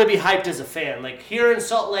 I'm going to be hyped as a fan. Like here in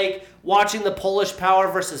Salt Lake, watching the Polish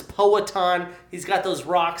Power versus Powhatan, he's got those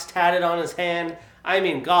rocks tatted on his hand. I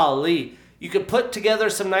mean, golly. You could put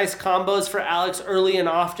together some nice combos for Alex early and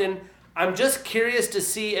often. I'm just curious to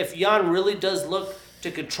see if Jan really does look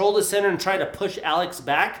to control the center and try to push Alex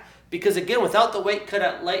back. Because again, without the weight cut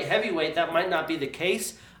at light heavyweight, that might not be the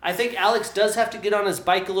case. I think Alex does have to get on his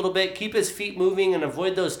bike a little bit, keep his feet moving and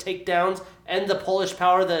avoid those takedowns and the Polish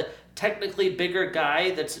Power, the technically bigger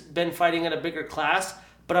guy that's been fighting at a bigger class.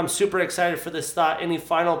 But I'm super excited for this thought. Any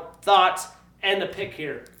final thoughts and a pick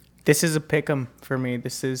here? This is a pick'em for me.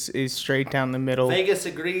 This is straight down the middle. Vegas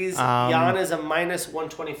agrees. Jan is a minus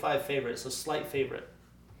 125 favorite, so slight favorite.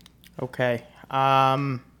 Okay.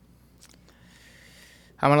 I'm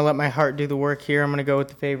going to let my heart do the work here. I'm going to go with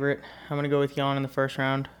the favorite. I'm going to go with Jan in the first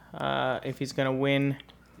round. If he's going to win.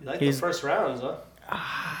 You like the first rounds, huh?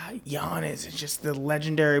 Jan is just the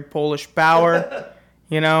legendary Polish power.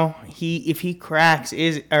 You know, if he cracks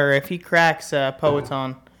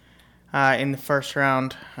Powhatan in the first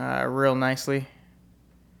round real nicely,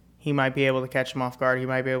 he might be able to catch him off guard. He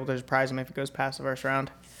might be able to surprise him if it goes past the first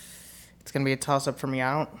round. It's going to be a toss-up for me.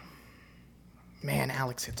 Man,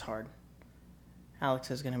 Alex hits hard.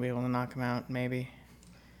 Alex is going to be able to knock him out, maybe.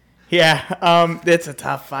 Yeah, it's a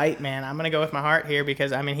tough fight, man. I'm going to go with my heart here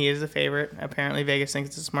because, I mean, he is the favorite. Apparently, Vegas thinks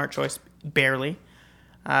it's a smart choice. Barely.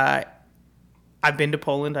 I've been to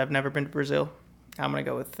Poland. I've never been to Brazil. I'm gonna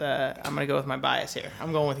go with my bias here.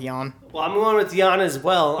 I'm going with Jan. Well, I'm going with Jan as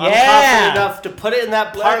well. I'm confident enough to put it in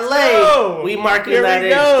that parlay. We marking that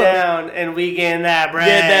edge down, and we gain that bread.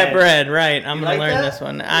 Get that bread, right? I'm gonna learn this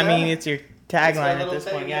one. I mean, it's your tagline at this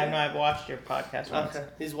point. Yeah, I know I've watched your podcast once. Okay,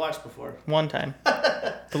 he's watched before. One time,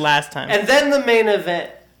 the last time. And then the main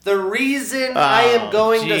event. The reason I am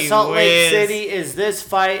going to Salt Lake City is this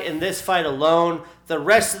fight and this fight alone. The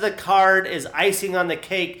rest of the card is icing on the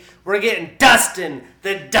cake. We're getting Dustin,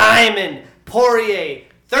 the Diamond, Poirier,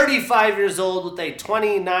 35 years old with a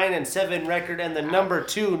 29-7 record and the number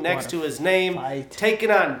 2 next to his name. Taking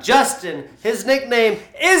on Justin. His nickname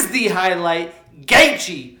is The Highlight,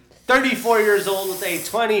 Gaethje, 34 years old with a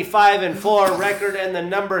 25-4 record and the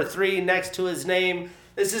number 3 next to his name.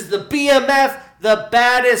 This is the BMF, the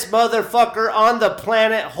baddest motherfucker on the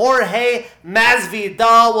planet. Jorge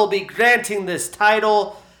Masvidal will be granting this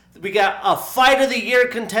title. We got a Fight of the Year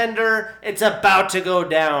contender. It's about to go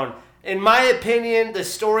down. In my opinion, the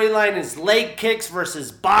storyline is leg kicks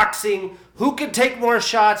versus boxing. Who can take more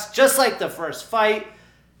shots, just like the first fight.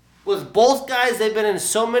 With both guys, they've been in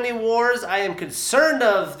so many wars. I am concerned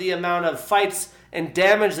of the amount of fights and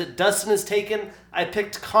damage that Dustin has taken. I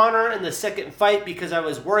picked Conor in the second fight because I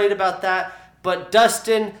was worried about that. But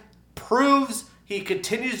Dustin proves he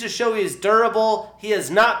continues to show he is durable. He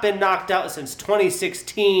has not been knocked out since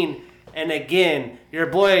 2016. And again, your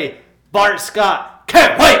boy Bart Scott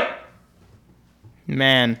can't wait.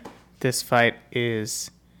 Man, this fight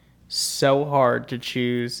is so hard to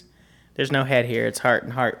choose. There's no head here. It's heart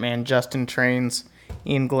and heart, man. Justin trains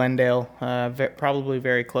in Glendale, probably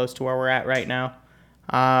very close to where we're at right now.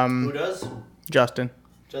 Who does? Justin.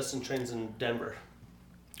 Justin trains in Denver.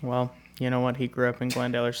 Well, you know what? He grew up in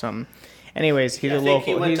Glendale or something. Anyways, he's a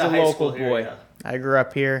local boy. Yeah. I grew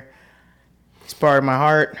up here. He's part of my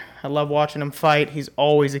heart. I love watching him fight. He's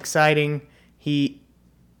always exciting. He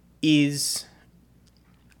is,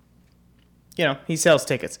 he sells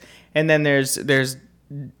tickets. And then there's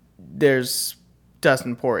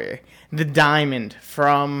Dustin Poirier, the Diamond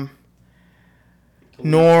from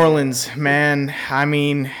New Orleans, man. I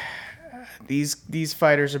mean, these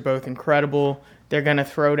fighters are both incredible. They're gonna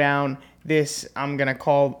throw down this. I'm gonna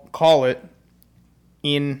call it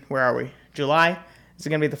in, where are we? July. It's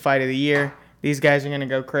gonna be the fight of the year. These guys are gonna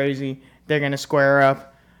go crazy. They're gonna square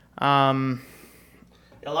up.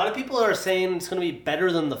 A lot of people are saying it's going to be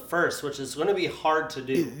better than the first, which is going to be hard to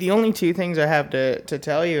do. The only two things I have to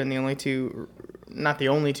tell you, and not the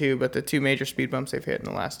only two, but the two major speed bumps they've hit in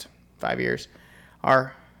the last 5 years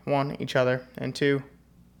are, one, each other, and two,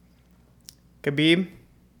 Khabib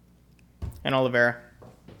and Oliveira.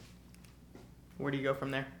 Where do you go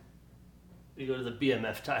from there? You go to the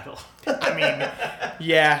BMF title. I mean,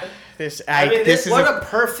 yeah. This is a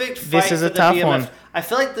perfect fight. This is a tough BMF one. I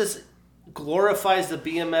feel like this glorifies the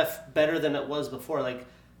BMF better than it was before. Like,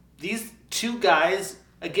 these two guys,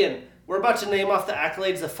 again, we're about to name off the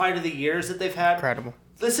accolades, the fight of the years that they've had. Incredible.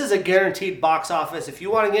 This is a guaranteed box office. If you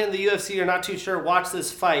want to get in the UFC, you're not too sure, watch this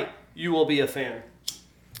fight. You will be a fan.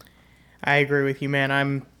 I agree with you, man. I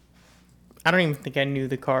don't even think I knew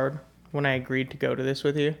the card when I agreed to go to this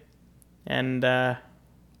with you. And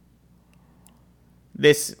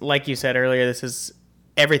this, like you said earlier, this is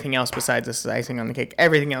everything else besides this is icing on the cake.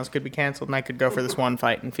 Everything else could be canceled, and I could go for this one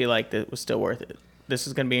fight and feel like it was still worth it. This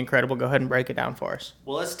is going to be incredible. Go ahead and break it down for us.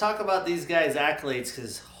 Well, let's talk about these guys' accolades,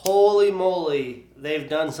 because holy moly, they've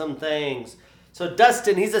done some things. So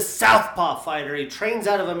Dustin, he's a southpaw fighter. He trains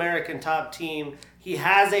out of American Top Team. He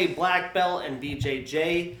has a black belt in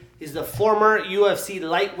BJJ. He's the former UFC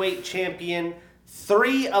lightweight champion.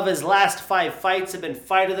 3 of his last 5 fights have been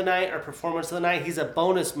fight of the night or performance of the night. He's a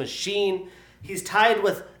bonus machine. He's tied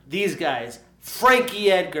with these guys: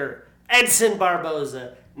 Frankie Edgar, Edson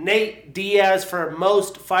Barboza, Nate Diaz for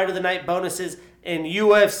most fight of the night bonuses in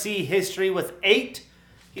UFC history with 8.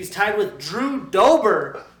 He's tied with Drew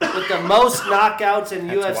Dober with the most knockouts in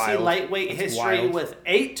UFC lightweight history with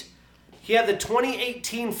 8. He had the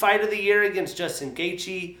 2018 fight of the year against Justin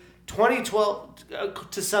Gaethje.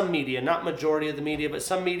 2012, to some media, not majority of the media, but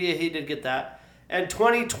some media, he did get that. And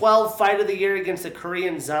 2012 fight of the year against the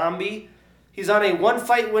Korean Zombie. He's on a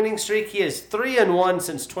 1-fight winning streak. He is 3-1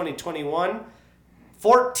 since 2021.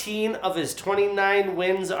 14 of his 29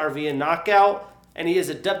 wins are via knockout, and he is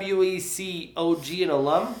a WEC OG and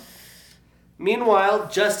alum. Meanwhile,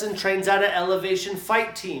 Justin trains out of Elevation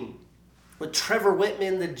Fight Team with Trevor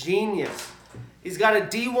Whitman, the genius. He's got a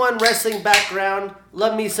D1 wrestling background.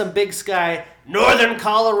 Love me some Big Sky. Northern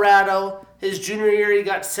Colorado. His junior year, he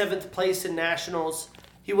got 7th place in nationals.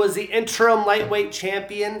 He was the interim lightweight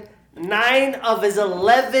champion. 9 of his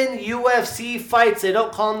 11 UFC fights, they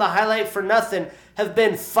don't call him the highlight for nothing, have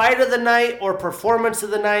been fight of the night or performance of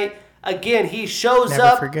the night. Again, he shows Never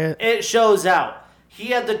up, forget. It shows out.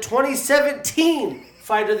 He had the 2017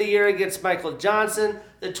 fight of the year against Michael Johnson,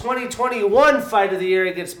 the 2021 fight of the year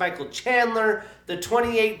against Michael Chandler, the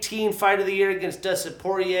 2018 fight of the year against Dustin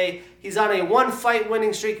Poirier. He's on a 1-fight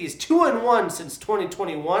winning streak. He's 2-1 since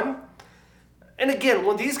 2021. And again,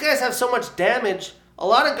 when these guys have so much damage, a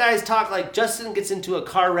lot of guys talk like Justin gets into a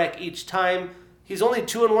car wreck each time. He's only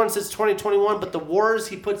 2-1 since 2021, but the wars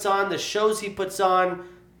he puts on, the shows he puts on,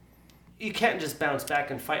 you can't just bounce back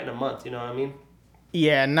and fight in a month, you know what I mean?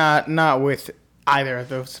 Yeah, not with either of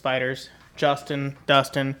those fighters. Justin,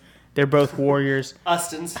 Dustin, They're both warriors.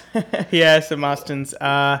 Austins. Yeah, some Austins.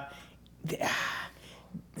 Real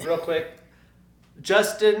quick.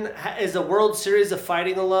 Justin is a World Series of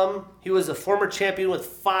Fighting alum. He was a former champion with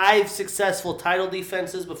 5 successful title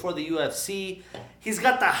defenses before the UFC. He's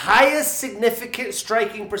got the highest significant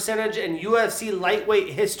striking percentage in UFC lightweight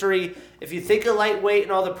history. If you think of lightweight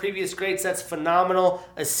and all the previous greats, that's phenomenal.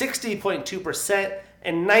 A 60.2%,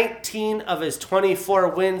 and 19 of his 24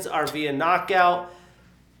 wins are via knockout.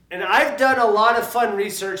 And I've done a lot of fun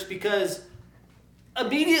research because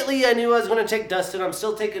immediately I knew I was going to take Dustin. I'm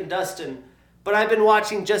still taking Dustin. But I've been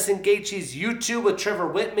watching Justin Gaethje's YouTube with Trevor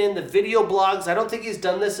Whitman, the video blogs. I don't think he's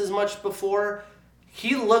done this as much before.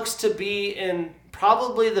 He looks to be in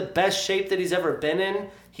probably the best shape that he's ever been in.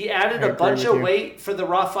 He added a bunch of weight for the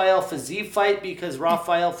Rafael Fiziev fight because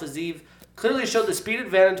Rafael Fiziev clearly showed the speed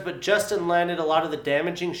advantage, but Justin landed a lot of the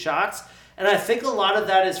damaging shots. And I think a lot of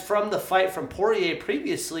that is from the fight from Poirier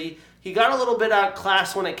previously. He got a little bit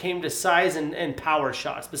outclassed when it came to size and power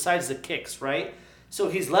shots, besides the kicks, right? So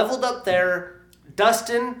he's leveled up there.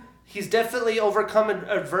 Dustin, he's definitely overcome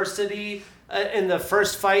adversity in the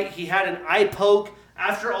first fight. He had an eye poke.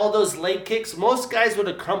 After all those leg kicks, most guys would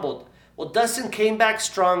have crumbled. Well, Dustin came back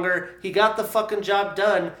stronger. He got the fucking job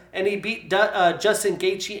done, and he beat Justin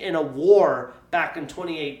Gaethje in a war back in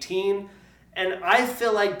 2018. And I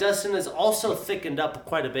feel like Dustin has also thickened up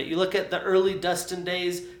quite a bit. You look at the early Dustin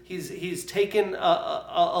days, he's taken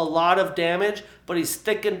a lot of damage, but he's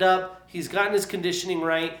thickened up. He's gotten his conditioning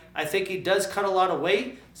right. I think he does cut a lot of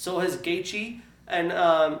weight. So has Gaethje. And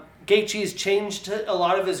Gaethje's changed a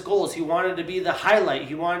lot of his goals. He wanted to be the highlight.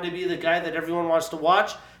 He wanted to be the guy that everyone wants to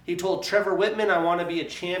watch. He told Trevor Whitman, I want to be a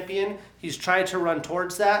champion. He's tried to run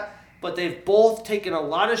towards that. But they've both taken a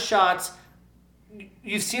lot of shots.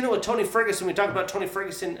 You've seen it with Tony Ferguson. We talked about Tony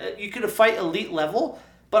Ferguson. You could fight elite level,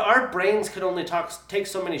 but our brains could only take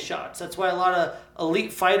so many shots. That's why a lot of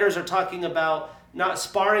elite fighters are talking about not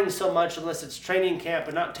sparring so much unless it's training camp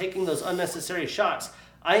and not taking those unnecessary shots.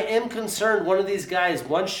 I am concerned one of these guys,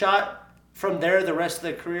 one shot from there, the rest of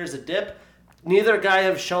their career is a dip. Neither guy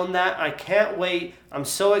have shown that. I can't wait. I'm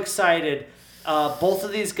so excited. Both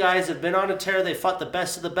of these guys have been on a tear. They fought the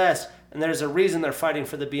best of the best, and there's a reason they're fighting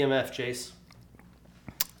for the BMF, Jace.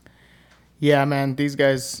 Yeah, man, these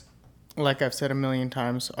guys, like I've said a million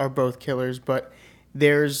times, are both killers, but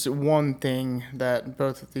there's one thing that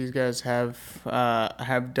both of these guys have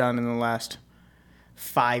done in the last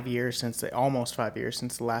 5 years, almost 5 years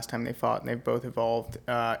since the last time they fought, and they've both evolved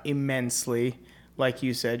immensely. Like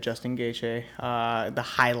you said, Justin Gaethje, the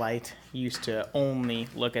highlight, used to only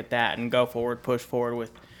look at that and go forward, push forward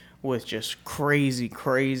with just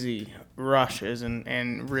crazy rushes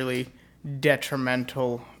and really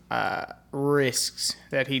detrimental risks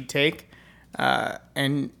that he'd take.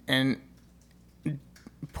 And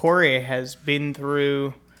Poirier has been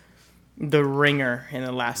through the ringer in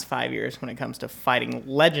the last 5 years when it comes to fighting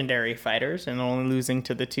legendary fighters and only losing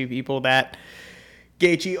to the two people that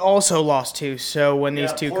Gaethje also lost to. So when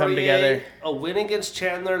these two Poirier, come together, a win against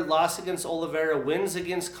Chandler, loss against Oliveira, wins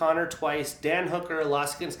against Conor twice, Dan Hooker,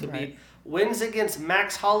 loss against Khabib, right. Wins against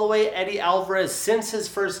Max Holloway, Eddie Alvarez since his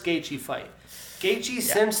first Gaethje fight. Gaethje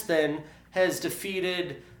since then has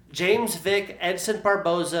defeated James Vick, Edson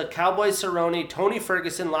Barboza, Cowboy Cerrone, Tony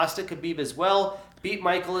Ferguson, lost to Khabib as well, beat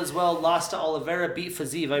Michael as well, lost to Oliveira, beat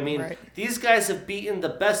Fiziev. I mean, These guys have beaten the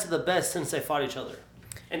best of the best since they fought each other.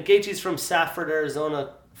 And Gaethje's from Safford,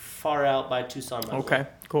 Arizona, far out by Tucson. Okay,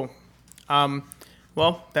 cool.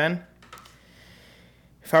 Well, then,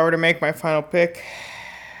 if I were to make my final pick,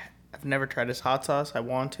 I've never tried his hot sauce. I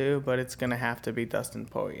want to, but it's going to have to be Dustin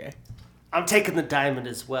Poirier. I'm taking the diamond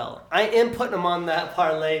as well. I am putting him on that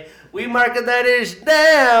parlay. We marking that ish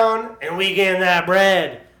down, and we getting that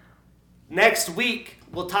bread. Next week,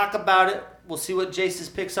 we'll talk about it. We'll see what Jace's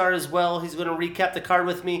picks are as well. He's going to recap the card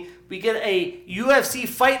with me. We get a UFC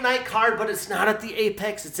Fight Night card, but it's not at the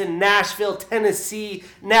Apex. It's in Nashville, Tennessee.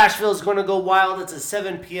 Nashville's going to go wild. It's a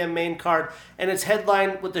 7 p.m. main card, and it's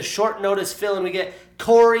headlined with the short notice fill, and we get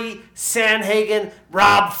Corey Sandhagen,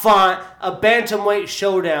 Rob Font, a bantamweight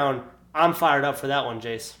showdown. I'm fired up for that one,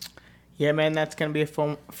 Jace. Yeah, man, that's going to be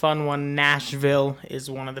a fun one. Nashville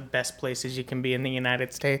is one of the best places you can be in the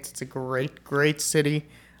United States. It's a great city.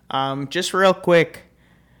 Just real quick,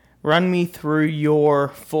 run me through your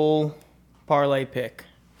full parlay pick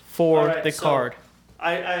for the card.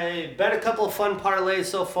 I bet a couple of fun parlays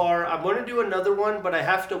so far. I'm going to do another one, but I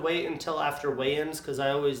have to wait until after weigh-ins because I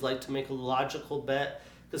always like to make a logical bet.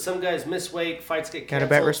 Because some guys miss weight, fights get canceled.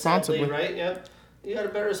 Got to bet responsibly. Sadly, right? Yeah. You got to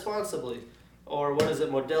bet responsibly. Or what is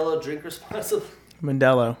it, Modelo, drink responsibly?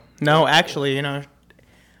 Modelo. No, actually,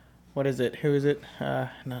 what is it? Who is it?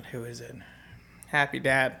 Not who is it? Happy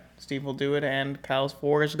Dad. Steve will do it, and Kyle's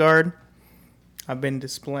Forest Guard. I've been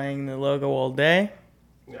displaying the logo all day.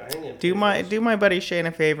 Yeah, do my buddy Shane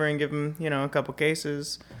a favor and give him, a couple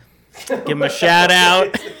cases. Give him a shout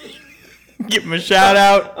out. Give him a shout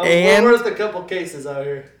out. And we're worth a couple cases out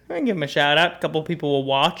here. And give him a shout out. A couple people will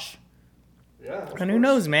watch. Yeah. And who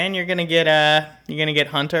knows, man? You're gonna get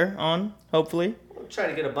Hunter on, hopefully. I'm trying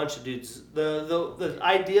to get a bunch of dudes. The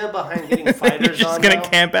idea behind getting fighters You're on. Just gonna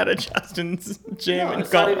camp out of Justin's gym in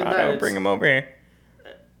Colorado. Bring him over here.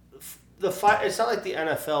 It's not like the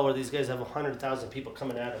NFL where these guys have 100,000 people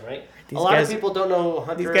coming at them, right? A lot of people don't know who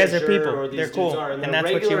Hunter these guys are people. Or these they're dudes cool. are, and they're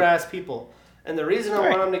regular ass people. And the reason I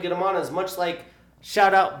want them to get them on is much like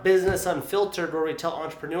shout out Business Unfiltered, where we tell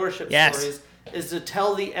entrepreneurship stories, is to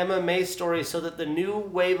tell the MMA story so that the new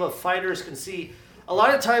wave of fighters can see. A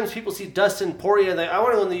lot of times people see Dustin Poirier, I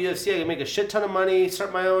want to go in the UFC, I can make a shit ton of money,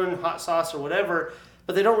 start my own hot sauce or whatever,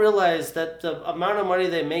 but they don't realize that the amount of money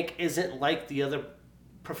they make isn't like the other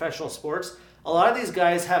professional sports. A lot of these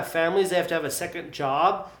guys have families, they have to have a second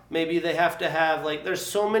job, maybe they have to have, there's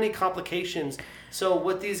so many complications. So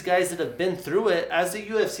with these guys that have been through it, as the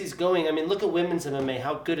UFC's going, look at women's MMA,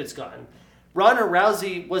 how good it's gotten. Ronda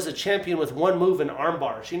Rousey was a champion with one move in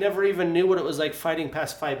armbar. She never even knew what it was like fighting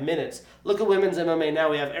past 5 minutes. Look at women's MMA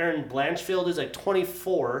now. We have Erin Blanchfield, who's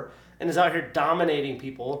 24 and is out here dominating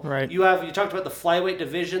people. Right. You talked about the flyweight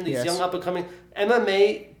division, these young up-and-coming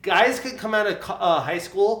MMA guys could come out of high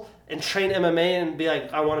school and train MMA and be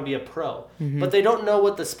like, I want to be a pro. Mm-hmm. But they don't know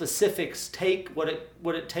what the specifics take, what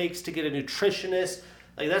it takes to get a nutritionist.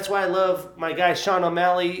 That's why I love my guy Sean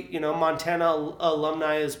O'Malley, Montana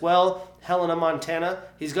alumni as well. Helena, Montana.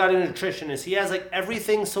 He's got a nutritionist. He has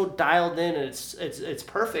everything so dialed in, and it's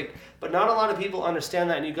perfect. But not a lot of people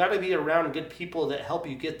understand that, and you got to be around good people that help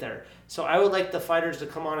you get there. So I would like the fighters to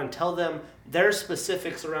come on and tell them their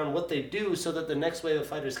specifics around what they do, so that the next wave of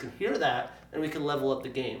fighters can hear that, and we can level up the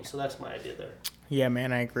game. So that's my idea there. Yeah,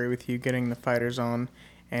 man, I agree with you. Getting the fighters on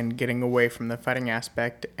and getting away from the fighting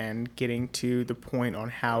aspect and getting to the point on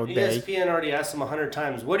how ESPN already asked them 100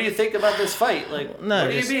 times, what do you think about this fight? What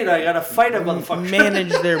do you mean? I got to fight a motherfucker.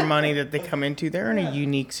 Manage their money that they come into. They're in a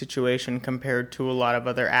unique situation compared to a lot of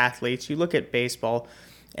other athletes. You look at baseball,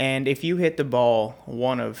 and if you hit the ball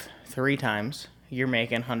one of 3 times, you're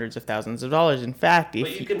making hundreds of thousands of dollars. In fact, you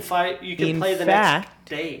can fight. You can play the next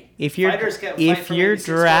day. If you're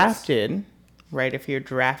drafted, right? If you're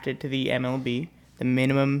drafted to the MLB, the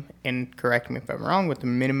minimum, and correct me if I'm wrong, with the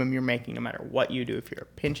minimum you're making, no matter what you do, if you're a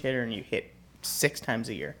pinch hitter and you hit 6 times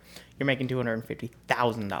a year, you're making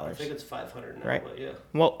 $250,000. I think it's 500 now, right? But yeah.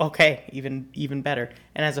 Well, okay, even better.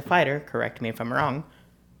 And as a fighter, correct me if I'm wrong,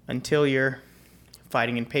 until you're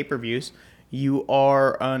fighting in pay-per-views, you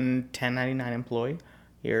are a 1099 employee.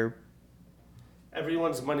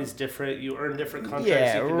 Everyone's money's different. You earn different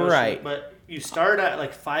contracts. Yeah, right. But you start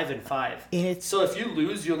at 5 and 5. So if you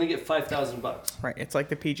lose, you only get $5,000. Right. It's like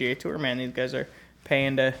the PGA Tour, man. These guys are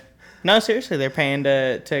paying to. No, seriously, they're paying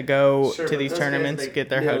to go to these tournaments, get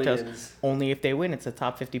their hotels. Only if they win. It's the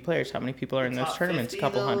top 50 players. How many people are in those tournaments? 50, a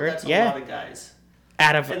couple hundred. That's a lot of guys.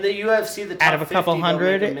 In the UFC, the top out of a couple 50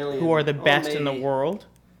 hundred who are the best in the world,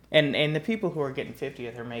 and the people who are getting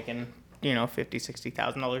 50th are making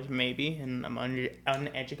 $50,000-$60,000 maybe, and I'm uneducated on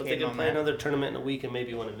that. But they can play another tournament in a week and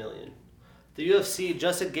maybe win $1 million. The UFC,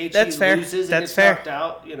 Justin Gaethje loses and gets knocked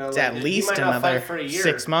out. It's at least another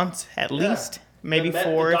 6 months, at least. Maybe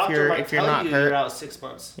 4 if you're not hurt. You're out 6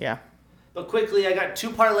 months. Yeah. But quickly, I got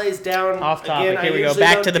 2 parlays down. Off topic. Here we go.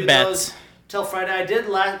 Back to the bets. Till Friday, I did.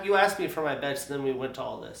 You asked me for my bets, and then we went to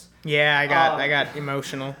all this. Yeah, I got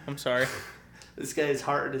emotional. I'm sorry. This guy's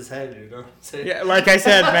heart in his head, you know what I'm saying? Yeah, like I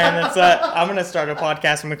said, man, it's I'm gonna start a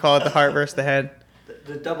podcast and we call it the heart versus the head.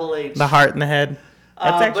 The double H. The heart and the head.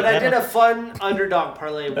 But I did a fun underdog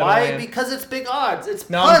parlay. Why? Because it's big odds.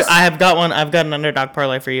 I have got one. I've got an underdog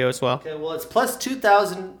parlay for you as well. Okay, well it's plus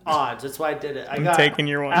 2,000 odds. That's why I did it. I'm taking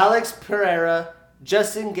your one. Alex Pereira,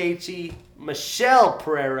 Justin Gaethje, Michelle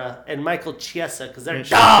Pereira, and Michael Chiesa, because they're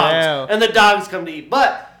dogs, and the dogs come to eat.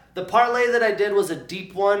 But the parlay that I did was a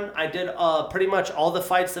deep one. I did pretty much all the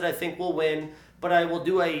fights that I think will win, but I will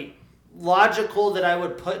do a logical that I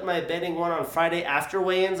would put my betting one on Friday after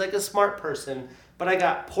weigh-ins like a smart person. But I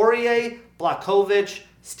got Poirier, Blachowicz,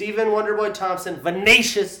 Stephen Wonderboy Thompson,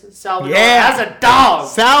 Vinicius Salvador as a dog.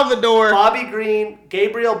 Salvador. Bobby Green,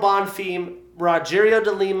 Gabriel Bonfim, Rogerio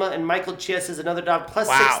de Lima, and Michael Chiesa is another dog. Plus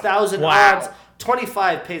 6,000 odds.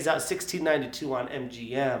 25 pays out $16.92 on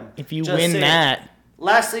MGM. If you win that.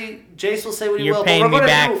 Lastly, Jace will say what he will. You're paying me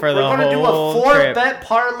back for the whole trip. We're going to do a 4-bet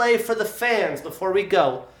parlay for the fans before we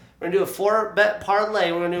go. We're going to do a 4-bet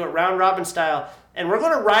parlay. We're going to do it round robin style. And we're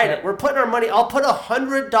going to ride it. We're putting our money. I'll put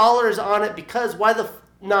 $100 on it because why the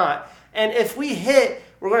not? And if we hit,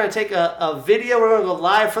 we're going to take a video. We're going to go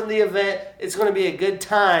live from the event. It's going to be a good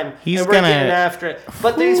time. And we're getting after it.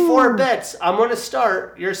 But these 4 bets, I'm going to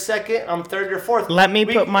start. You're second. I'm third. You're fourth. Let me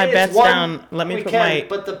put my bets down. Let me put my.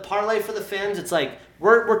 But the parlay for the fans, it's like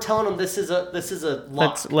we're telling them this is a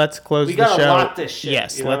lock. Let's close the show. We got to lock this shit.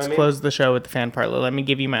 Yes, let's close the show with the fan parlay. Let me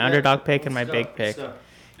give you my underdog pick and my big pick.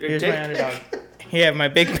 Here's my underdog. Yeah, my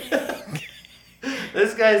big pick.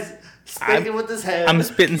 This guy's sticking with his head. I'm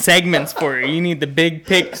spitting segments for you. You need the big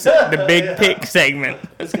pick segment.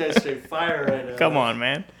 This guy's straight fire right now. Come on,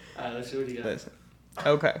 man. All right, let's see what you got. Listen.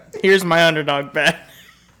 Okay, here's my underdog bet.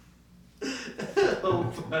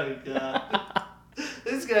 Oh my god.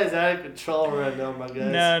 This guy's out of control right now, my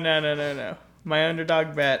guys. No. My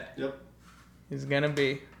underdog bet is going to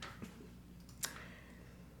be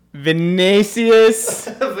Vinicius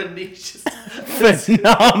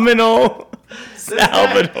Phenomenal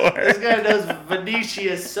Salvador. This guy knows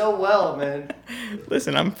Vinicius so well, man.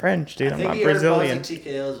 Listen, I'm French, dude. I'm not I Brazilian. think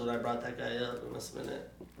he heard TKOs when I brought that guy up. It must have been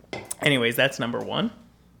it. Anyways, that's number 1.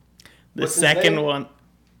 The second one,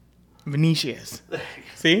 Vinicius.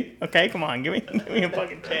 See? Okay, come on. Give me a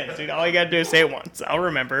fucking chance, dude. All you got to do is say it once. I'll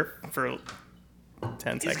remember for 10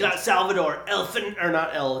 seconds. He's got Salvador.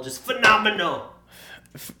 Just phenomenal.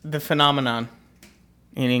 The phenomenon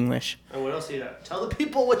in English. And what else you got? Tell the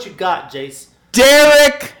people what you got, Jace.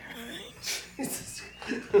 Derek! Jesus.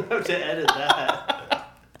 I have to edit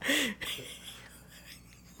that.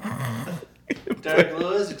 Derek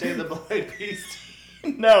Lewis, you take the Black Beast?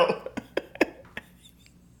 No.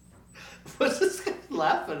 What's this guy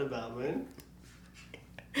laughing about, man?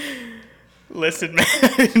 Listen, man,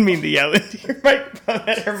 I didn't mean to yell into your microphone.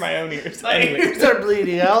 That hurt my own ears. My ears are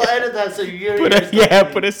bleeding. I'll edit that so your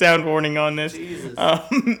ears put a sound warning on this. Jesus.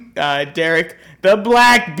 Derek, the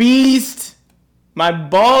Black Beast, my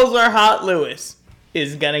balls are hot Lewis,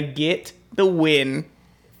 is going to get the win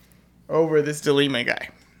over this DeLima guy.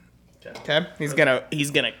 Okay? He's gonna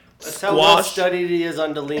That's how well studied he is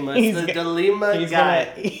on DeLima. It's the DeLima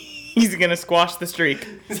guy. He's going to squash the streak.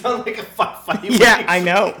 He sounds like a fight. Yeah, I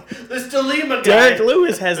know. This DeLima guy. Derek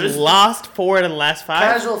Lewis has lost 4 out of the last 5.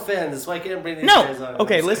 Casual fans. That's why I can't bring these guys on.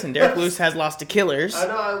 Okay, listen. Derek Lewis has lost to Killers. I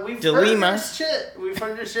know. We've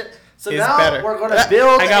heard your shit. So now we're going to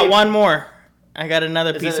build I got one more. I got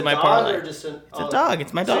another piece of my parlay. It's a dog.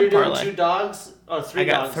 It's my dog parlay. parlay. So you're doing 2 dogs? Oh, 3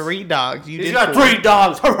 dogs. I got 3 dogs. He's got 3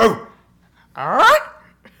 dogs. All right.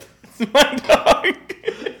 It's my dog.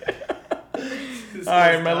 All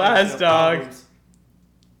right, my last dog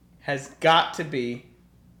has got to be.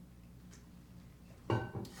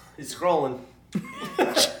 He's scrolling.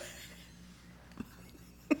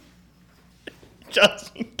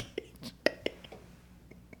 Justin KJ.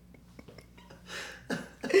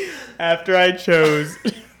 After I chose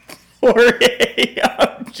Jorge,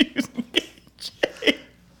 I'm choosing KJ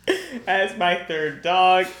as my 3rd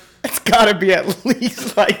dog. It's got to be at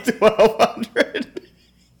least like 1,200.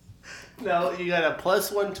 No, you got a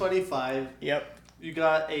plus 125. Yep. You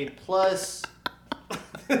got a plus.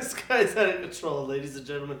 This guy's out of control, ladies and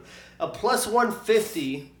gentlemen. A plus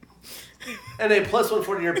 150 and a plus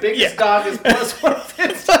 140. Your biggest dog is plus 150.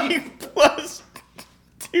 It's like plus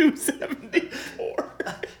 274.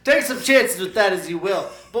 Take some chances with that as you will.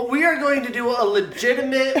 But we are going to do a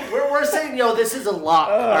legitimate. We're saying, this is a lock.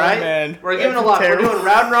 All right? Man. We're giving a lock. Terrible. We're doing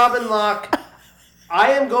round robin lock.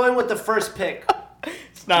 I am going with the first pick.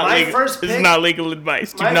 It's not legal. This is not legal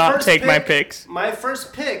advice. Do not take my picks. My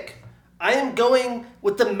first pick, I am going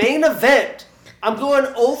with the main event. I'm going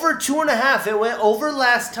over 2.5. It went over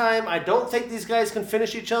last time. I don't think these guys can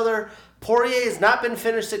finish each other. Poirier has not been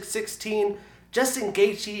finished at 16. Justin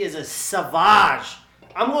Gaethje is a savage.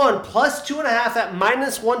 I'm going plus 2.5 at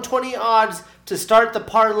minus 120 odds to start the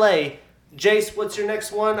parlay. Jace, what's your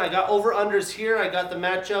next one? I got over-unders here. I got the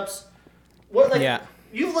matchups.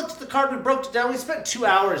 You've looked at the card. We broke it down. We spent 2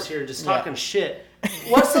 hours here just talking shit.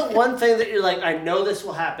 What's the one thing that you're like, I know this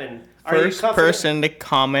will happen? First person to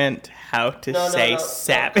comment how to say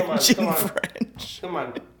savage in French. Come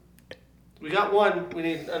on. We got one. We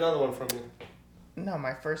need another one from you. No,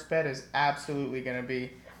 my first bet is absolutely going to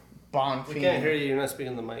be Bonfim. We can't hear you. You're not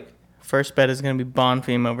speaking to the mic. First bet is going to be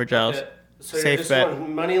Bonfim over Giles. Okay. So you're just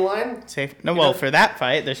going money line? Safe. No, for that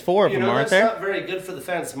fight, there's 4 of them, aren't there? That's not very good for the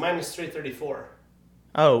fans. Minus 334.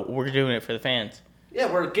 Oh, we're doing it for the fans.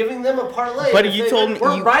 Yeah, we're giving them a parlay. But you told me...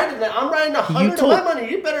 We're riding it. I'm riding 100 of my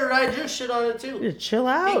money. You better ride your shit on it, too. Dude, chill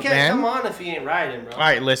out, man. He can't come on if he ain't riding, bro. All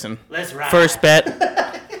right, listen. Let's ride. First bet.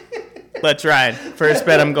 Let's ride. First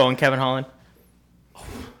bet, I'm going Kevin Holland.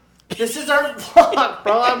 This is our vlog,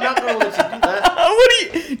 bro. I'm not going to let you do that. What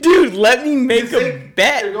are you... Dude, let me make a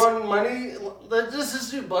bet. You're going money... Let's just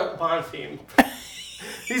do bond theme.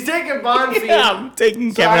 He's taking bond theme. Yeah, I'm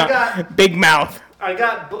taking Kevin out. Big mouth. I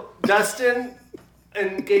got Dustin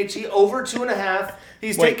and Gaethje over 2.5.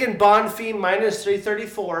 He's taking bond fee minus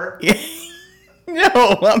 334. Yeah.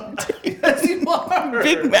 No, I'm taking... Yes, you are.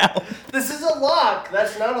 Big mouth. This is a lock.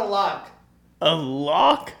 That's not a lock. A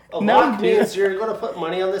lock? Lock means you're going to put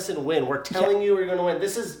money on this and win. We're telling you we're going to win.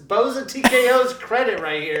 This is Bows and TKO's credit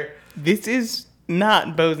right here. This is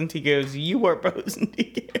not Bows and TKO's. You are Bows and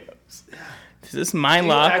TKO's. This is my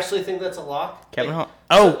lock. Do you actually think that's a lock? Kevin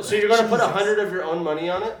Hall. So you're going to put 100 of your own money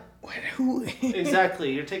on it? Who?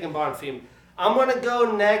 Exactly. You're taking bond fee. I'm going to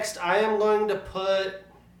go next. I am going to put...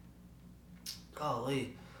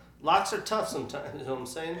 Golly. Locks are tough sometimes. You know what I'm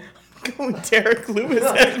saying? I'm going Derek Lewis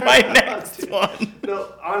as my next one.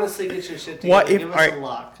 No, honestly, get your shit together. What if... Give us a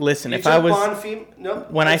lock. Listen, if I was... Bond fee? Nope.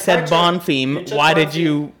 When I said bond fee, why did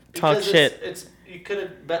you talk shit? You could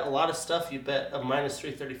have bet a lot of stuff. You bet a minus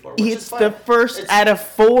 334, which it's is fine. The first out of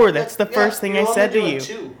 4. That's the first thing I said to you.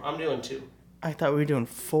 2. I'm doing 2. I thought we were doing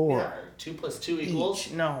 4. Yeah, 2 plus 2 equals?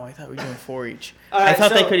 Each. No, I thought we were doing 4 each. Right, I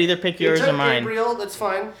thought they could either pick yours or mine. Gabriel, that's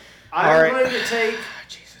fine. I'm going to take...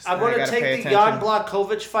 I'm going to take the Jan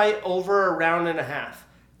Blachowicz fight over a round and a half.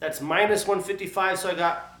 That's minus 155. So I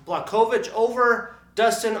got Blachowicz over,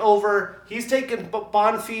 Dustin over. He's taking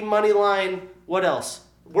bond fee money line. What else?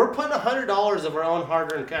 We're putting $100 of our own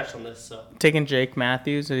hard-earned cash on this. So taking Jake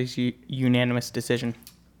Matthews as unanimous decision.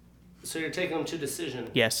 So you're taking him to decision.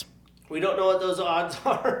 Yes. We don't know what those odds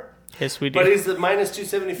are. Yes, we do. But he's the minus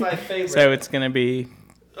 275 favorite. So it's going to be...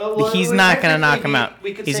 he's not going to knock him out.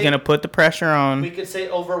 He's going to put the pressure on. We could say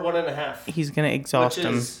over 1.5. He's going to exhaust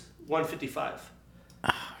him. Which is 155.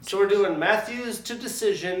 So we're doing Matthews to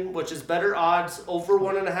decision, which is better odds. Over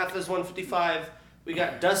 1.5 is 155. We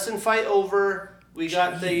got Dustin fight over. We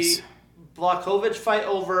got the Blachowicz fight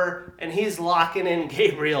over. And he's locking in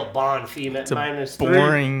Gabriel Bonfim at minus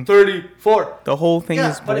boring 34. The whole thing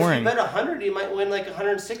is boring. But if you bet 100, you might win like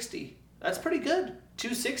 160. That's pretty good.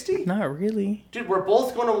 260? Not really. Dude, we're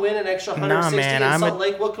both going to win an extra 160 in Salt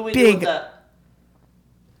Lake. What can we do with that?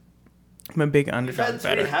 I'm a big underdog You've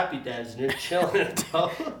had 3 happy dads and you're chilling it,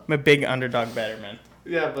 though. I'm a big underdog better, man.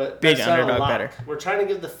 Yeah, but big underdog better. We're trying to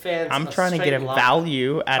give the fans I'm trying to get a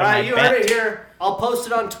value out of my bet. All right, you heard it here. I'll post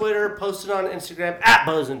it on Twitter, post it on Instagram, at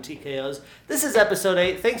Bows and TKOs. This is episode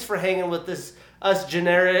 8. Thanks for hanging with us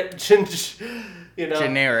generic.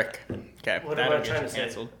 Generic. Okay. What am I trying to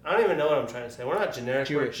say? I don't even know what I'm trying to say. We're not generic.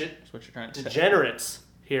 Jewish. That's what you're trying to say. Degenerates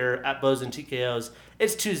here at Bows and TKOs.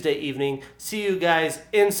 It's Tuesday evening. See you guys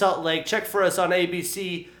in Salt Lake. Check for us on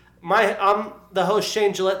ABC. I'm the host,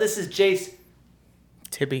 Shane Gillette. This is Jace.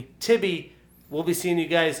 Tibby. We'll be seeing you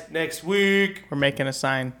guys next week. We're making a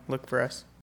sign. Look for us.